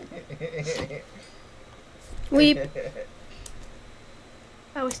 weep.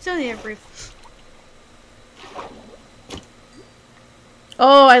 Oh, we still need a roof.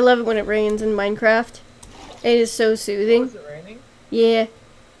 Oh, I love it when it rains in Minecraft. It is so soothing. Is it raining? Yeah,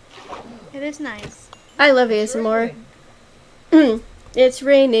 It is nice. I love It's ASMR. raining. It's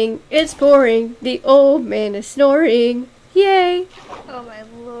raining, it's pouring, the old man is snoring. Yay! Oh my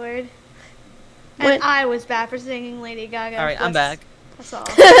lord. What? And I was bad for singing Lady Gaga. All right, I'm back. That's all.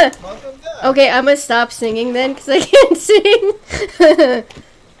 Welcome back. Okay, I'm gonna stop singing then, because I can't sing.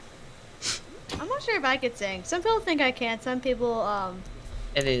 I'm not sure if I could sing. Some people think I can. Some people,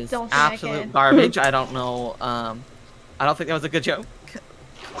 It is Don't think I can. absolute garbage. I don't know. I don't think that was a good joke.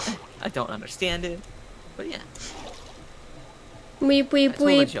 I don't understand it, but yeah, Weep, weep, I told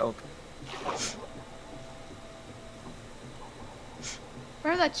a weep. joke.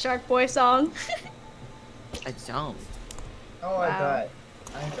 remember that Shark Boy song? I don't. Oh, I Wow.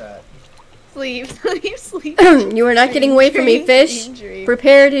 bet. Sleep, sleep, sleep. You are not getting away from me, Dream, fish. dream, dream.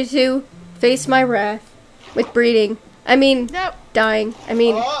 Prepare to face my wrath. With breeding. I mean, Nope. dying. I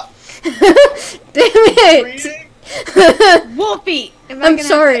mean, Oh, damn it! reading? Wolfie! Am I I'm gonna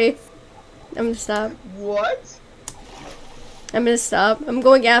sorry. I'm gonna stop. What? I'm gonna stop. I'm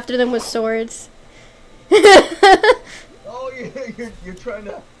going after them with swords. Oh, you're trying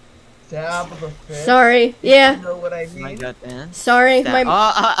to stab the fish? Sorry. You Yeah. know what I My mean? goodness. Sorry. That-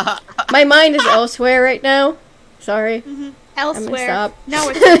 My mind is elsewhere right now. Sorry. Elsewhere. stop. No,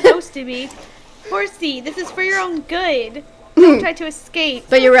 it's supposed to be. Horsey, this is for your own good. Don't try to escape.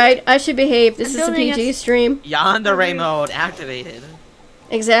 But you're right. I should behave. This I'm is a building PG a- stream. Yandere mode activated.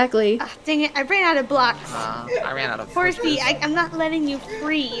 Exactly. Ah, dang it, I ran out of blocks. I ran out of. Horsey, I'm not letting you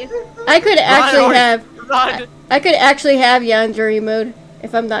free. I could actually Run, have. Run. I could actually have Yandere mode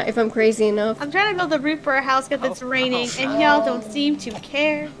if I'm crazy enough. I'm trying to build a roof for a house because it's raining, and y'all don't seem to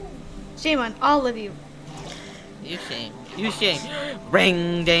care. Shame on all of you. You shame. You shame.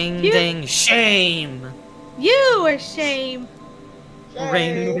 Ring ding You- ding. Shame. You are shame.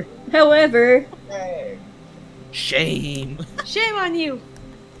 Ring. However, Hey. Shame. Shame on you.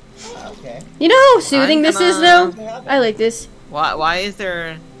 Okay. you know how soothing I'm this is gonna- though? I like this. Why is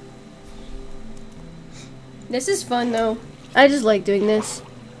there? This is fun though. I just like doing this.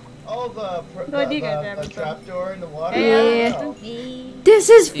 Oh, What do you guys have the from? trapdoor in the water? Yeah. Oh. This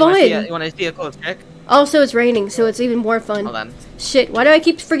is You fun. want to see a cool trick? Also, it's raining, so it's even more Hold fun. on. Shit, why do I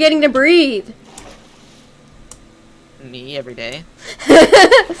keep forgetting to breathe? Me every day.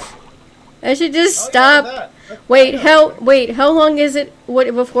 I should just Oh, yeah, stop. that. That's Wait, fine. how long is it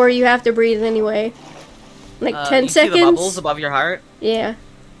before you have to breathe anyway? Like 10 you see seconds? the bubbles above your heart? Yeah.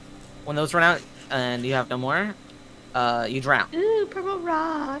 When those run out and you have no more, you drown. Ooh, purple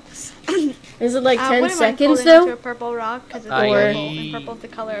rocks. Is it like 10 wouldn't mind seconds folding into though? a purple rock because it's Uh, purple, yeah. and purple's the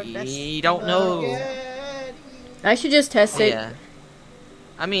color of this. You don't know. Again. I should just test it. Yeah.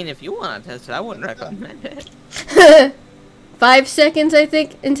 I mean, if you want to test it, I wouldn't recommend it. 5 seconds, I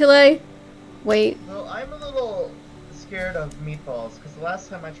think, until I... Wait. So I'm a little scared of meatballs because the last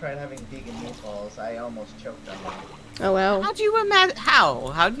time I tried having vegan meatballs, I almost choked on them. Oh, wow. How'd you imagine?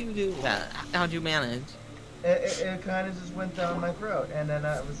 How do you do that? How'd you manage? It kind of just went down my throat, and then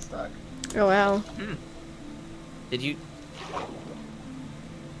I was stuck. Oh, wow. Did you?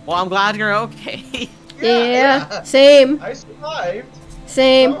 Well, I'm glad you're okay. Yeah, same. I survived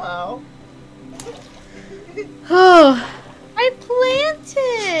Same. somehow. Oh, I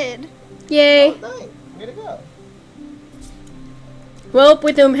planted. Yay. Oh, nice. Way to go. Well,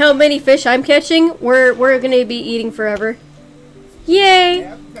 with how many fish I'm catching, we're gonna be eating forever. Yay!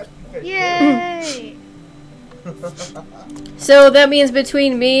 Yeah, I'm catching fish, Yay! So that means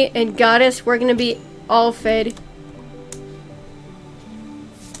between me and Goddess, we're gonna be all fed.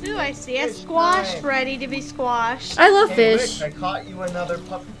 Ooh, I see a Fish squash time. ready to be squashed. I love Hey, fish. Witch, I caught you another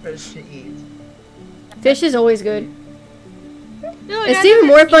puppy fish to eat. Fish is always good. Ooh, It's even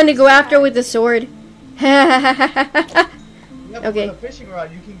more fun to go after with the sword. Yeah, but Okay. with a fishing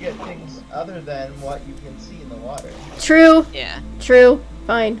rod, you can get things other than what you can see in the water. True. Yeah. True.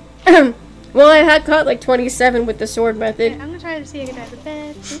 Fine. Well, I had caught like 27 with the sword Okay, method. I'm gonna try to see if I can dive the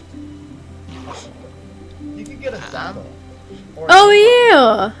bed. You can get a saddle. Or Oh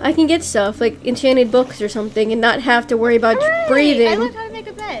yeah! I can get stuff like enchanted books or something and not have to worry about Hooray! I breathing. learned how to make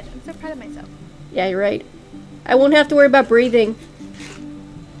a bed. I'm so proud of myself. Yeah, you're right. I won't have to worry about breathing.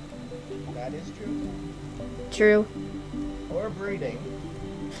 That is true. True. Or breeding.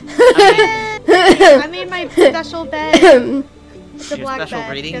 I made my special bed. It's a Your black special bed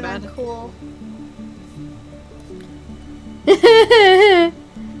breeding because I'm bed? cool.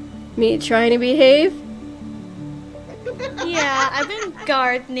 Me trying to behave? Yeah, I've been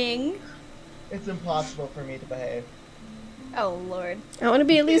gardening. It's impossible for me to behave. Oh lord. I want to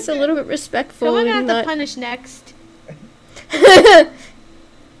be at least a little bit respectful Someone and have not. to punish next.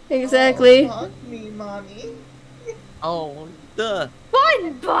 Exactly. Oh, hug me, mommy. Oh, duh.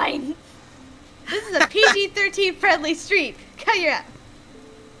 Fine. This is a PG-13 friendly street. Cut your ass.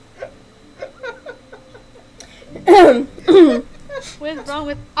 What is wrong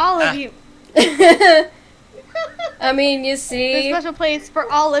with all of you? I mean, you There's a see. special place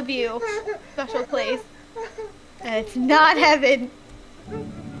for all of you. Special place. And it's not heaven.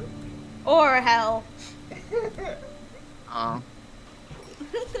 Or hell. Oh.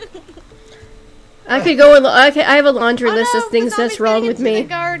 I could go. I have a laundry Oh list no, of things the that's zombie's wrong getting with into me. The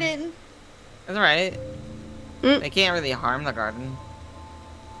garden. That's alright. Mm. They can't really harm the garden.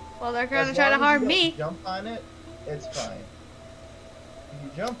 Well, they're gonna As try to long as harm you don't me. Jump on it, it's fine. If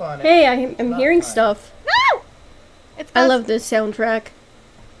you jump on it, Hey, it's I'm not hearing fine. stuff. No! It's I us. love this soundtrack.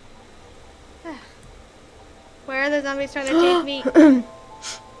 Where are the zombies trying to take me?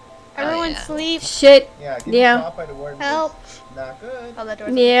 Everyone yeah. sleep. Shit. Yeah, getting Yeah. caught by the warden is Help. not good. Oh, that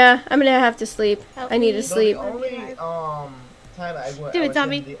door's Yeah, I'm gonna have to sleep. Help I need me. to So sleep. the only time I went, Do I it, was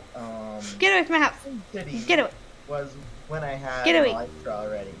zombie. in the Get away from my house. city Get away. was when I had Get away. an Elytra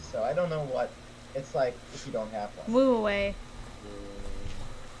already. So I don't know what it's like if you don't have one. Move away.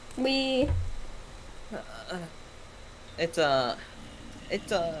 We. It's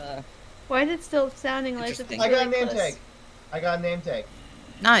Why is it still sounding like it's Interesting. I got a really name close? tag. I got a name tag.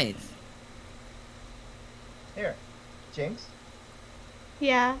 nice. Here, Jinx.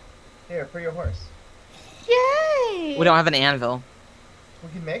 Yeah. Here for your horse. Yay! We don't have an anvil. We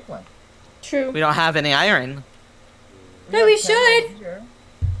can make one. True. We don't have any iron. No, we got 10 should. right here,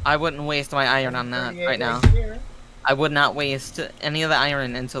 I wouldn't waste my iron on that 38 right now. here. I would not waste any of the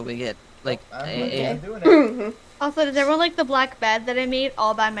iron until we get like I'm a. doing it. Also, does everyone like the black bed that I made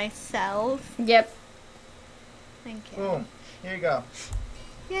all by myself? Yep. Thank you. Boom. Here you go.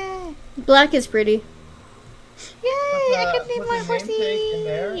 Yay! Black is pretty. Yay! Put I can the, name put my the name tag in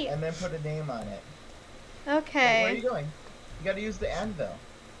there, horsey! and then put a name on it. Where are you Okay. going? You gotta use the anvil.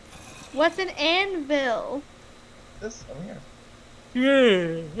 What's an anvil? This over here.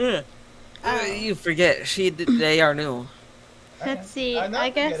 Oh. You forget they are new. Let's see. I'm not I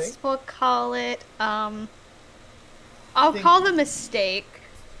guess forgetting. we'll call it, I'll Stinky. call them mistake.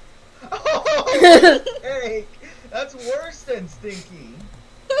 Oh, mistake. That's worse than stinky.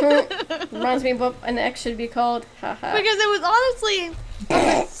 Reminds me of what an X should be called. Haha. Because it was honestly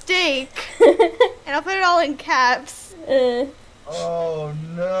a mistake. And I'll put it all in caps. Oh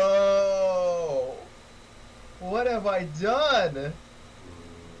no! What have I done?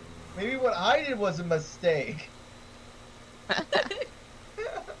 Maybe what I did was a mistake.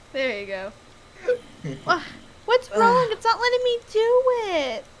 There you go. What's wrong? It's not letting me do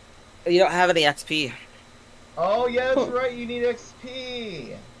it. You don't have any XP. Oh yeah, that's right. You need XP.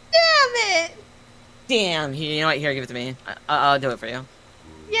 Damn it! Damn. You know what? Here, give it to me. I'll do it for you.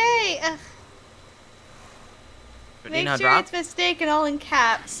 Yay! Do you Make know how to sure drop? it's mistake and all in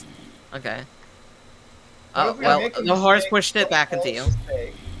caps. Okay. What if we Well, make a the horse mistake? pushed it back into you.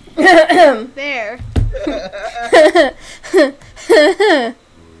 Mistake. There.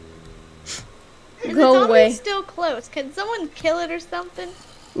 And the Go zombie's away. still close. Can someone kill it or something?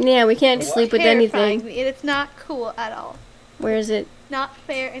 Yeah, we can't What? sleep with Terrifying anything. me. It's not cool at all. Where is it? Not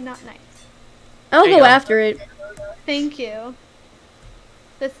fair and not nice. I'll There you go go. after it. Thank you.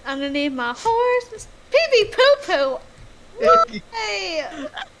 I'm gonna name my horse Miss Pee Poo Poo. Hey.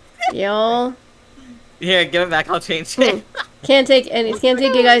 Y'all. Here, give it back. I'll change it. Can't take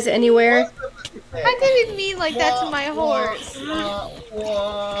you guys anywhere. I didn't mean like that to my horse.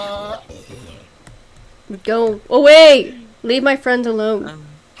 Go away. Leave my friends alone.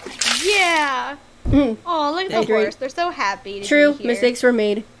 Yeah. Oh, look at the horse. They're so happy to True, be here. mistakes were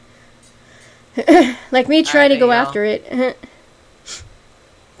made. Like me trying to go after it.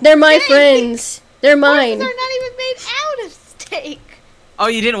 They're my friends. They're mine. Horses are not even made out of steak. Oh,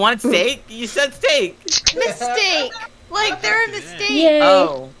 you didn't want steak? You said steak. Mistake. Like they're a mistake. Yay.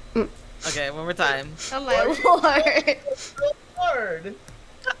 Oh. Okay, one more time. Oh my lord. Lord.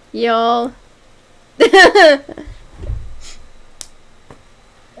 Y'all. Hey,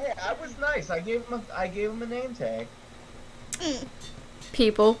 I was nice. I gave him a name tag.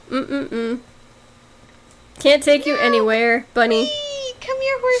 People. Can't take you anywhere, bunny. Wee, come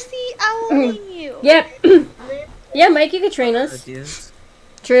here, horsey. I will name you. Yep. Yeah, Mike, you can train us.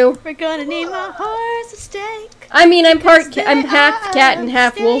 True. We're gonna name our horse a steak. I mean, I'm half cat and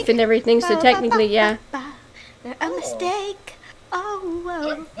half wolf and everything, so technically, yeah. They're a mistake. Oh,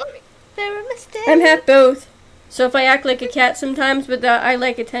 whoa. They're a mistake. I'm half both. So if I act like a cat sometimes, but I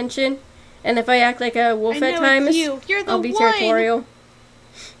like attention, and if I act like a wolf at times, You're the I'll be one. territorial.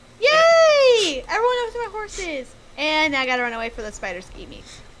 Yay! Everyone knows where my horse is. And now I gotta run away for the spiders to eat me.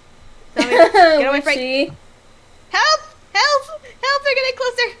 Get away, Frank. Help! Help! Help! They're getting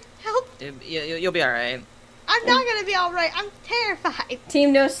closer! Help! You'll be alright. I'm not gonna be alright. I'm terrified.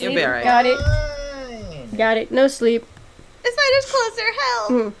 Team no sleep. You'll be alright. Got it. Got it. No sleep. The spider's closer.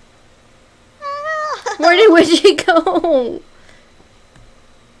 Help! Help. Where did Witchy go?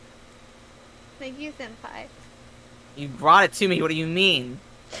 Thank you, Senpai. You brought it to me. What do you mean?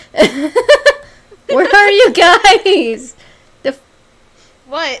 Where are you guys?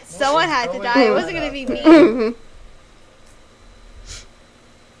 What? Someone had to die. It wasn't gonna be me.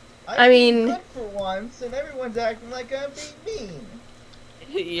 I mean, good for once, and everyone's acting like I'm being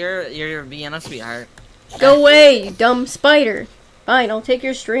mean. You're being a sweetheart. Go away, you dumb spider. Fine, I'll take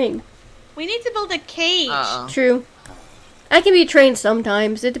your string. We need to build a cage. True. I can be trained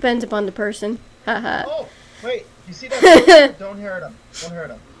sometimes. It depends upon the person. Haha. Oh, wait. You see that? Don't hurt him. Don't hurt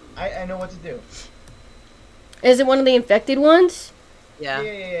him. I know what to do. Is it one of the infected ones? Yeah.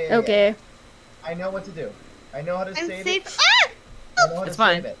 Yeah. Okay. I know what to do. I know how to save safe. it. Ah! I know how to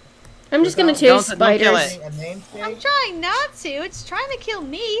fine. save it. I'm just gonna chase spiders. I'm trying not to. It's trying to kill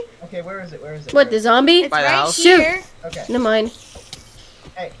me. Okay, where is it? What, the zombie? It's right Shoot. here. Okay. Never mind.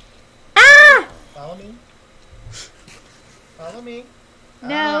 Hey. Ah! Follow me. Follow me.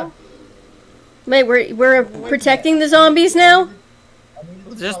 No. Wait, we're protecting the zombies now?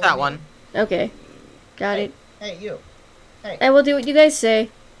 Just that one. Okay. Got it. Hey, you. Hey. I will do what you guys say.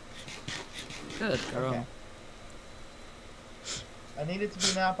 Good girl. Okay. I need it to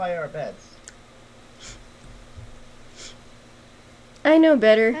be not by our beds. I know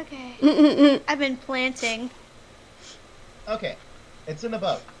better. Okay. I've been planting. Okay. It's in the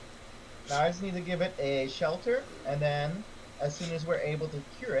boat. Now I just need to give it a shelter, and then as soon as we're able to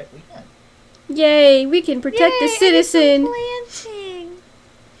cure it, we can. Yay, we can protect the citizen. Planting.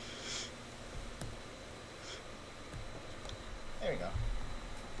 There we go.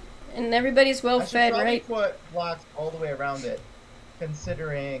 And everybody's well fed, I right? should probably put blocks all the way around it,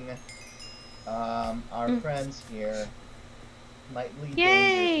 considering our friends here might lead.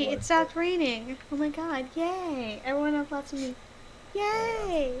 Yay! It stopped raining. Oh my god! Yay! Everyone has lots of meat.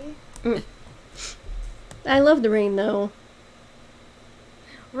 Yay! I love the rain though.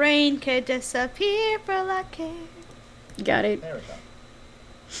 Rain could disappear for all I care. Got it. There we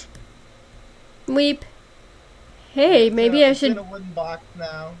go. Weep. Hey, maybe I It's in should. a wooden box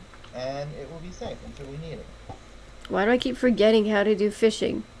now, and it will be safe until we need it. Why do I keep forgetting how to do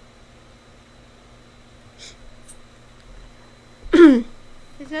fishing? There's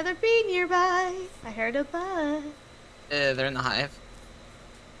another bee nearby. I heard a buzz. They're in the hive.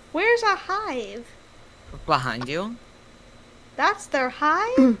 Where's our hive? Behind you. That's their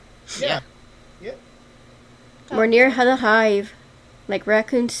hive? Yeah. We're near the hive, like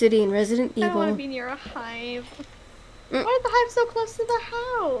Raccoon City in Resident I don't want to Evil. be near a hive. Why is the hive so close to the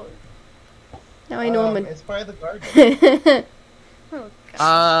house? Now I know I'm in. It's part of the garden. Oh,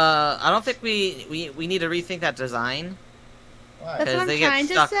 God. I don't think we need to rethink that design. Why? That's what I'm they get trying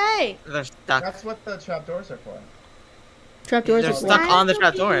to stuck. say. They're stuck. That's what the trapdoors are for. Trapdoors They're are stuck stuck. on the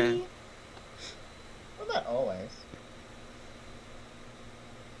trapdoor. Well, not always.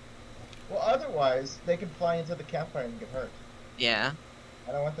 Well, otherwise, they can fly into the campfire and get hurt. Yeah.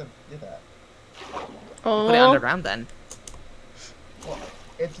 I don't want them to do that. Put it Oh, underground then. Well,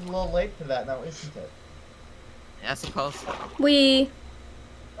 it's a little late for that now, isn't it? Yeah, I suppose.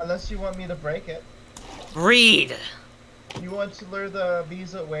 Unless you want me to break it. Breed! You want to lure the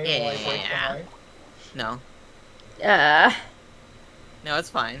bees away while I break the Yeah. hive? No. uh, No, it's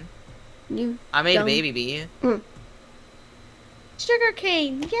fine. you. I made a Dumb. baby bee. Sugar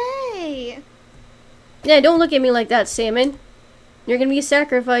cane, yay! Yeah, don't look at me like that, Salmon. You're gonna be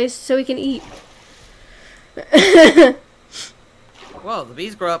sacrificed so we can eat. Whoa, the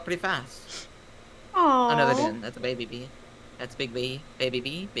bees grow up pretty fast. Aww. Oh no, they didn't. That's a baby bee. That's big bee. Baby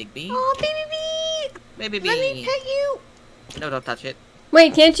bee. Big bee. Aw, baby bee! Baby bee. Let me pet you! No, don't touch it.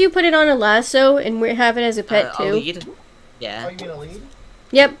 Wait, can't you put it on a lasso and have it as a pet A too? lead. Oh, Yeah. you mean a lead?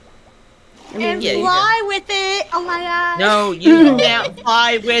 Yep. I mean, And yeah, you fly with it! Oh my god! No, you can't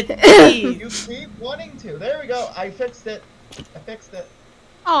fly with bees. You keep wanting to. There we go. I fixed it. I fixed it.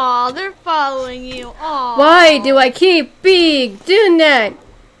 Aw, they're following you. Aw. why do I keep doing that?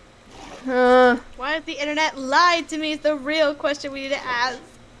 Why did the internet lie to me is the real question we need to ask.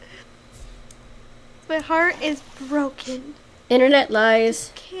 My heart is broken. Internet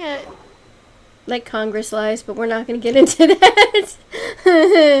lies. Can't. Like Congress lies, but we're not gonna get into that.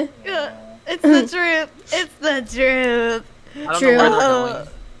 Ugh. It's the truth. It's the truth. I don't True. know where they're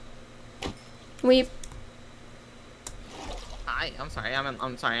going. We I'm sorry.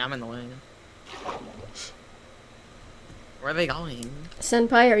 I'm sorry. I'm in the way. Where are they going?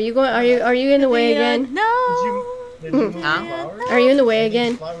 Senpai, are you going? Are you in the way again? No. Did you move the Huh? flowers? Are you in the way I need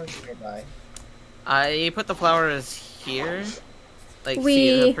again? flowers nearby. I put the flowers here. Like, see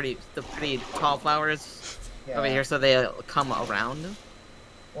We- the pretty tall flowers Yeah. over here, so they come around.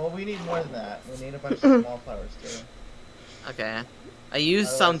 Well, we need more than that. We need a bunch of small flowers too. Okay. I used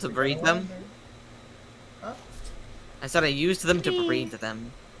some Otherwise to we breed don't them. want them. I said I used them to breed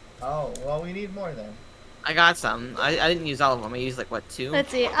them. Oh, well, we need more then. I got some. I didn't use all of them. I used like what, 2?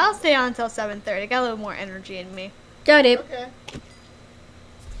 Let's see. I'll stay on until 7:30. Got a little more energy in me. Got it. Okay.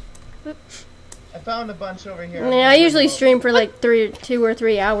 I found a bunch over here. Yeah, I usually stream for like 2 or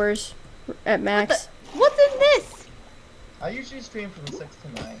 3 hours at max. What's in this? I usually stream from 6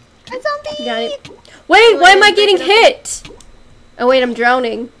 to 9. A zombie. Got it. Wait, why am I getting hit? Oh wait, I'm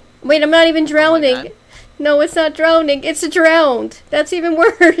drowning. Wait, I'm not even drowning. God. No, it's not drowning. It's a drowned. That's even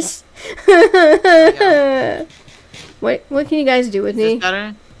worse. What can you guys do with Is this me?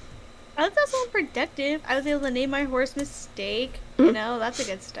 better? I thought that sounded productive. I was able to name my horse Mistake. You know, that's a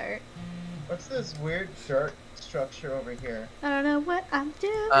good start. What's this weird dirt structure over here? I don't know what I'm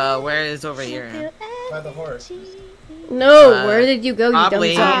doing. Where is over here? By the horses. No, where did you go, you dumb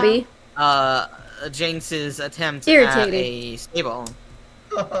probably- zombie? Jinx's attempt Irritated. at a stable.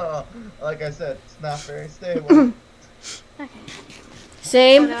 Like I said, it's not very stable.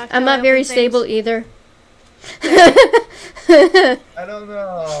 Same. Oh, no, I I'm feel not like very things- stable either. I don't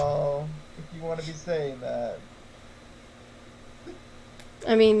know if you want to be saying that.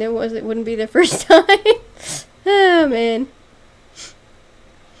 I mean, it wouldn't be the first time. Oh man.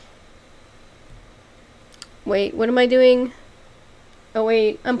 Wait, what am I doing? Oh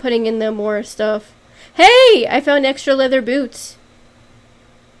wait, I'm putting in the more stuff. Hey, I found extra leather boots.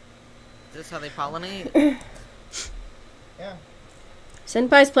 Is this how they pollinate? Yeah.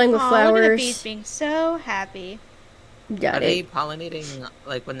 Senpai's playing with Aw, look at the flowers. bees being so happy. Got Are they it. pollinating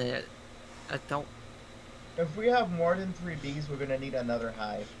like when they're? I don't. If we have more than 3 bees, we're gonna need another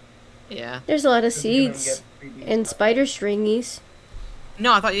hive. Yeah. There's a lot of 'Cause we can seeds get 3 bees and per spider stringies.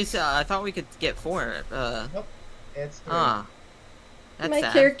 No, I thought you said. I thought we could get 4. Nope. It's 3. That's My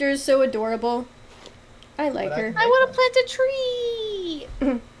sad. character is so adorable. I like But I her. can- I want to plant a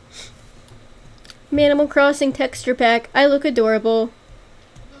tree. Animal Crossing texture pack. I look adorable.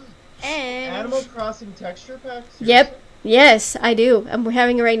 And Animal Crossing texture pack? Yep. Yes, I do. I'm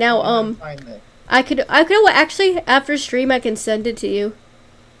having it right now. Find it. I could actually after stream I can send it to you.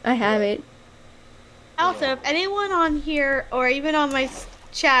 I have it. also, if anyone on here or even on my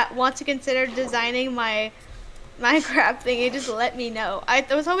chat wants to consider designing my Minecraft thingy, just let me know. I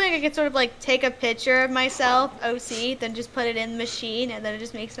was hoping I could sort of like take a picture of myself, OC, then just put it in the machine, and then it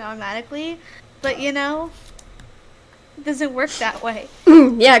just makes it automatically. But you know, it doesn't work that way.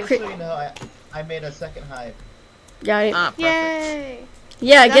 Yeah, Just so you know, I made a second hive. got it. Perfect. Yay!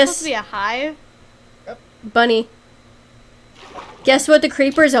 Yeah, I Is that supposed guess to be a hive? bunny. Guess what the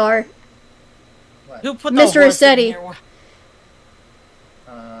creepers are? What? Who put the Mr. horse in Rossetti. here? What?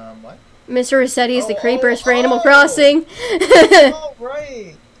 Mr. Rossetti's the Oh, creepers oh, for Animal oh. Crossing. Oh,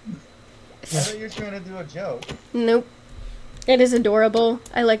 right! I thought you were trying to do a joke. Nope. It is adorable.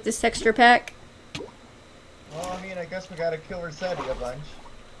 I like this texture pack. Well, I mean, I guess we gotta kill Rossetti a bunch.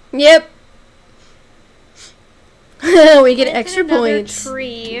 Yep. We get extra points.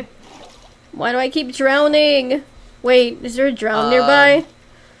 Tree. Why do I keep drowning? Wait, is there a drown nearby?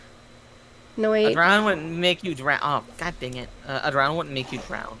 No, wait. A drown wouldn't make you drown. Oh, god dang it. A drown wouldn't make you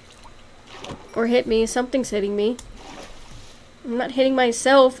drown. Or hit me. Something's hitting me. I'm not hitting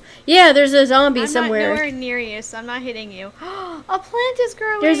myself. Yeah, there's a zombie somewhere. I'm not nowhere near you, so I'm not hitting you. A plant is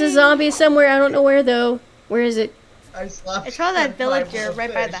growing. There's a zombie somewhere. I don't know where, though. Where is it? It's probably that villager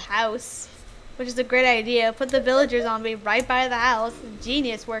right by the house. Which is a great idea. Put the villager zombie right by the house.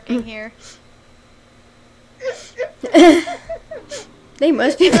 Genius working here. They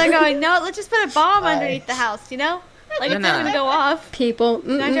must be. They're going, no, let's just put a bomb underneath the house, you know? Like, it's not gonna go off. People.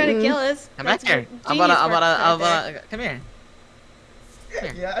 Not trying to kill us. Come back here. I'm gonna, come here.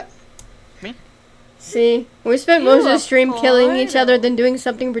 Yes. Me? See, we spent most of the stream killing each other than doing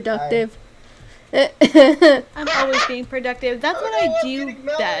something productive. I'm always being productive. That's what I do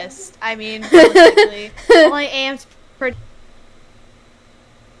best. I mean, realistically, all I am is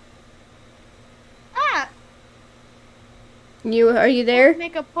Are you there?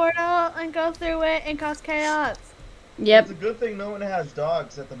 Make a portal and go through it and cause chaos. Yep. It's a good thing no one has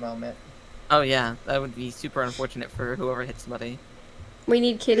dogs at the moment. Oh yeah, that would be super unfortunate for whoever hits somebody. We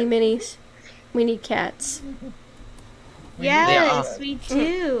need kitty minis. We need cats. Yes, we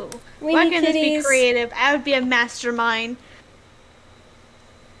do. Why can't this be creative? I would be a mastermind.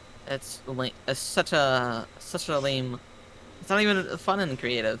 It's such a lame. It's not even fun and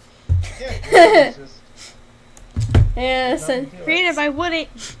creative. Yeah, Yes. Creative, I wouldn't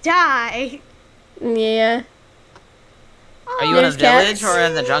die. Yeah. Are you in a village or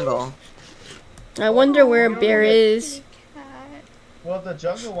in the jungle? I wonder where a bear is. Well, the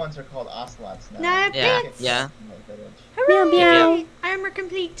jungle ones are called ocelots now. Not Yeah, bits. yeah. Meow meow. Armor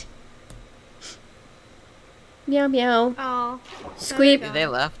complete. Meow meow. Oh. Squeep. They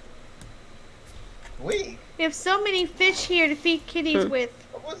left. Squeak? We have so many fish here to feed kitties with.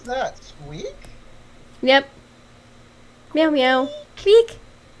 What was that? Squeak? Yep. Meow meow. Squeak.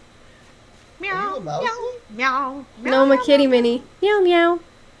 Meow. Are you a mousy? Meow. Meow. No, I'm a kitty mini. Meow meow.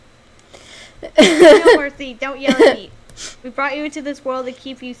 No, Mercy, don't yell at me. We brought you into this world to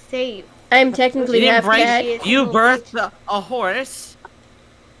keep you safe. I'm technically half cat. You birthed a horse.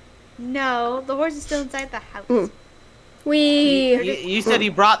 No, the horse is still inside the house. You said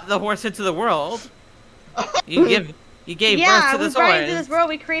you brought the horse into the world. You gave birth to this horse. we brought you into this world.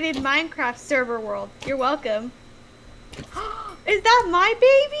 We created Minecraft server world. You're welcome. Is that my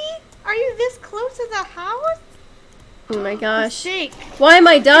baby? Are you this close to the house? Oh my gosh. Mistake. Why am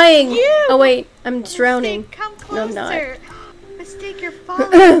I dying? You. Oh wait, I'm drowning. Mistake, come closer. No, I'm not. Mistake, you're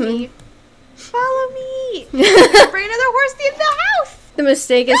following me. Follow me. Bring another horse in the house. The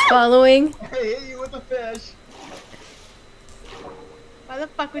mistake is following. I hit you with a fish. Why the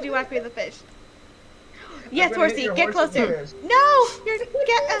fuck would you whack me with a fish? Yes, horsey, get horse closer. No, you're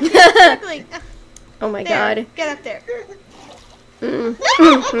struggling. Oh my there, god. Get up there.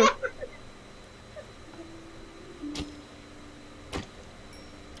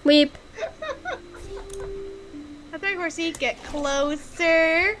 Weep. That's right, horsey. Get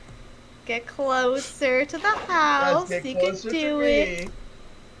closer. Get closer to the house. Get You can closer do to it. me.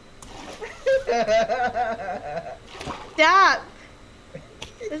 Stop.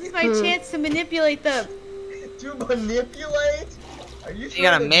 This is my chance to manipulate them. To manipulate? Are you You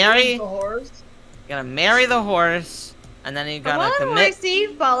gotta marry the horse? You gotta marry the horse, and then you gotta Come on, horsey,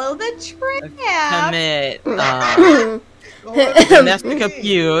 follow the trap. Domestic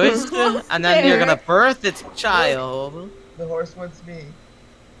abuse, and then you're gonna birth its child. The horse wants me.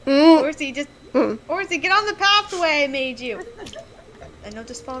 Horsey, Horsey, get on the pathway I made you. And don't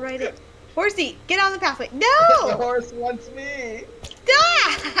just fall right in. Horsey, get on the pathway. No! The horse wants me.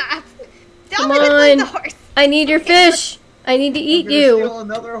 Stop! Don't Come manipulate the on. horse. I need your fish. I need to eat I'm gonna you. steal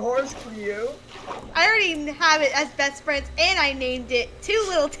another horse from you. I already have it as best friends, and I named it too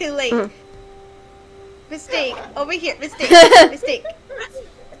little too late. Mistake. Over here. Mistake. Mistake.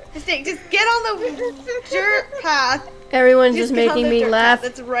 Mistake. Just get on the dirt path. Everyone's just get on making the me dirt laugh.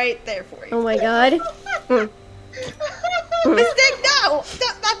 path. That's right there for you. Oh my god. Mistake, no!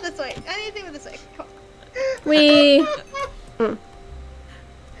 Not this way. Anything but this way. Come on. We.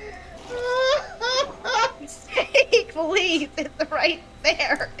 Mistake, please. It's right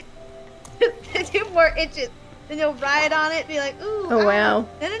there. Just 2 more inches. Then you'll ride on it and be like, ooh. Oh wow.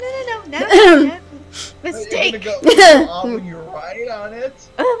 No. Mistake. You're gonna go off when you ride on it.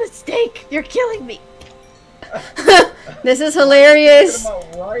 Oh, mistake. You're killing me. This is hilarious.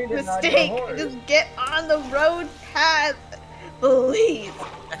 Mistake. Just get on the road path. Please.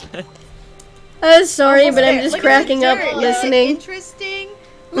 Sorry, Almost but I'm there. just Look at cracking the up dirt. listening. Interesting.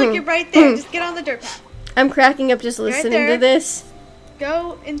 Look, you're right there. Just get on the dirt path. I'm cracking up just listening to this.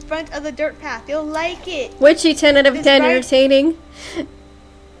 Go in front of the dirt path. You'll like it. Witchy 10 out of 10, entertaining.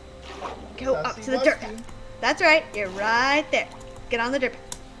 Go up to the dirt path. That's right. You're right there. Get on the dirt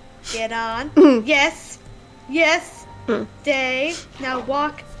path. Get on. Yes. Yes. Stay. Now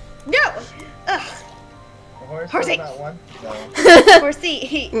walk. No. Ugh. Horsey. No.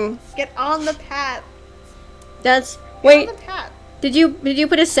 Horsey. Get on the path. That's Get on the path. Did you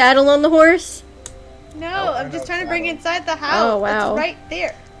put a saddle on the horse? No, I'm just trying to bring it inside the house. Oh, wow. It's right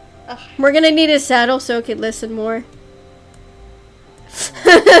there. Ugh. We're gonna need a saddle so it could listen more.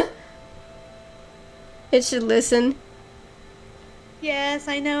 It should listen. Yes,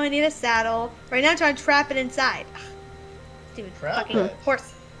 I know. I need a saddle. Right now, I'm trying to trap it inside. Ugh. Stupid fucking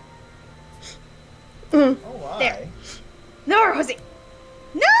horse. Oh, why? There. No, Rosie.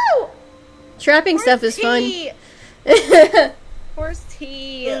 No. Trapping stuff is fun.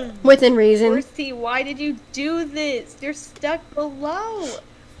 Horsey. Within reason. Horsey, why did you do this? You're stuck below.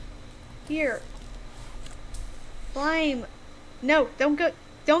 Here. Climb. No, don't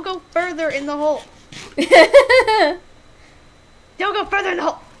go further in the hole. Don't go further in the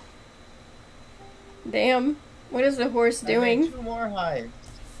hole. Damn. What is the horse doing? 2 more hives.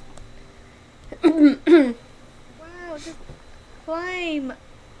 Wow, just climb.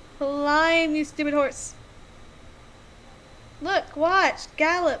 Climb, you stupid horse. Look, watch.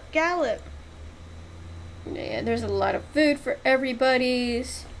 Gallop, gallop. Yeah, there's a lot of food for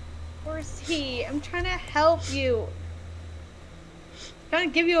everybody's. Horsey, I'm trying to help you. I'm trying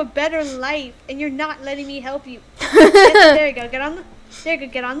to give you a better life, and you're not letting me help you. There you go. Get on the. There you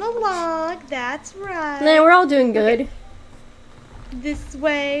go. Get on the log. That's right. Nah, we're all doing good. This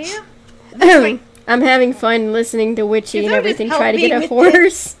way. This way. I'm having fun listening to Witchy and Someone everything. just Try to help get me a with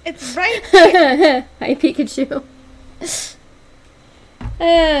horse. It's right there. Hi, Pikachu.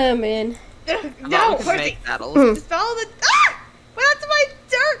 Oh man. No, Horsey. Make saddles. Just follow the. Ah! Well, that's my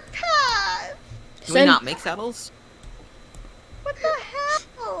dirt path. Do we not make saddles? What the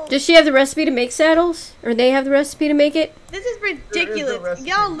hell? Does she have the recipe to make saddles? Or they have the recipe to make it? This is ridiculous.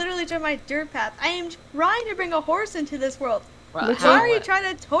 Y'all literally turned my dirt path. I am trying to bring a horse into this world. Well, Why are you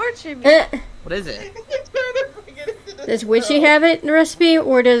trying to torture me? What is it? Does Witchy have it in the recipe,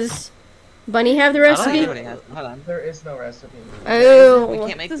 or does Bunny have the recipe? Hold on. There is no recipe. Oh, We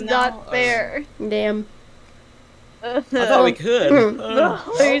can't make This is them now? not fair. damn. I thought we could.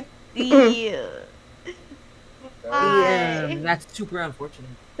 Why? That's super unfortunate.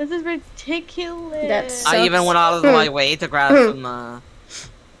 This is ridiculous. That's- I even went out of my way to grab some.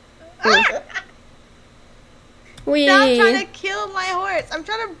 Wee. Stop trying to kill my horse. I'm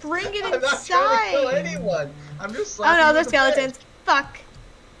trying to bring it I'm not trying to kill inside. anyone. I'm just Oh slapping no, you they're in the face. skeletons. Fuck.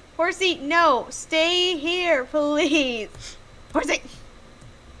 Horsey, no. Stay here, please. Horsey.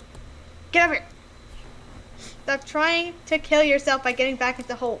 Get over here. Stop trying to kill yourself by getting back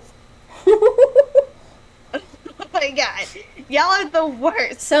into holes. Oh my god. Y'all are the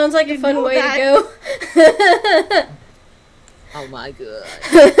worst. Sounds like a fun know way that. to go. Oh my god.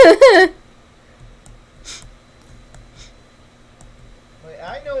 Wait,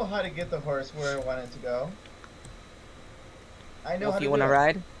 I know how to get the horse where I want it to go. I know Well, how if to you do want to it.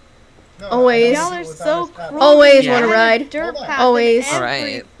 ride? No, Always. Y'all are without so a saddle. cruel. Always Yeah. want to ride. Dirt path Always. and Alright.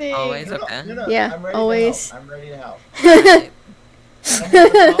 everything. Always. No, Okay. no, Yeah, I'm ready always. To help. I'm ready to help. Alright. I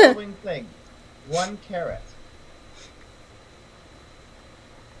need the following thing. 1 carrot.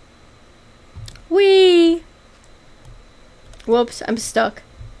 Wee. Whoops, I'm stuck.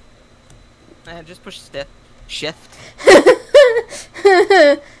 Just push shift.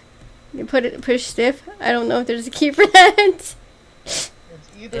 You push stiff. I don't know if there's a key for that. It's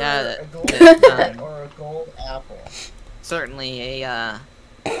either Yeah, a gold that- carrot or a gold apple. Certainly a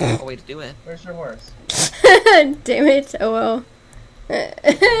way to do it. Where's your horse? Damn it. Oh well.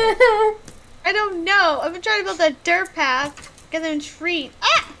 I don't know. I've been trying to build a dirt path. Get them trees.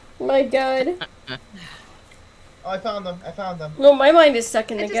 Ah! My god. Oh, I found them. I found them. No, my mind is stuck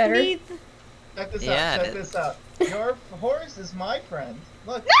in I the just gutter. need. Check this Yeah, out. it Check this out. Your horse is my friend.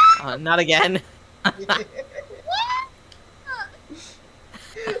 Look. Not again. Why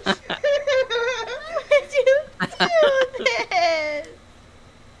did you do this?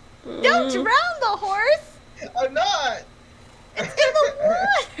 Don't drown the horse. I'm not. It's in the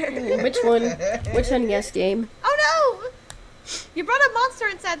water. Which one? Which one? Yes, game. Oh no! You brought a monster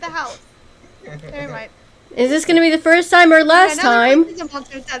inside the house. Never mind. Is this gonna be the first time or last Another time? There's a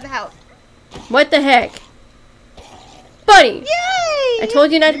monster inside the house. What the heck? Buddy! Yay! I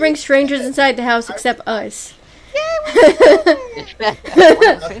told you not to bring strangers inside the house except us.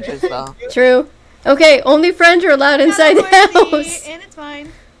 Strangers, though. True. Okay, only friends are allowed inside the house. And it's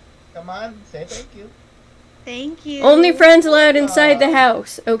fine. Come on, say thank you. Thank you. Only friends allowed inside the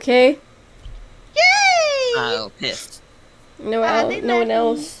house, okay? Yay! Oh, pissed. No, they no let one me.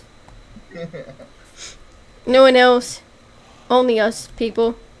 else. No one else. Only us,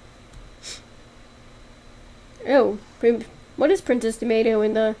 people. Oh, what is Princess Tomato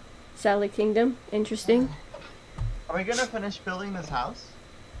in the Salad Kingdom? Interesting. Are we gonna finish building this house?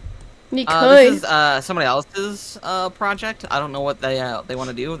 You could. This is somebody else's project. I don't know what they want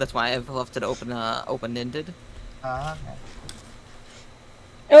to do. That's why I've left it open-ended. Okay.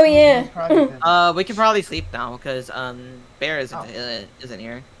 Oh yeah. We can probably sleep now because Bear isn't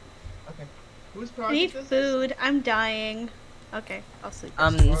here. Okay. Whose I project need is this? food. I'm dying. Okay, I'll sleep.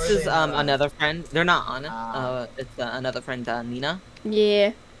 This is another friend. They're not on. It's another friend, Nina.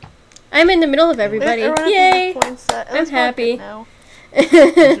 Yeah. I'm in the middle of everybody. Yay! I'm happy. Now.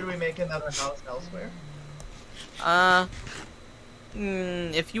 Should we make another house elsewhere?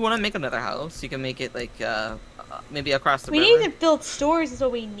 If you want to make another house, you can make it like maybe across the We river. need to build stores. Is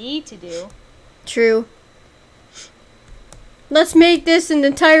what we need to do. True. Let's make this an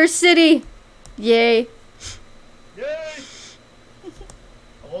entire city. Yay. Yay!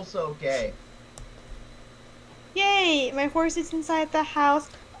 Also gay. Yay! My horse is inside the house.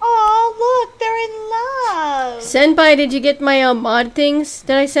 Oh, look, they're in love. Senpai, did you get my mod things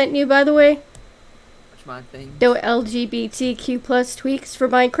that I sent you, by the way? Which mod thing? The LGBTQ plus tweaks for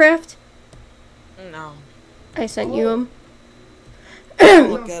Minecraft? No. I sent you them.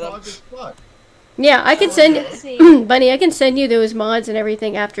 Look at them. Yeah, I can Let's see. send Bunny, I can send you those mods and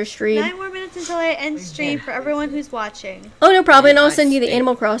everything after stream. 9 more minutes until I end stream for everyone who's watching. Oh, no problem. I'll Nice. send you the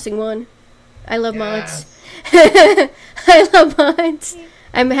Animal Crossing one. I love mods. I love mods.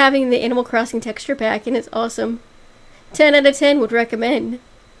 I'm having the Animal Crossing texture pack and it's awesome. 10 out of 10 would recommend.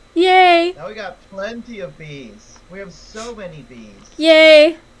 Yay! Now we got plenty of bees. We have so many bees.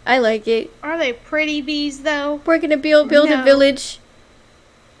 Yay! I like it. Are they pretty bees, though? We're gonna build a No. village.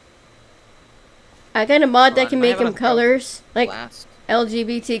 I got a mod that Hold can on, make I them have a colors. Like Blast.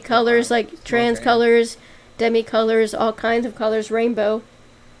 LGBT colors, like trans Okay. colors, demi colors, all kinds of colors, rainbow.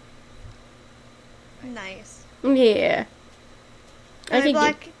 Nice. Yeah. I Am I can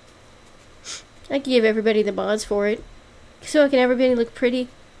black? I can give everybody the mods for it. So I can everybody look pretty.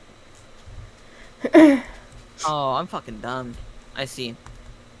 Oh, I'm fucking dumb. I see.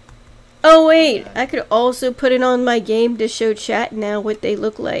 Oh wait, I could also put it on my game to show chat now what they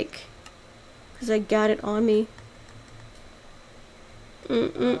look like. Cause I got it on me.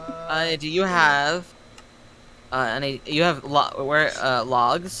 Do you have any? You have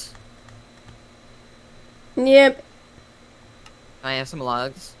logs? Yep. I have some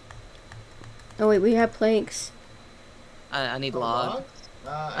logs. Oh wait, we have planks. I need Oh, logs.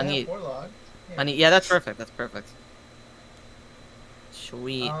 logs? I need- have 4 logs. Here. Yeah, that's perfect. That's perfect.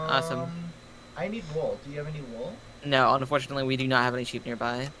 Sweet, awesome. I need wool. Do you have any wool? No, unfortunately, we do not have any sheep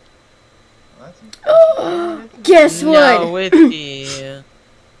nearby. Well, that's Guess what? No, Witchy.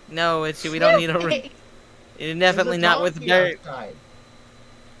 No, Witchy, we don't need a. Hey, Definitely not with dirt. Outside.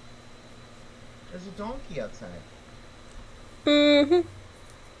 There's a donkey outside. Mm-hmm.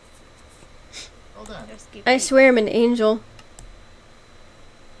 Hold on. just keep I it. swear I'm an angel.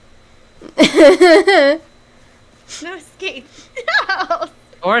 No escape. No.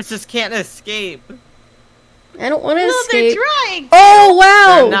 Horses can't escape. I don't want to No, they're escape. drying. Oh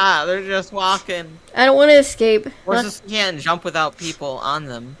They're wow! not. They're just walking. I don't want to escape. Horses can't jump without people on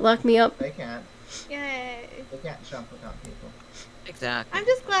them. Lock me up. They can't. Yay. They can't jump without people. Exactly. I'm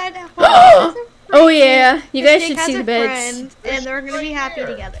just glad that Oh yeah, you guys Jake should has see a the beds. friend, and they're gonna be happy Right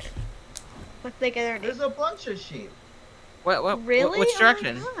here. together. What's they gonna do? There's a bunch of sheep What? Really? Which Oh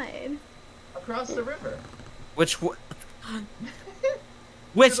direction? my God. across the river. Which Which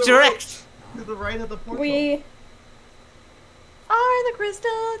To the direction? To the right of the portal. We Are the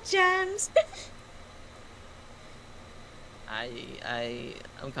crystal gems?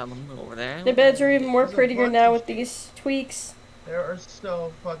 I'm coming over there. the beds are even more There's a prettier bunch now of with sheep. these tweaks. There are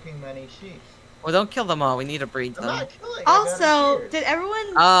so fucking many sheep. Well, don't kill them all. We need to breed I'm them. not killing. I got Also, shears. did everyone?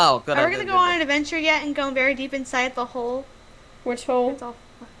 Oh, good. Are we idea, gonna good go on idea. an adventure yet and go very deep inside the hole? Which hole? It's all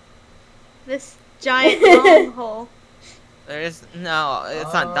this giant long hole. There is no.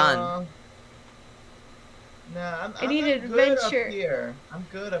 It's not done. Nah, I need I'm adventure. good up here. I'm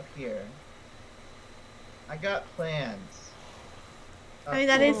good up here. I got plans. I mean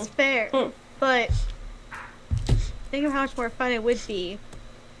that is fair, Mm. but think of how much more fun it would be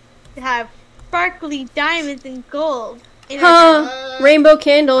to have sparkly diamonds and gold. In our- Huh? Rainbow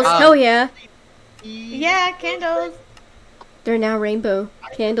candles. Hell yeah. Yeah, candles They're now rainbow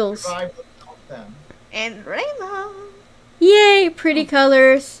candles. Survive without them. and rainbow. Yay, pretty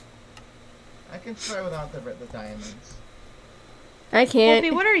colors. I can try without the diamonds. I can't.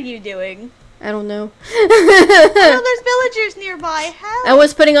 Wolfie, what are you doing? I don't know. Oh, there's villagers nearby. Help! I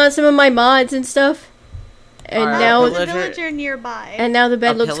was putting on some of my mods and stuff. And now there's a villager nearby. And now the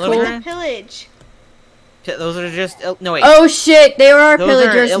bed looks cool. There's a pillage. Those are just no wait. Oh shit! There are Those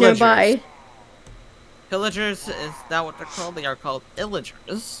pillagers are nearby. Pillagers is that what they're called? They are called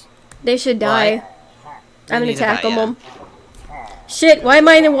illagers. They should die. I'm gonna tackle them. Yeah. Shit! Why am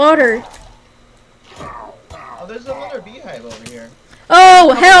I in the water? Oh, there's another beehive over here.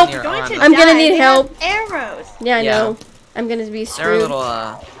 Oh, help! I'm gonna need help. Arrows. Yeah, I know. I'm gonna be screwed. They're a little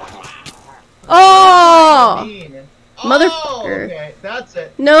Oh! Oh, Motherfucker. okay, that's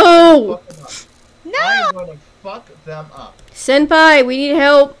it. No! No! I'm gonna fuck them up. Senpai, we need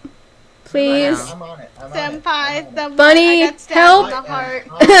help. Please. I'm on it. Senpai, the Bunny, I got stabbed help! in the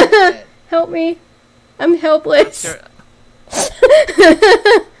heart. Help me. I'm helpless.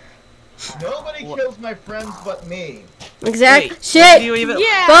 Nobody kills my friends but me. Exactly. Wait, shit!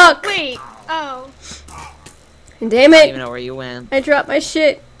 Yeah. Fuck! Wait. Oh. Damn I don't it! even know where you went. I dropped my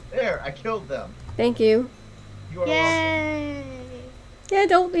shit. There, I killed them. Thank you. You are Yay. Yeah,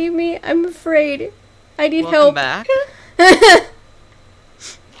 don't leave me. I'm afraid. I need Welcome help. back.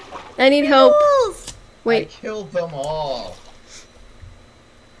 I need help. welcome. Wait. I killed them all.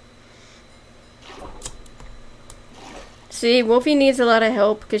 See, Wolfie needs a lot of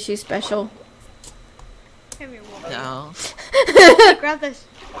help because she's special. Come here, Wolfie. No. Hey, grab this.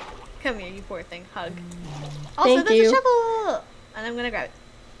 Come here, you poor thing. Hug. Also, Thank there's you. a shovel. And I'm gonna grab it.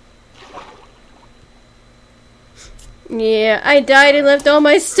 Yeah, I died and left all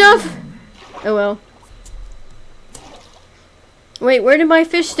my stuff. Oh well. Wait, where did my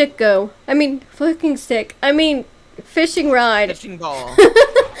fish stick go? I mean, fucking stick. I mean, fishing rod. Fishing ball.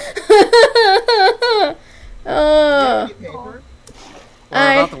 Paper?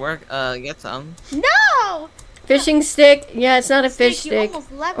 We're about to work. Get some. No! Fishing stick. Yeah, it's not a fish You stick.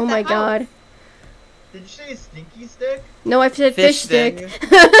 almost left Oh the my house. god. Did you say stinky stick? No, I said fish stick.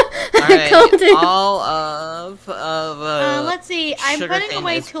 Alright, called it. all of let's see. I'm sugar putting cane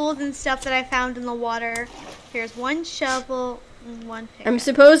away is- tools and stuff that I found in the water. Here's one shovel and one pick. I'm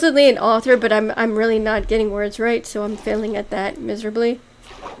supposedly an author, but I'm really not getting words right, so I'm failing at that miserably.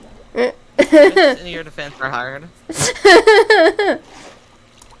 in your defense are hard.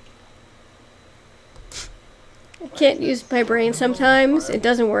 I can't use my brain sometimes. It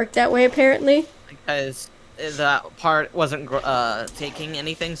doesn't work that way, apparently. Because that part wasn't taking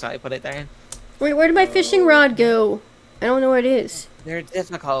anything, so I put it there. Wait, where did my fishing rod go? I don't know where it is. They're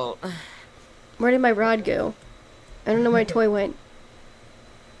difficult. Where did my rod go? I don't know where my toy went.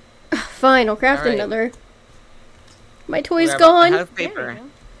 Fine, I'll craft Alright. another. My toy's I gone. have There we paper.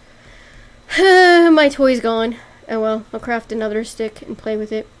 go. My toy's gone. Oh well, I'll craft another stick and play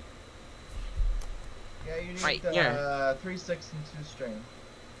with it. Yeah, you need Right here. 3 sticks and 2 string.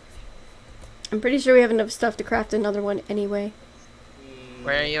 I'm pretty sure we have enough stuff to craft another one anyway.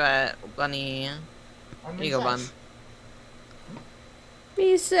 Where are you at, Bunny? I'm Here you go, inside. Bun.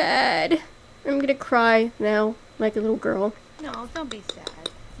 Be sad. I'm gonna cry now, like a little girl. No, don't be sad.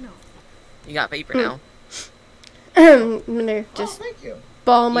 No. You got paper now. I'm gonna just Oh, thank you.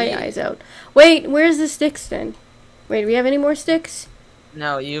 bawl my Yeah. eyes out. Wait, where's the sticks then? Wait, do we have any more sticks?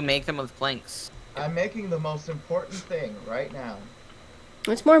 No, you make them with planks. I'm making the most important thing right now.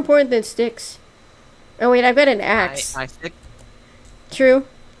 What's more important than sticks? Oh wait, I've got an axe. I stick. True.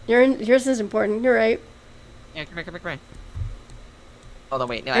 Yours is important. You're right. Yeah, come here. Hold on,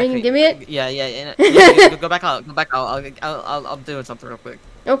 wait. No, Are you gonna actually, give me it? Yeah. Go back out. Go back out. I'll do something real quick.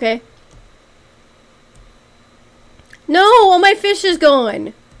 Okay. No, all my fish is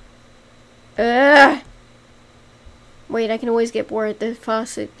gone. Ugh. Wait, I can always get more at the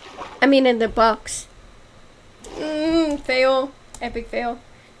faucet. I mean, in the box. Fail. Epic fail.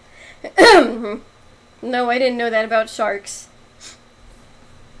 No, I didn't know that about sharks.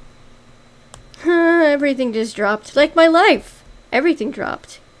 Everything just dropped. Like my life. Everything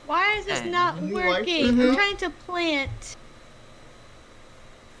dropped. Why is this Hey. not You like working? this? I'm trying to plant.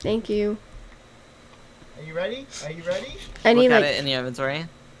 Thank you. Are you ready? Are you ready? I need Look at like... it in the inventory.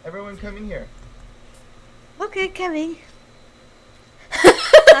 Everyone come in here. Okay, coming.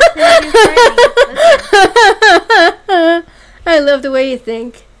 Last thing you do, Listen, I love the way you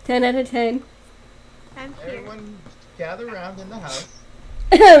think. 10 out of 10. I'm here. Everyone gather around in the house.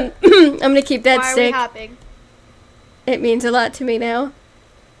 I'm gonna keep that Why are we stick. hopping? It means a lot to me now.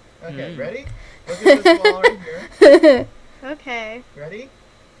 Okay, ready? Look at this wall right here. Okay. Ready?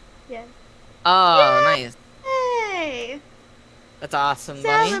 Yeah. Oh, nice. Hey! That's awesome,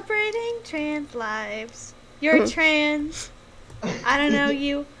 Bunny. Celebrating trans lives. You're trans. I don't know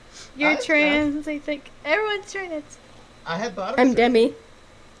you. You're trans, I think. Everyone's trans. I had bottom. I'm Demi.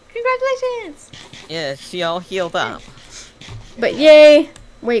 Congratulations. Yeah, she all healed up. But yay!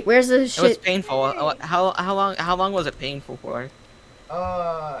 Wait, where's the shit? It was painful. How long was it painful for?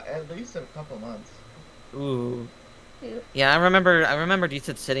 At least a couple months. Ooh. Yeah, I remember you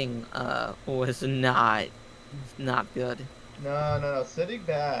said sitting was not good. No, sitting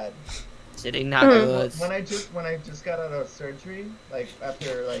bad. Sitting not good. When I just got out of surgery, like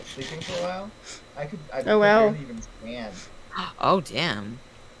after like sleeping for a while, I could Oh, wow. barely even stand. Oh damn.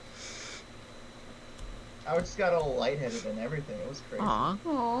 I just got all lightheaded and everything. It was crazy. Aw.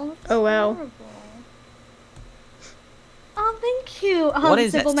 Oh, Oh, wow. horrible. Oh, thank you. What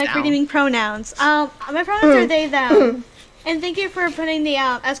is Simple that Mike sound? redeeming pronouns. My pronouns are they, them. And thank you for putting the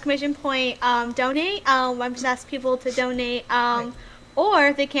exclamation point donate. I'm just asking people to donate. Or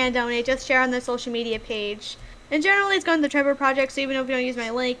if they can't donate, just share on their social media page. And generally, it's going to the Trevor Project. So even if you don't use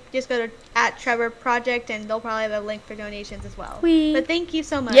my link, just go to @Trevor Project, and they'll probably have a link for donations as well. Whee. But thank you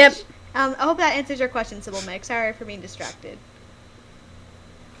so much. Yep. I hope that answers your question, Sybil Mike. Sorry for being distracted.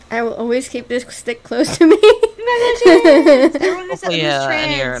 I will always keep this stick close to me. Congratulations! Everyone who's Hopefully, and you're a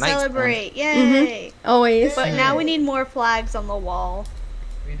trans, nice celebrate. Yay! Always. But now we need more flags on the wall.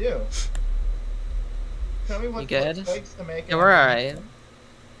 We do. Tell me what You good? flags to make. Yeah, we're alright.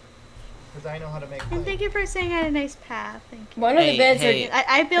 Because I know how to make And flags. thank you for saying I had a nice path. Thank you. One of the beds hey. are.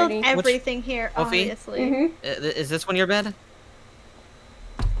 I build Pretty. everything here, Wolfie? obviously. Mhm. Is this one your bed?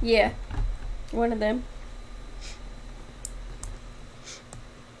 Yeah. One of them.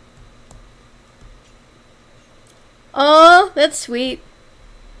 Oh, that's sweet.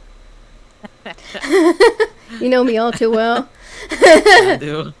 You know me all too well. I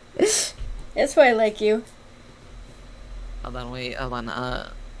do. That's why I like you. Hold on, wait, hold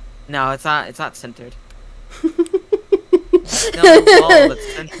on. No, it's not centered. No, wall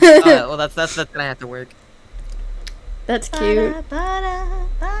that's centered. Well, that's gonna have to work. That's cute.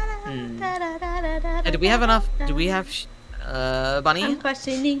 Hey, do we have enough? Do we have Bunny? I'm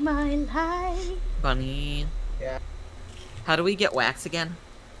questioning my life. Bunny. Yeah. How do we get wax again?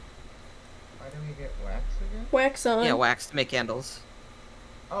 Why do we get wax again? Wax on. Yeah, wax to make candles.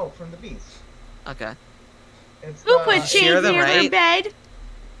 Oh, from the bees. Okay. It's, Who put Shear chains them, near their right? bed?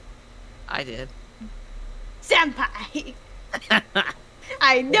 I did. Senpai!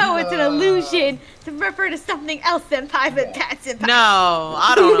 I know it's an illusion to refer to something else, Senpai, but that's Senpai. No,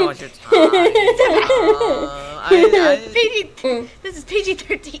 I don't know what you're talking about. This is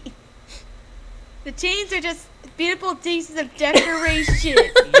PG-13. The chains are just beautiful pieces of decoration.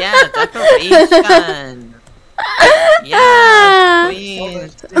 Yeah, decoration. Yeah,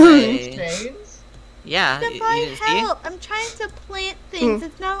 please. chains? Yeah, Senpai, you see? help! I'm trying to plant things.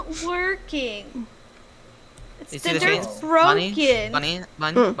 It's not working. You It's see the the dirt's chains?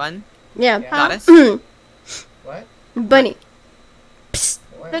 broken. Bun. Yeah. Goddess? What? Bunny.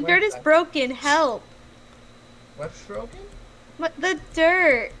 The dirt is broken. Help! What's broken? What? The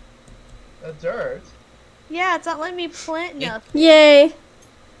dirt. The dirt? Yeah, it's not letting me plant nothing. Yay.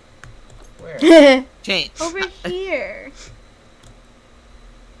 Where? Chains. Over here.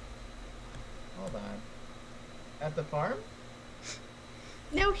 Hold on. At the farm?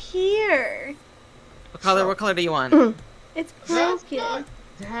 No, here. What color do you want? It's That's broken. not.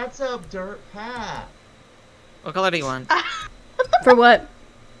 That's a dirt path. What color do you want? For what?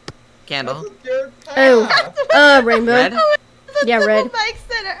 Candle. That's a dirt Oh. path. Rainbow. Red? Yeah, red. Mike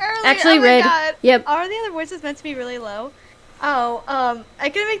said it earlier. Actually, oh my red. God. Yep. Are the other voices meant to be really low? Oh, I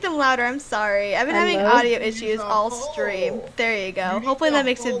can make them louder. I'm sorry. I've been having Hello? audio You issues need a all hole. stream. There you go. You need Hopefully to that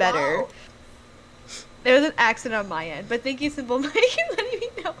makes it pull better. out. There was an accident on my end, but thank you, Simple Mike, for letting me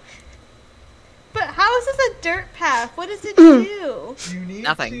know. But how is this a dirt path? What does it do? You need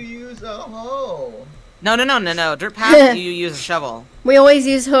Nothing. to use a hoe. No. Dirt path, you use a shovel. We always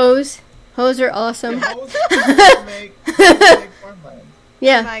use hose. Hose are awesome. The hoes to make farmland.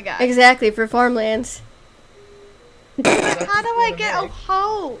 Yeah. My God. Exactly, for farmlands. That's How do what I you get a make.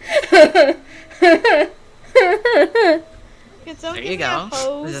 hose? Can someone There give you me a go.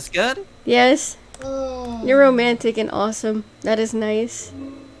 hose? Is this good? Yes. Oh. You're romantic and awesome. That is nice.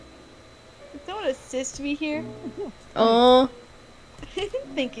 Can someone assist me here? Oh,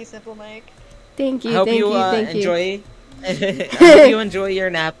 Thank you, Simple Mike. thank you, I hope thank you, you, thank you. enjoy. I hope you enjoy your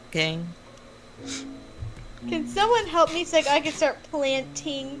nap, King. Can someone help me so I can start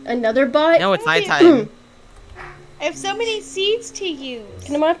planting? Another bot? No, it's Thank you. nighttime. I have so many seeds to use.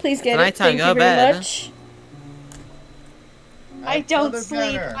 Can I please get it? Nighttime, Thank go you very bed. much. I don't Another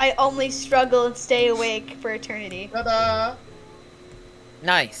sleep. banner. I only struggle and stay awake for eternity. Ta-da!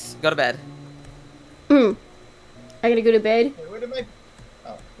 Nice. Go to bed. I gotta go to bed. Wait, where did my...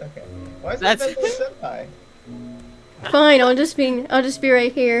 Oh, okay. Why is that bed by Senpai? Fine, I'll just be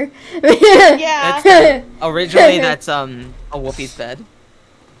right here. Yeah. Originally, that's a Whoopi's bed.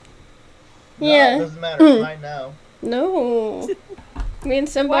 No, Yeah. it doesn't matter. It's mine now. No. Me and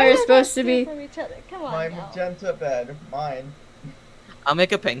Senpai Why are do I supposed to steal be. from each other? Come on My now. magenta bed. Mine. I'll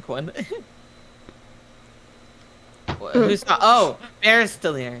make a pink one. Who's not? Oh, Bear's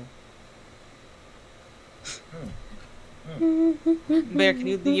still here. Bear, can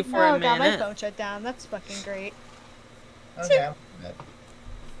you leave for a Oh god, my minute? phone shut down. That's fucking great. Okay, I'm bed.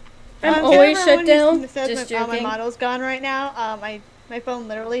 I'm always Jennifer, shut when you down. said Just my joking. model's gone right now. My phone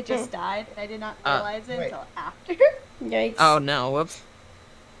literally just died, and I did not realize it wait. until after. Yikes. Oh no, whoops.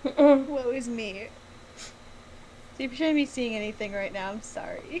 What was me? So if you shouldn't be seeing anything right now, I'm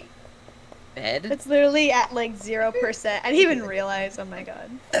sorry. Bed? It's literally at like 0%. I didn't even realize. Oh my god.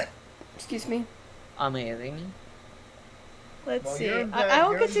 Excuse me. Amazing. Let's Well, see. you're in bed, I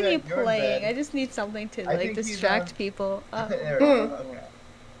will you're in continue bed, you're in playing. bed. I just need something to I like think he's distract on- people. There we go.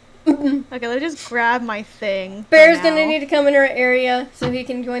 Okay. Okay, let's just grab my thing. for Bear's now. gonna need to come in our area so he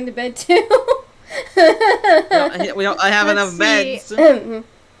can join the bed too. I have Let's enough see. beds.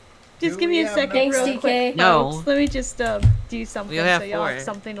 Just Do give me we a have second, Thanks, real DK. quick. No. Folks. Let me just do something We have so y'all have 4.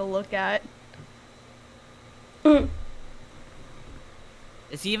 something to look at.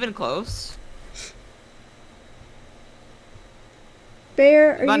 Is he even close?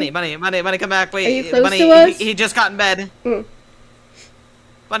 Bear, are Bunny, you... Bunny, come back! Wait, Are you close Bunny, to us? He just got in bed. Mm.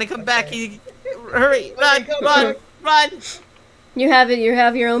 Bunny, come back! Hurry! Bunny, Run! come Run! back. Run! You have it. You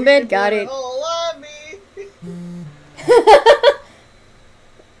have your own bed. Got it. Oh, love me.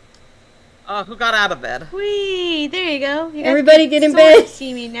 Oh, who got out of bed? Whee! There you go. You guys Everybody can get in sort of bed.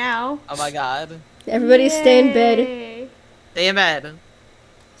 See me now. Oh my god. Everybody stay in bed. Yay. Stay in bed.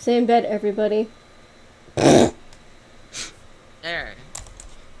 Stay in bed, everybody. There.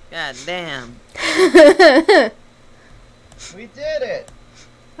 God damn. We did it.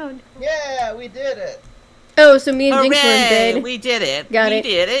 Oh no. Yeah, we did it. Oh, so me and Jinx were in Hooray! bed. We did it. Got we it.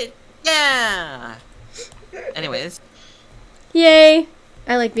 did it. Yeah. Anyways. Yay!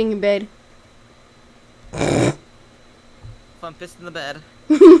 I like being in bed. Fun fist in the bed.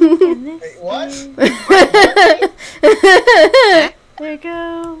 And this Wait, what? is- Eh? There you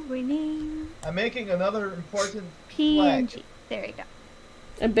go. Rename I'm making another important flag. PNG. There you go.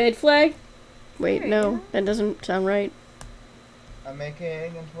 A bed flag? Wait, There you no, go. that doesn't sound right. I'm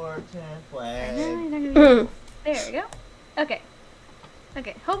making important I flag. know, you're not gonna be- There we go. Okay.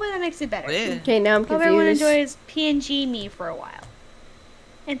 Okay. Hopefully that makes it better. Yeah. Okay, now I'm Hope everyone confused. enjoys PNG me for a while.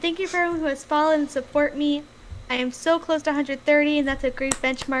 And thank you for everyone who has followed and support me. I am so close to 130, and that's a great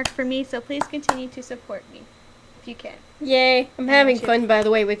benchmark for me. So please continue to support me if you can. Yay! I'm having Chip. fun, by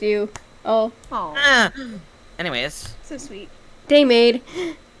the way, with you. Oh, Oh, Ah. Anyways. so sweet. day maid.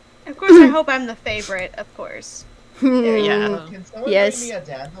 Of course, I hope I'm the favorite. Of course. Yeah. Can someone Yes. bring me a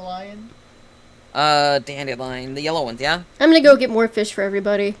dandelion? Dandelion, the yellow ones, yeah. I'm gonna go get more fish for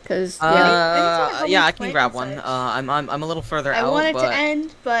everybody, cause yeah. I need to help Yeah, me I can plant grab and one. such. I'm a little further I out, want it but to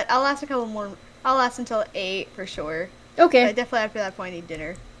end, but I'll last a couple more. I'll last until 8 for sure. But Okay. definitely after that point, I need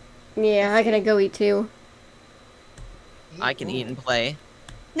dinner. Yeah, I gotta go eat too. I can eat and play.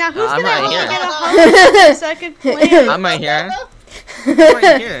 Now, who's I'm gonna right help me here. get a home so I could plan? I'm right here. I'm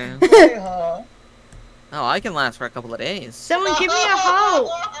right here. Hey, huh? Oh, I can last for a couple of days. Someone give me a hoe.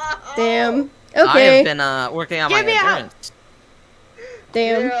 Damn. I have Okay. been working on Give my me a hug. endurance.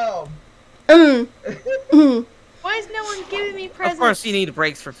 Damn. Damn. Why is no one giving me presents? Of course, you need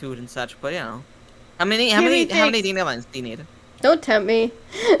breaks for food and such, but you know, how many Give me dandelions do you need? Don't tempt me.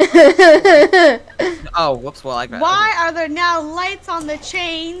 Oh, whoops. Well, I grabbed. Why are there now lights on the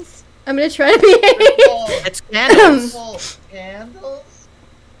chains? I'm gonna try to behave. It's candles. Full candles?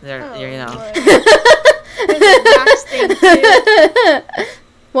 There, Oh, you know. Lord. There's a wax thing too.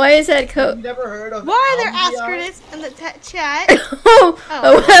 Why is that I've coat? never heard of Why are there Albion? asterisks in the chat? Oh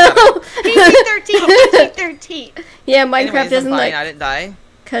well. PG-13, PG-13. Yeah, Minecraft Anyways, I'm doesn't fine. like I didn't die.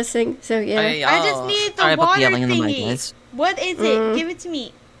 cussing, so yeah. I just need the Sorry about water yelling in the mic, thingy. guys. What is it? Give it to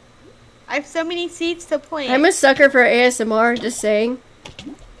me. I have so many seeds to plant. I'm a sucker for ASMR, just saying.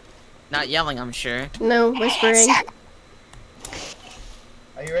 Not yelling, I'm sure. No, whispering.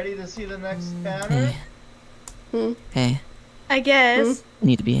 Are you ready to see the next banner? Hey, I guess. you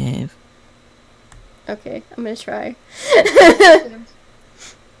need to behave. Okay, I'm gonna try.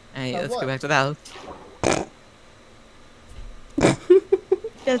 Hey, Oh, let's what? go back to the house.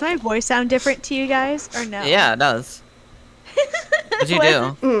 Does my voice sound different to you guys, or no? Yeah, it does. What'd you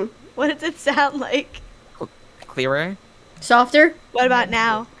What do? Mm. What does it sound like? Clearer? Softer? What about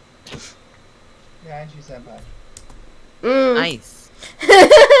now? Yeah, and she's senpai. Mm. Nice.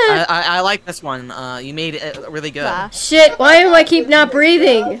 I like this one. You made it really good. Shit, why do I keep not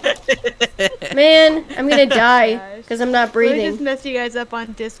breathing? Man, I'm gonna die because I'm not Let me breathing. just mess you guys up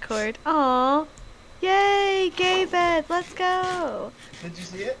on Discord. Aw. Yay, gay bed. Let's go. Did you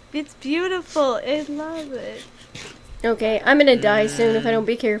see it? It's beautiful. I love it. Okay, I'm gonna die soon if I don't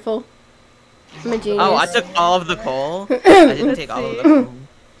be careful. I'm a genius. Oh, I took all of the coal. I didn't take all of the coal.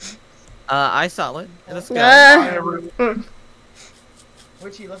 I saw it. Let's go.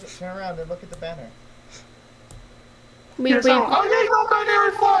 Witchy, look at, turn around and look at the banner. We. Oh, yay, no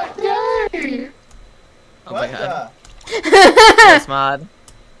binary flight! Yay! Oh my god. the? Nice mod.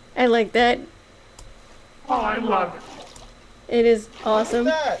 I like that. Oh, I love it. It is awesome.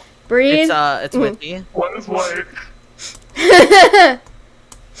 What's that? Breathe. It's witchy. What is white?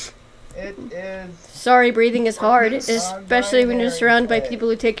 It is. Sorry, breathing is hard, especially when you're surrounded by people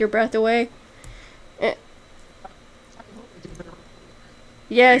who take your breath away.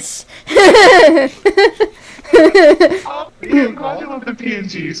 Yes. Oh, I'm glad you love the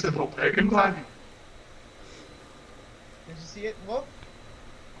PNG symbol pick. I'm glad you. Did you see it, Wolf?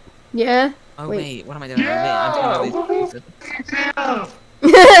 Yeah. Oh Wait. wait, what am I doing? Yeah! I'm totally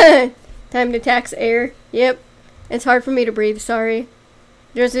Yeah! Time to tax air. Yep. It's hard for me to breathe. Sorry.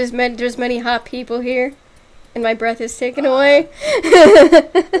 There's many hot people here, and my breath is taken away.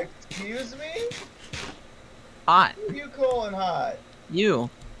 Excuse me? hot. You cool and hot. You.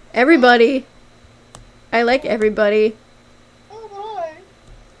 Everybody. I like everybody. Oh boy.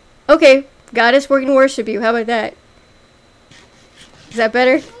 Okay, goddess, we're gonna worship you. How about that? Is that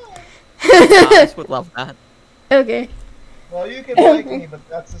better? I would love that. Okay, Well, you can like me, but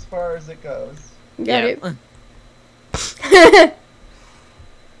that's as far as it goes. got it.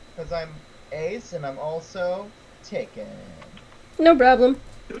 Because I'm ace and I'm also taken. No problem.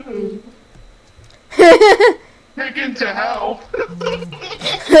 Taken to hell.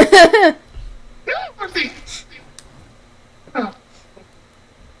 Mercy.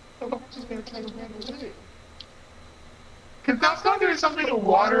 Can that's not doing something to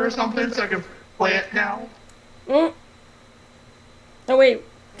water or something so I can plant now? Oh wait,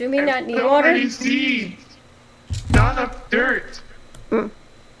 do we not need So water? many seeds. Not enough dirt. Let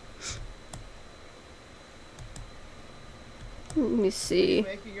me see.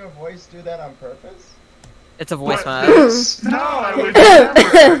 Making your voice do that on purpose? It's a voice What, mod. this? No, I would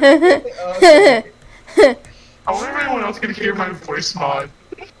never. Okay. I wonder if anyone else can hear my voice mod.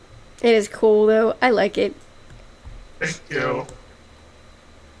 It is cool though. I like it. Thank you.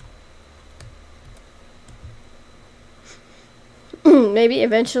 Maybe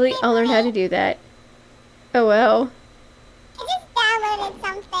eventually I'll learn how to do that. Oh well. I just downloaded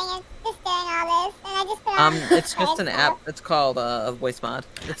something. It's just doing all this, and I just put on. It's just an app. It's called a voice mod.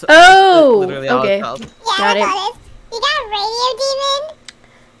 It's Oh, all okay. it's called. Yeah, Got I it. saw this. You got Radio Demon?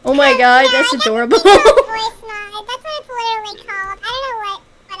 Oh my god, that's Yeah, I adorable. got the voice mod. That's what it's literally called. I don't know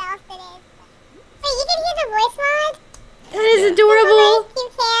what else it is. Wait, you can hear the voice mod? That is adorable. You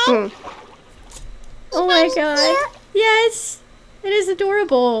can? Oh my god. Cute? Yes, it is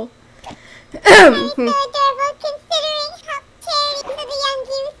adorable. It's so adorable considering how caring for the young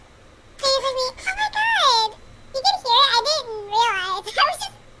youth. Basically, oh my god! You can hear it? I didn't realize. I was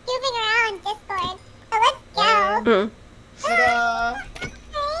just goofing around Discord. So let's go. Ta-da! Okay.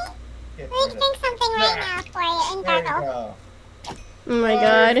 Get Let me rid of drink something right now for you and There you gargle. go. Oh my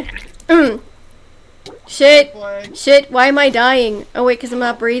god. Shit. Boy. Shit, why am I dying? Oh wait, because I'm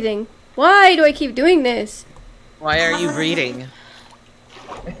not breathing. Why do I keep doing this? Why are you breeding?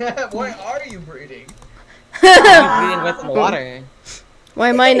 Why are you breeding? You're breeding with water. Why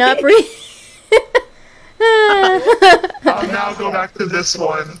am I not breathing? I'll now go back to this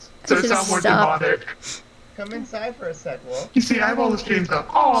one. So it's not more Stop. demonic. Come inside for a sec, Wolf. You see, I have all the streams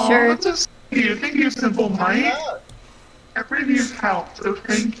up. Aw, Sure. that's just you. Thank you, Simple Come Mike. out. Every view's help, so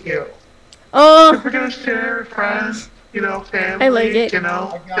thank you. Oh, If we're gonna share, friends, you know, family, I like it. you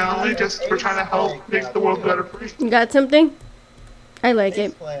know, family, just we're trying to help make the world better for you. you got something? I like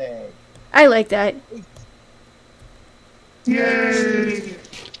Ace it. play. I like that. Yay!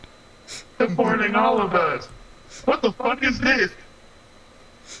 Supporting all of us. What the fuck is this?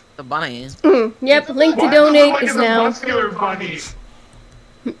 The bunny. Yep, link to Why does it look donate like is it's a now. muscular bunny?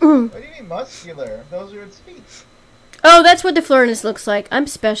 What do you mean muscular? Those are its feet. Oh, that's what the Flornus looks like. I'm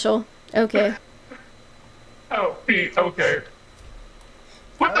special. Okay. Oh, feet, okay.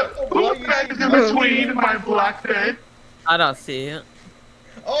 What the? Oh, well, Whose you bed see is in muscular. between my black bed? I don't see it.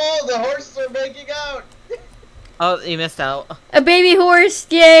 Oh, the horses are making out. Oh, you missed out. A baby horse,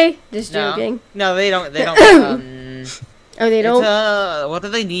 yay! Just No. joking. No, they don't. They don't. Oh, they don't? What do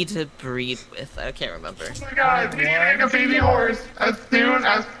they need to breed with? I can't remember. Oh my god, we need to make a baby horse as soon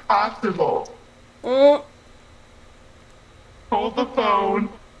as possible. Mm. Hold the phone.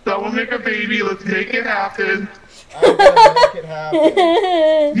 Someone make a baby. Let's make it happen. I'm gonna make it happen.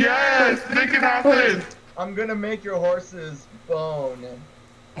 Yes, make it happen. I'm gonna make your horse's bone.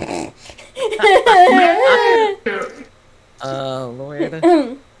 Lord.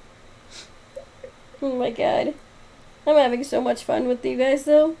 Oh my god. I'm having so much fun with you guys,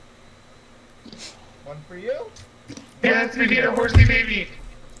 though. One for you? Yes, we need a horsey baby.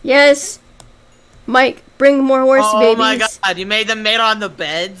 Yes. Mike, bring more horse babies. Oh my god, you made them mate on the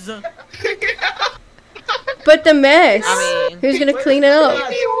beds? But the mess. I mean, Who's gonna clean it up?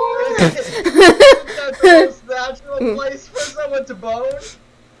 That's the most natural place for someone to bone.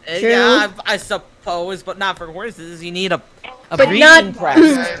 Yeah, I suppose, but not for horses. You need a But breeding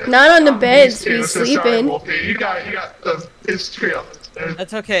press. not on the beds we sleep in. You got the history of it.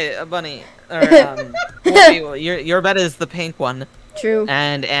 That's okay, Bunny. Or, Wolfie, your bed is the pink one. True.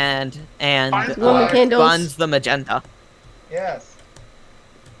 And Roman candles. Bun's the magenta. Yes.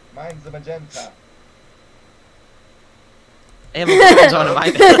 Mine's the magenta. I have a different zone in my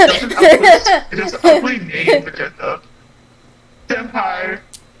bed. It is ugly name magenta. Senpai.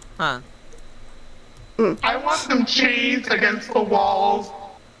 Huh. I want some chains against the walls.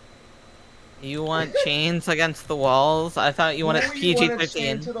 You want chains against the walls? I thought you wanted PG-13. This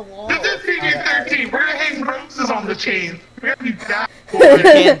is PG-13. We're gonna hang roses on the chains. We're gonna be bad. You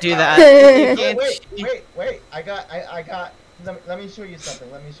can't do that. You can't Wait. I got. Let me show you something.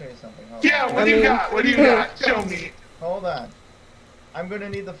 Hold yeah, on. what do you got? What do you got? Show me. Hold on. I'm going to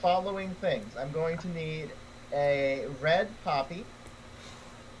need the following things. I'm going to need a red poppy.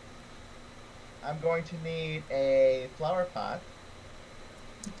 I'm going to need a flower pot.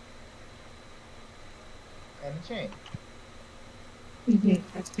 And a chain. I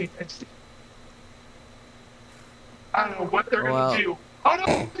see. I don't know what they're gonna do. Oh no,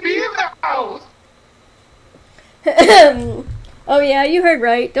 be in the house! Oh yeah, you heard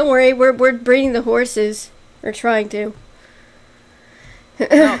right. Don't worry, we're breeding the horses. We're trying to.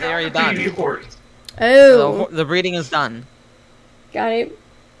 No, they already done. Oh. The breeding is done. Got it.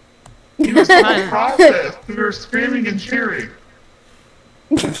 It was my process. We were screaming and cheering.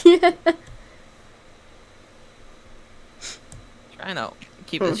 Trying to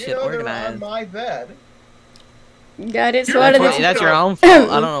keep this shit organized. On my bed. Got it. So out of the that's your own fault.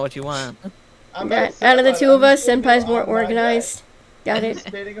 I don't know what you want. Out of the two of us, Senpai's more organized. Got it.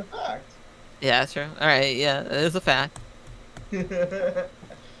 Stating a fact. Yeah, sure. Alright, yeah, it is a fact.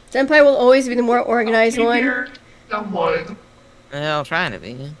 Senpai will always be the more organized one. Someone. Yeah, I'm trying to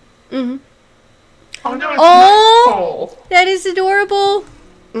be. Mm-hmm. Oh no, it's oh, that is adorable.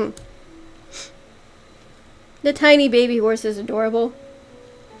 Mm. The tiny baby horse is adorable.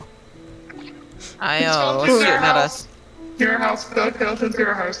 What's shooting at us? Your house, the skeleton's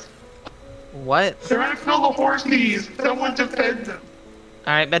your house. What? They're gonna kill the horse knees. Someone defend them.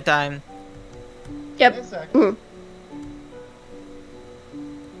 Alright, bedtime. Yep. Mm.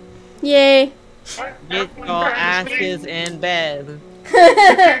 Yay. Get your asses in bed. You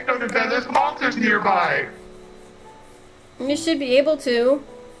can't go to bed. There's monsters nearby. You should be able to.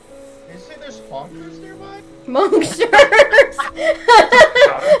 Did you say there's honkers nearby? Monsters!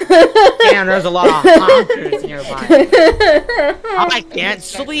 Damn, there's a lot of honkers nearby. I can't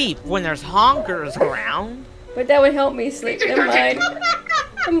sleep when there's honkers around. But that would help me sleep. Never mind.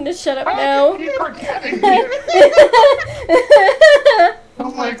 I'm gonna shut up now.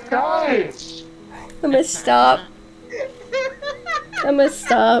 Oh my gosh. I'm gonna stop. I'm gonna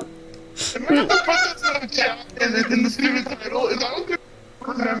stop. I'm gonna put this in the chat and then in the stupid title. Is I was gonna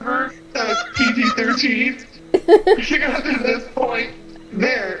remember that it's PG-13. You got to this point.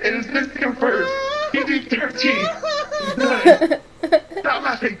 There, it has been confirmed. PG-13. Done. Stop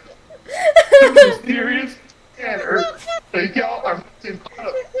laughing. I'm serious. And like, y'all are fucking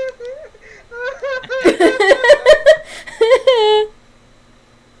up.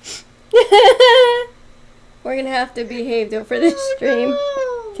 We're gonna have to behave though for this stream.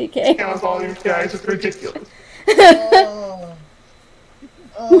 TK. Counts all you guys. It's ridiculous.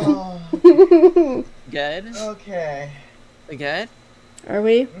 Good? Okay. We good? Are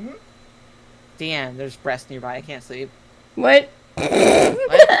we? Mm-hmm. Damn, there's breasts nearby. I can't sleep. What?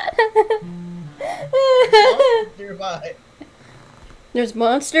 Nearby. There's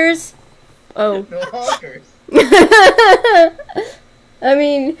monsters? Oh. No honkers. I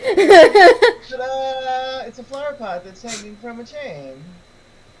mean... It's a flower pot that's hanging from a chain.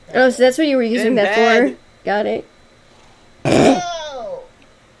 Oh, so that's what you were using that for. Got it. No!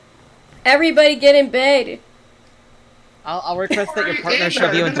 Everybody get in bed. I'll request that your partner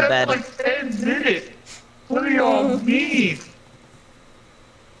shove you into bed. Like 10 minutes. What do y'all mean?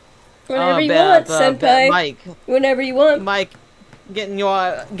 Whenever you want, Senpai. Mike. Whenever you want. Mike, get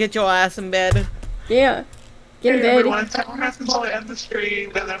your ass in bed. Yeah. Get in bed. Everyone, tell me until I end the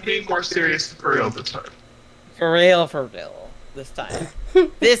stream, and I'm being more serious for real this time. For real. This time.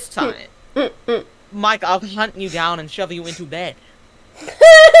 This time. Mike, I'll hunt you down and shove you into bed.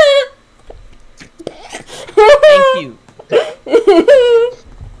 Thank you.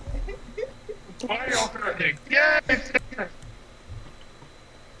 Why are y'all threatening? Yay!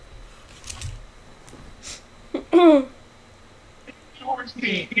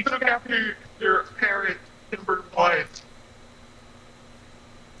 Horsey, he took after your parent, Timber White.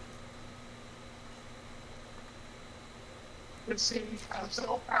 I'm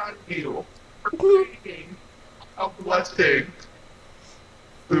so proud of you for creating a blessing.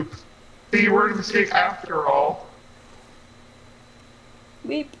 Oops. See, you were a mistake after all.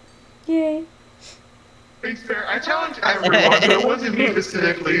 Weep. Yay. It's fair. I challenge everyone, but it wasn't me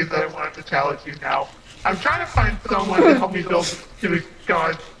specifically that I wanted to challenge you now. I'm trying to find someone to help me build the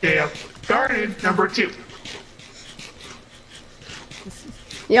goddamn garden number 2.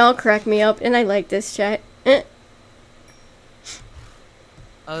 Y'all crack me up, and I like this chat.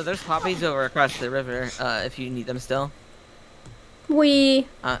 Oh, there's poppies over across the river, if you need them still. We.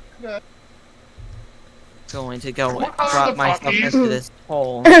 Going to go drop myself into this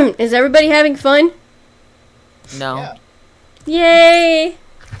hole. Is everybody having fun? No. Yeah. Yay!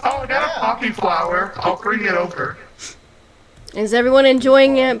 Oh, I got a poppy flower. I'll bring it over. Is everyone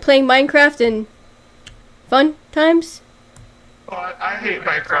enjoying playing Minecraft and fun times? But I hate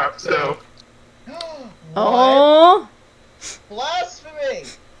Minecraft, so... Oh. Blasphemy!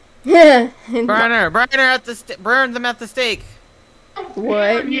 Yeah. Burn them at the stake.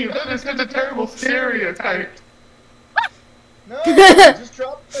 What? That is such a terrible stereotype. No, just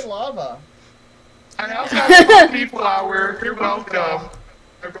drop the lava. I also have a poppy flower. You're welcome.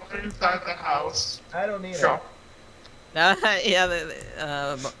 I brought it inside the house. I don't need Go. it.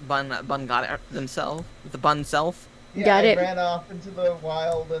 Yeah, Bun got it themselves. The Bun self. Yeah, Got it. I ran off into the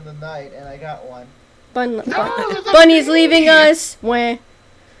wild in the night and I got one. Bunny's leaving us. Wah.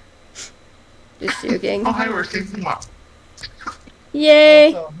 Just joking. Oh, hi, we're seeing them up.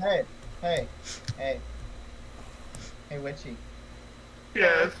 Yay! Also, hey, Witchy.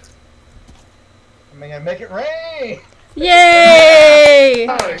 Yes. I'm gonna make it rain! Yay!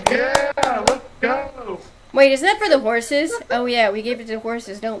 Oh, yeah, let's go. Wait, is that for the horses? Oh yeah, we gave it to the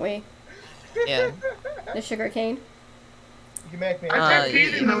horses, don't we? Yeah. The sugar cane. You make me. I kept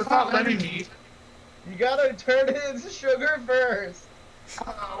feeding them without letting me. You gotta turn it into sugar first.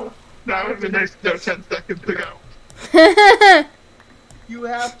 Oh, that would have been nice to know 10 seconds ago. You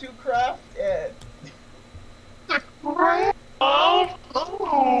have to craft it. Oh.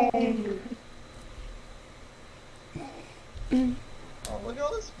 Oh, look at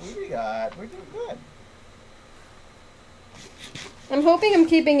all this food we got. We're doing good. I'm hoping I'm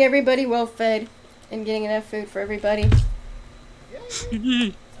keeping everybody well fed and getting enough food for everybody.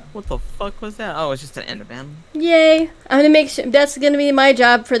 What the fuck was that? Oh, it's just an Enderman. Yay! I'm gonna make sure that's gonna be my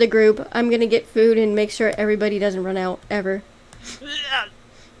job for the group. I'm gonna get food and make sure everybody doesn't run out ever.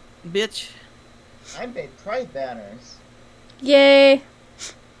 Bitch. I made pride banners. Yay!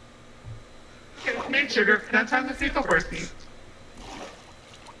 Okay, make sugar. Now time to feed the horsey.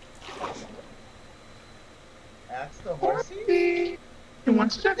 Ask the horsey? You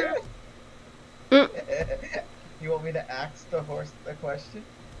want sugar? You want me to ask the horse the question?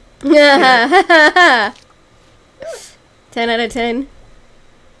 10 out of 10.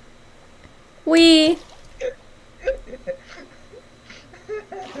 We.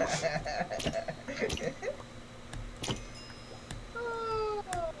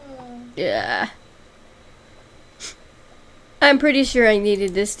 Yeah. I'm pretty sure I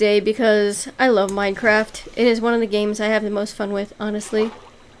needed this day because I love Minecraft. It is one of the games I have the most fun with, honestly.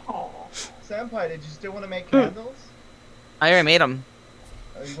 Senpai, did you still want to make candles? I already made them.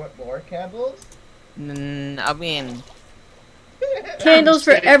 Oh, you want more candles? I mean... Candles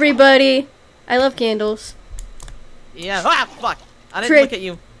for everybody. I love candles. Yeah. Ah, fuck. I didn't look at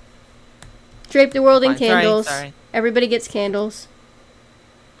you. Drape the world in Fine, candles. sorry. Everybody gets candles.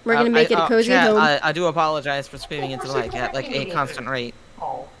 We're gonna make it a cozy chat, home. I do apologize for screaming into the mic at like a constant rate.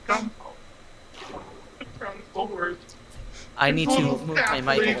 I need to move my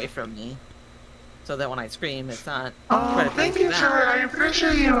mic away from me, so that when I scream, it's not. Thank you, sir. I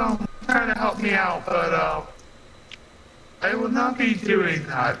appreciate you trying to help me out, but I will not be doing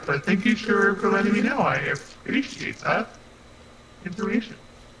that. But thank you, sir, for letting me know. I appreciate that information.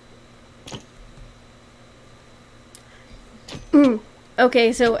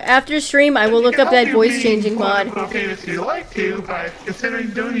 Okay, so after stream, I will look up that voice changing mod. Okay, if you'd like to, by considering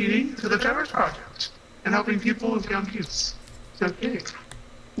donating to the Trevors Project and helping people with young youths. Okay.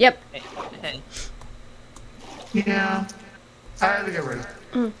 Yep. Hey. Yeah. I had to get rid of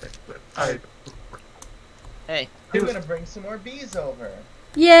it. Hey. I'm gonna bring some more bees over.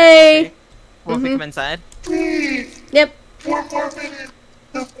 Yay! Wolfie, come inside. Please! Yep. 4 more minutes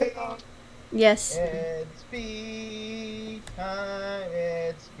to pay off. Yes. It's bee time.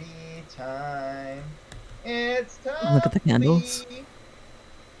 It's bee time. It's time. Look at the candles. Bee.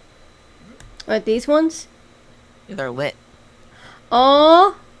 What, these ones? Yeah, they're lit.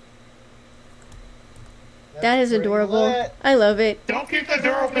 Aww. That That's is pretty adorable. lit. I love it. Don't keep the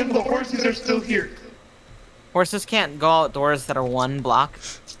door open, the horses are still here. Horses can't go outdoors that are 1 block.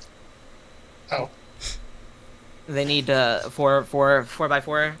 Oh. They need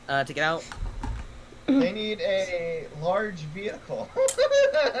 4x4 to get out. They need a large vehicle.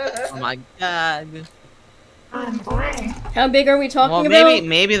 Oh my god. Vroom, vroom. How big are we talking Well, about?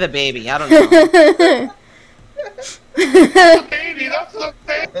 maybe the baby. I don't know. The baby, that's the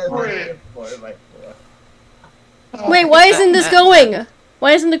favorite. Wait, why isn't this going?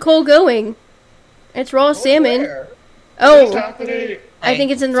 Why isn't the coal going? It's raw salmon. Where? Oh, What's happening? I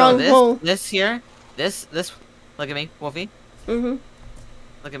think it's in the so wrong this, hole. This here, this. Look at me, Wolfie. Mhm.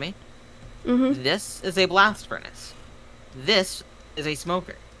 Look at me. Mhm. This is a blast furnace. This is a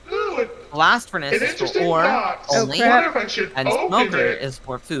smoker. Ooh, Blast furnace an is for interesting ore box. only, Oh, crap. What if I should and open smoker it? is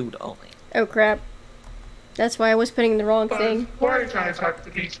for food only. Oh crap. That's why I was putting the wrong But thing. why are you trying to talk to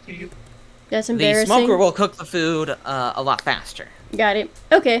these people? That's The embarrassing. smoker will cook the food a lot faster. Got it.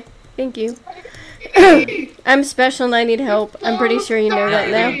 Okay. Thank you. I'm special and I need help. I'm pretty sure you know that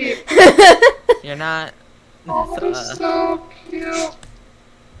now. You're not. Oh, that's so cute.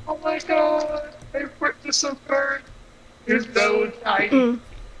 Oh my god. I ripped this apart. You're so tiny.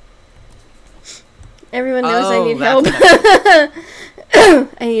 Everyone knows I Oh, need that's help.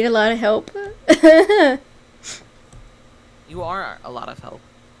 I need a lot of help. You are a lot of help.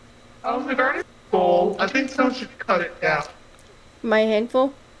 The garden's full. I think someone should cut it down. My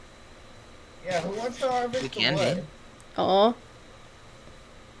handful? Yeah, who wants to harvest We the can wood? be. Aw.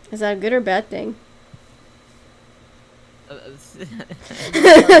 Is that a good or bad thing?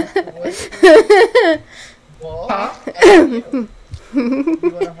 Well, Huh? you want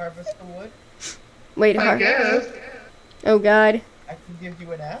to harvest the wood? Wait, I guess. oh god. I can give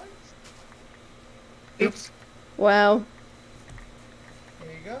you an axe. Oops. Wow.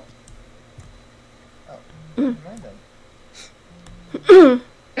 Here you go. Oh, never mind then.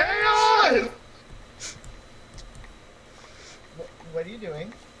 Hang on! What are you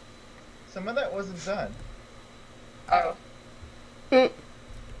doing? Some of that wasn't done. Oh.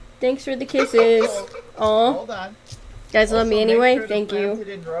 Thanks for the kisses. Aw. Hold on. Guys love me Also, make anyway. sure to Thank plant you. it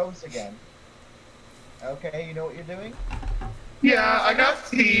in rows again. Okay, you know what you're doing? Yeah, I got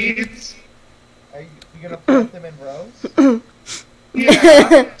seeds. Are you gonna plant them in rows?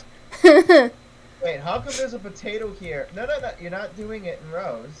 Yeah. Wait, how come there's a potato here? No, you're not doing it in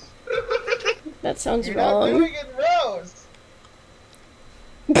rows. That sounds You're not wrong. doing it in rows.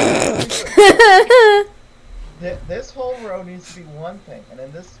 This whole row needs to be one thing, and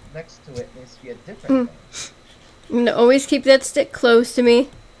then this next to it needs to be a different thing. I'm gonna always keep that stick close to me.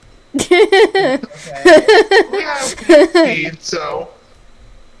 Okay. We have seeds, so.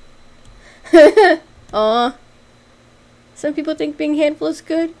 Aw. Some people think being handful is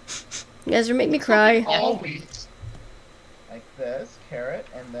good. You guys are making me cry. Always. Like this, carrot,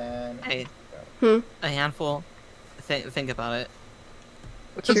 and then. Hey, Hmm. a handful. Think about it.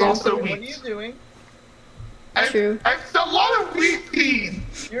 Which is True. also What are wheat. you doing? True. I've a lot of wheat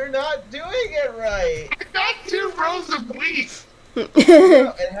seeds. You're not doing it right. I got 2 rows of wheat. No,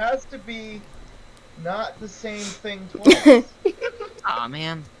 it has to be not the same thing twice. Aw,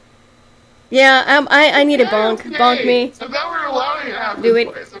 man. Yeah, I need a bonk. Okay. Bonk me. So now we're allowing it to happen Do it.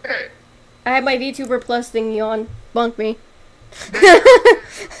 twice. Okay. I have my VTuber Plus thingy on. Bonk me.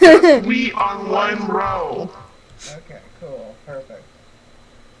 Just wheat on 1 row. Okay, cool, perfect.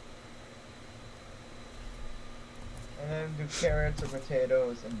 And then do carrots or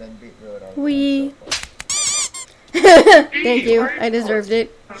potatoes, and then beetroot. Or Wee. so forth. Thank you. I deserved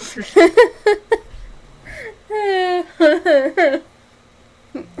it. Yeah.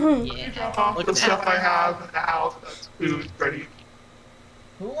 Drop off Look the at stuff that. I have in the house that's food ready.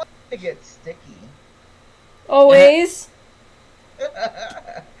 Who wants to get sticky? Always.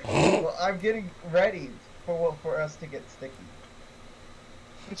 Well, I'm getting ready for us to get sticky.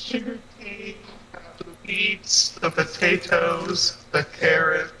 The sugar cane, the beets, the potatoes, the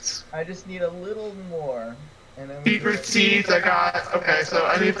carrots. I just need a little more, Secret seeds, I got. Okay, so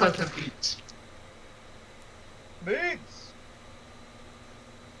I need to plant some beets. Beats!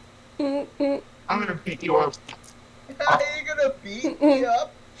 I'm gonna beat you up. Are you gonna beat me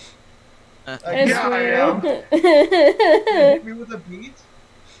up? Yeah, I am. Hit me with a beat?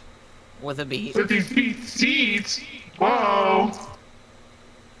 With a beat. With these beet seeds? Whoa!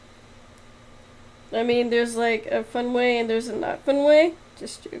 I mean, there's like a fun way and there's a not fun way.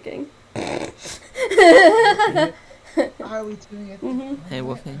 Just joking. Are we doing it? Hey,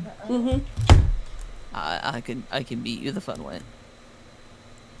 Wolfie. I can beat you the fun way.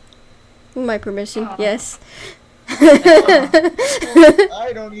 My permission, yes.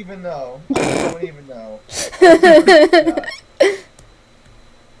 I don't even know. I don't even know.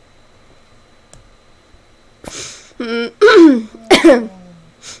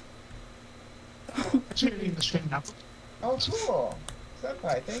 Oh, cool.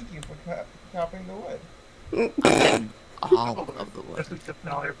 Senpai, thank you for chopping the wood. All of the wood.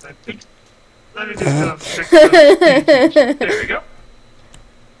 Let me just fix this. There we go.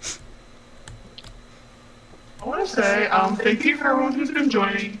 I want to say, thank you for everyone who's been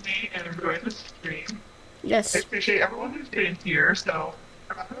joining me and enjoying the stream. Yes. I appreciate everyone who's been here, so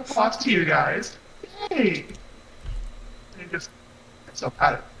a round of applause to you guys. Yay! Let me just myself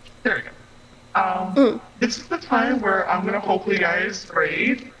out of it. There we go. This is the time where I'm gonna hopefully you guys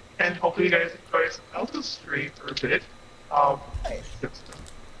raid, and hopefully you guys enjoy someone else's stream for a bit.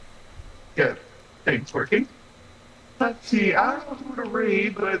 Good. Things working. Let's see, I don't know who to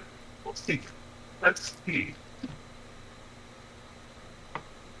raid, but we'll see. Let's see.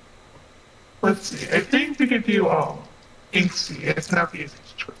 Let's see. I think we could do Inksy. It's not the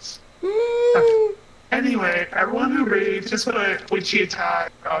easiest choice. Anyway, everyone who raids, just put witchy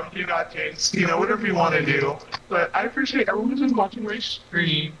attack, you got Jinx, you know, whatever you want to do. But I appreciate everyone who's been watching my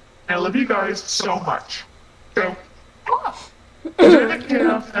stream, and I love you guys so much. So, enjoy the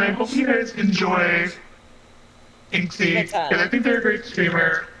camp, and I hope you guys enjoy Inksy, because I think they're a great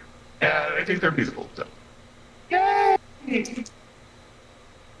streamer, and I think they're beautiful. So, yay!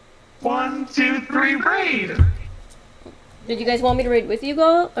 1, 2, 3, raid! Did you guys want me to raid with you,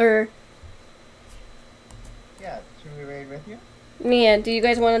 Go? Or? Yeah, should we raid with you? Yeah, do you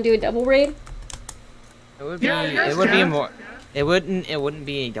guys want to do a double raid? It would be. It would be more. It wouldn't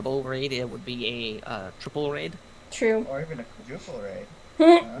be a double raid. It would be a triple raid. True. Or even a quadruple raid.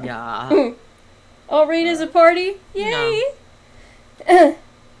 Yeah. I'll raid as a party. Yay! No.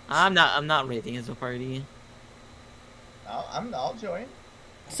 I'm not raiding as a party. I'll join.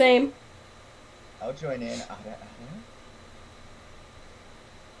 Same. I'll join in.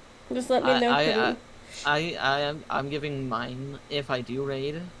 Just let me know. I'm giving mine, if I do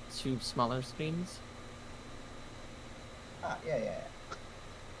raid, to smaller streams. Yeah.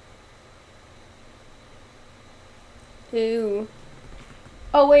 Ooh.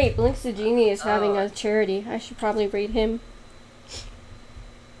 Oh wait, Blinks the Genie is having a charity. I should probably raid him.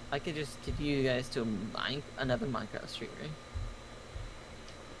 I could just give you guys to another Minecraft streamer.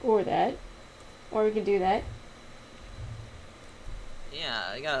 Or that. Or we could do that. Yeah,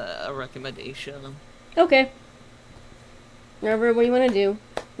 I got a recommendation. Okay. Whatever, what do you want to do?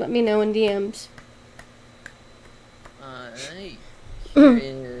 Let me know in DMs. Alright. Here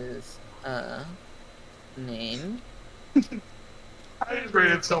is, name. I just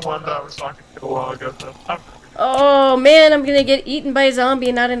raided someone that I was talking to a while ago, so Oh man, I'm gonna get eaten by a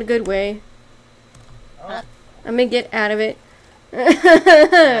zombie, not in a good way. I'm gonna get out of it.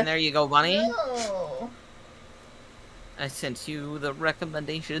 And there you go, Bunny. No. I sent you the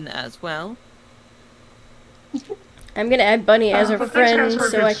recommendation as well. I'm gonna add Bunny as a friend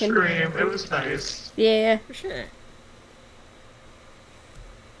so I can. Stream. It was nice. Yeah. For sure.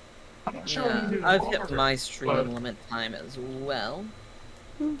 I'm not sure Yeah, I've hit my stream limit time as well.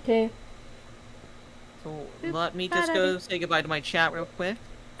 Okay. So let me just go say goodbye to my chat real quick,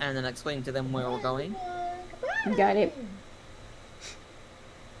 and then explain to them where we're going. Got it.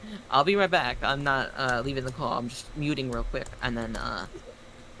 I'll be right back. I'm not leaving the call. I'm just muting real quick, and then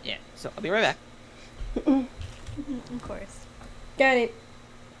yeah. So I'll be right back. Of course. Got it.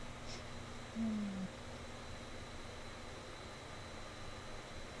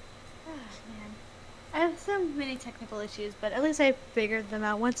 I have so many technical issues, but at least I figured them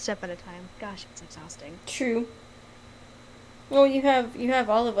out one step at a time. Gosh, it's exhausting. True. Well, you have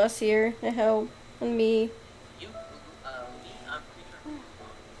all of us here to help, and me.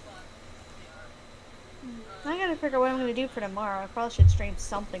 I gotta figure out what I'm gonna do for tomorrow. I probably should stream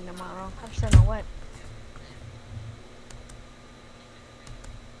something tomorrow. I just don't know what.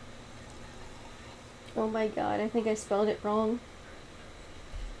 Oh my god, I think I spelled it wrong.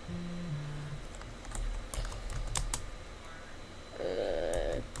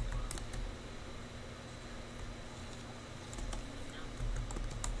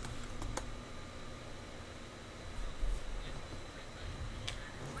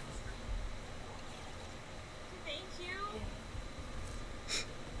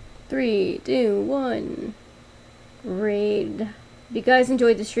 3, 2, 1. Raid. You guys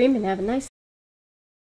enjoyed the stream and have a nice